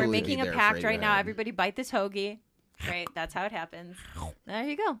there. We're Absolutely making be a there pact for right now. Radiohead. Everybody bite this hoagie. Great. That's how it happens. There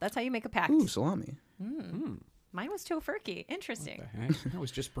you go. That's how you make a pact. Ooh, salami. Mine was tofurkey. Interesting. The heck? That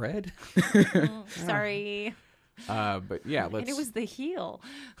was just bread. Sorry. But yeah, let's. And it was the heel.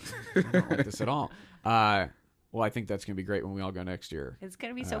 I don't like this at all. Well, I think that's going to be great when we all go next year. It's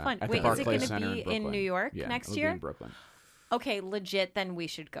going to be so fun. At the Wait, is it Barclays going to Center be in Brooklyn. New York Yeah, next it'll be year? in Brooklyn. Okay, legit. Then we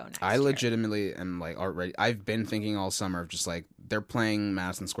should go next I year. legitimately am like already. I've been thinking all summer of just like they're playing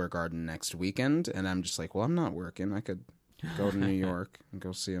Madison Square Garden next weekend, and I'm just like, well, I'm not working. I could go to New York and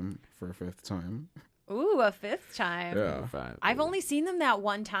go see them for a 5th time. Ooh, a 5th time. Yeah. Fine. I've only seen them that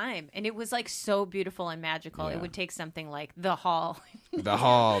one time, and it was like so beautiful and magical. Yeah. It would take something like the hall. The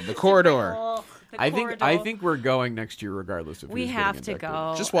hall, the corridor. I corridor. think we're going next year regardless of we who's have getting to inducted.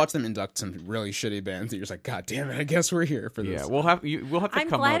 go. Just watch them induct some really shitty bands. That you're just like, God damn it! I guess we're here for this. Yeah, we'll have to I'm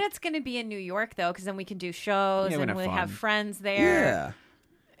come glad up. it's going to be in New York though, because then we can do shows Yeah, we and have we fun. have friends there. Yeah.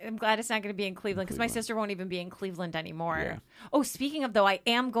 I'm glad it's not going to be in Cleveland because my sister won't even be in Cleveland anymore. Yeah. Oh, speaking of though, I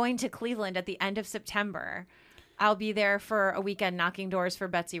am going to Cleveland at the end of September. I'll be there for a weekend knocking doors for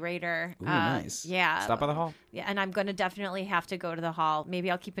Betsy Rader. Ooh, nice. Yeah. Stop by the hall. Yeah, and I'm going to definitely have to go to the hall.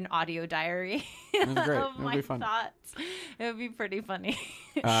 Maybe I'll keep an audio diary That's great. of It'll my be fun. thoughts. It would be pretty funny.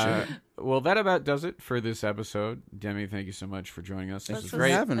 Well, that about does it for this episode. Demi, thank you so much for joining us. This was for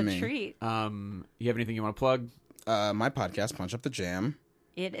great. having a me. treat. You have anything you want to plug? My podcast, Punch Up the Jam.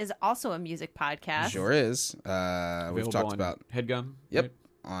 It is also a music podcast. Sure is. We've Available talked on about HeadGum. Yep. right?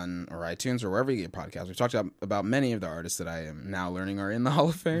 On or iTunes or wherever you get podcasts. We've talked about many of the artists that I am now learning are in the Hall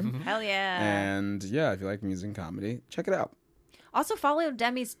of Fame. Hell yeah. And yeah, if you like music and comedy, check it out. Also follow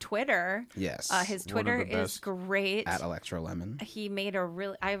Demi's Twitter. Yes. His One of Twitter the is best. great. At Electrolemon. He made a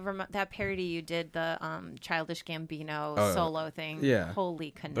really, I remember that parody you did, the Childish Gambino Oh, solo thing. yeah.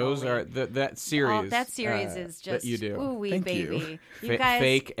 Holy cannoli. Those are that series. Oh, that series is just that you do. ooh-wee, Thank you. baby. You guys,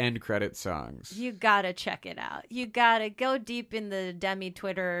 fake end credit songs. you gotta check it out. You gotta go deep in the Demi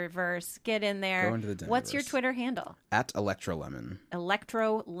Twitter verse. Get in there. Go into the Demi What's your verse. Twitter handle? At Electrolemon.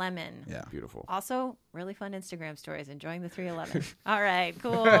 Electro Lemon. Yeah. Beautiful. Also, really fun Instagram stories. Enjoying the 311. All right,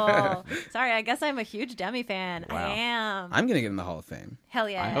 cool. Sorry, I guess I'm a huge Demi fan. Wow. I am. I'm going to get in the Hall of Fame. Hell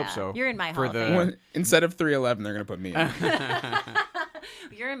yeah. I hope so. You're in my For Hall the- of Fame. Instead of 311, they're going to put me in.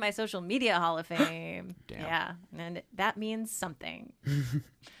 You're in my social media Hall of Fame. Damn. Yeah, and that means something.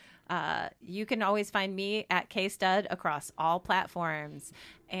 You can always find me at KStud across all platforms.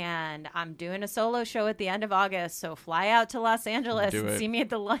 And I'm doing a solo show at the end of August, so fly out to Los Angeles Do and it. see me at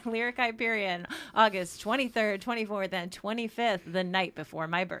the Lyric Hyperion August 23rd, 24th, and 25th, the night before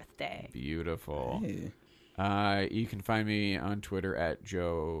my birthday. Beautiful. Hey. You can find me on Twitter at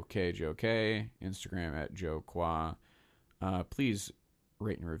JoeK, Instagram at JoeQua. Please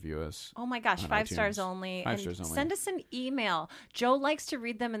rate and review us. Oh my gosh, on 5 iTunes. stars only. 5 And stars only. send us an email. Joe likes to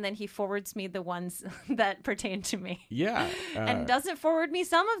read them and then he forwards me the ones that pertain to me. Yeah. And doesn't forward me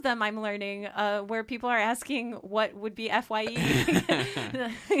some of them, I'm learning, where people are asking what would be FYE.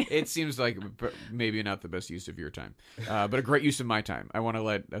 It seems like maybe not the best use of your time, but a great use of my time. I want to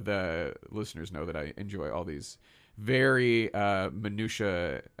let the listeners know that I enjoy all these very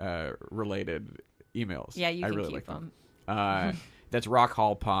minutia related emails. Yeah, you I can really keep like them. them. That's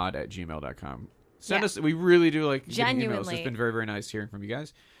rockhallpod@gmail.com. Send Yeah. us. We really do like getting emails. Genuinely. It's been very, very nice hearing from you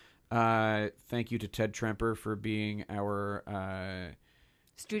guys. Thank you to Ted Tremper for being our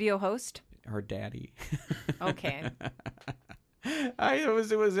Studio host? daddy. Okay.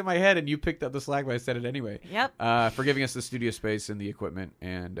 It was in my head, and you picked up the slack, but I said it anyway. Yep. For giving us the studio space and the equipment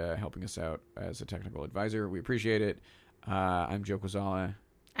and helping us out as a technical advisor. We appreciate it. I'm Joe Quazala,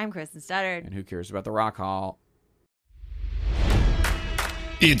 I'm Kristen Studdard. and who cares about the Rock Hall?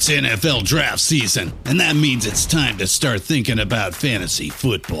 It's NFL draft season, and that means it's time to start thinking about fantasy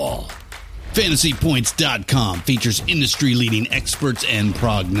football. FantasyPoints.com features industry-leading experts and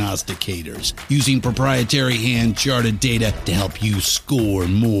prognosticators using proprietary hand-charted data to help you score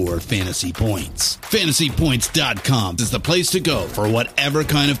more fantasy points. FantasyPoints.com is the place to go for whatever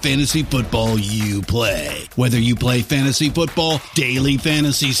kind of fantasy football you play. Whether you play fantasy football, daily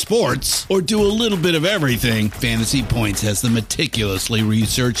fantasy sports, or do a little bit of everything, Fantasy Points has the meticulously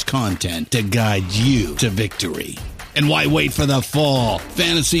researched content to guide you to victory. And why wait for the fall?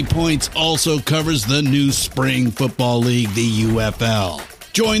 Fantasy Points also covers the new spring football league, the UFL.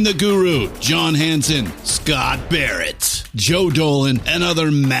 Join the guru, John Hansen, Scott Barrett, Joe Dolan, and other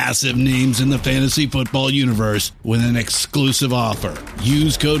massive names in the fantasy football universe with an exclusive offer.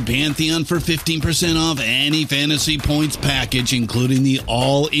 Use code Pantheon for 15% off any Fantasy Points package, including the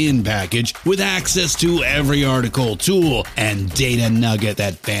all-in package, with access to every article, tool, and data nugget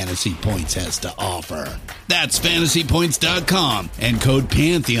that Fantasy Points has to offer. That's FantasyPoints.com and code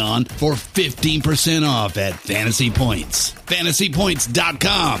Pantheon for 15% off at Fantasy Points.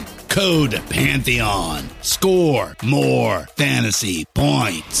 FantasyPoints.com, code Pantheon. Score more fantasy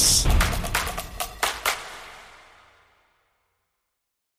points.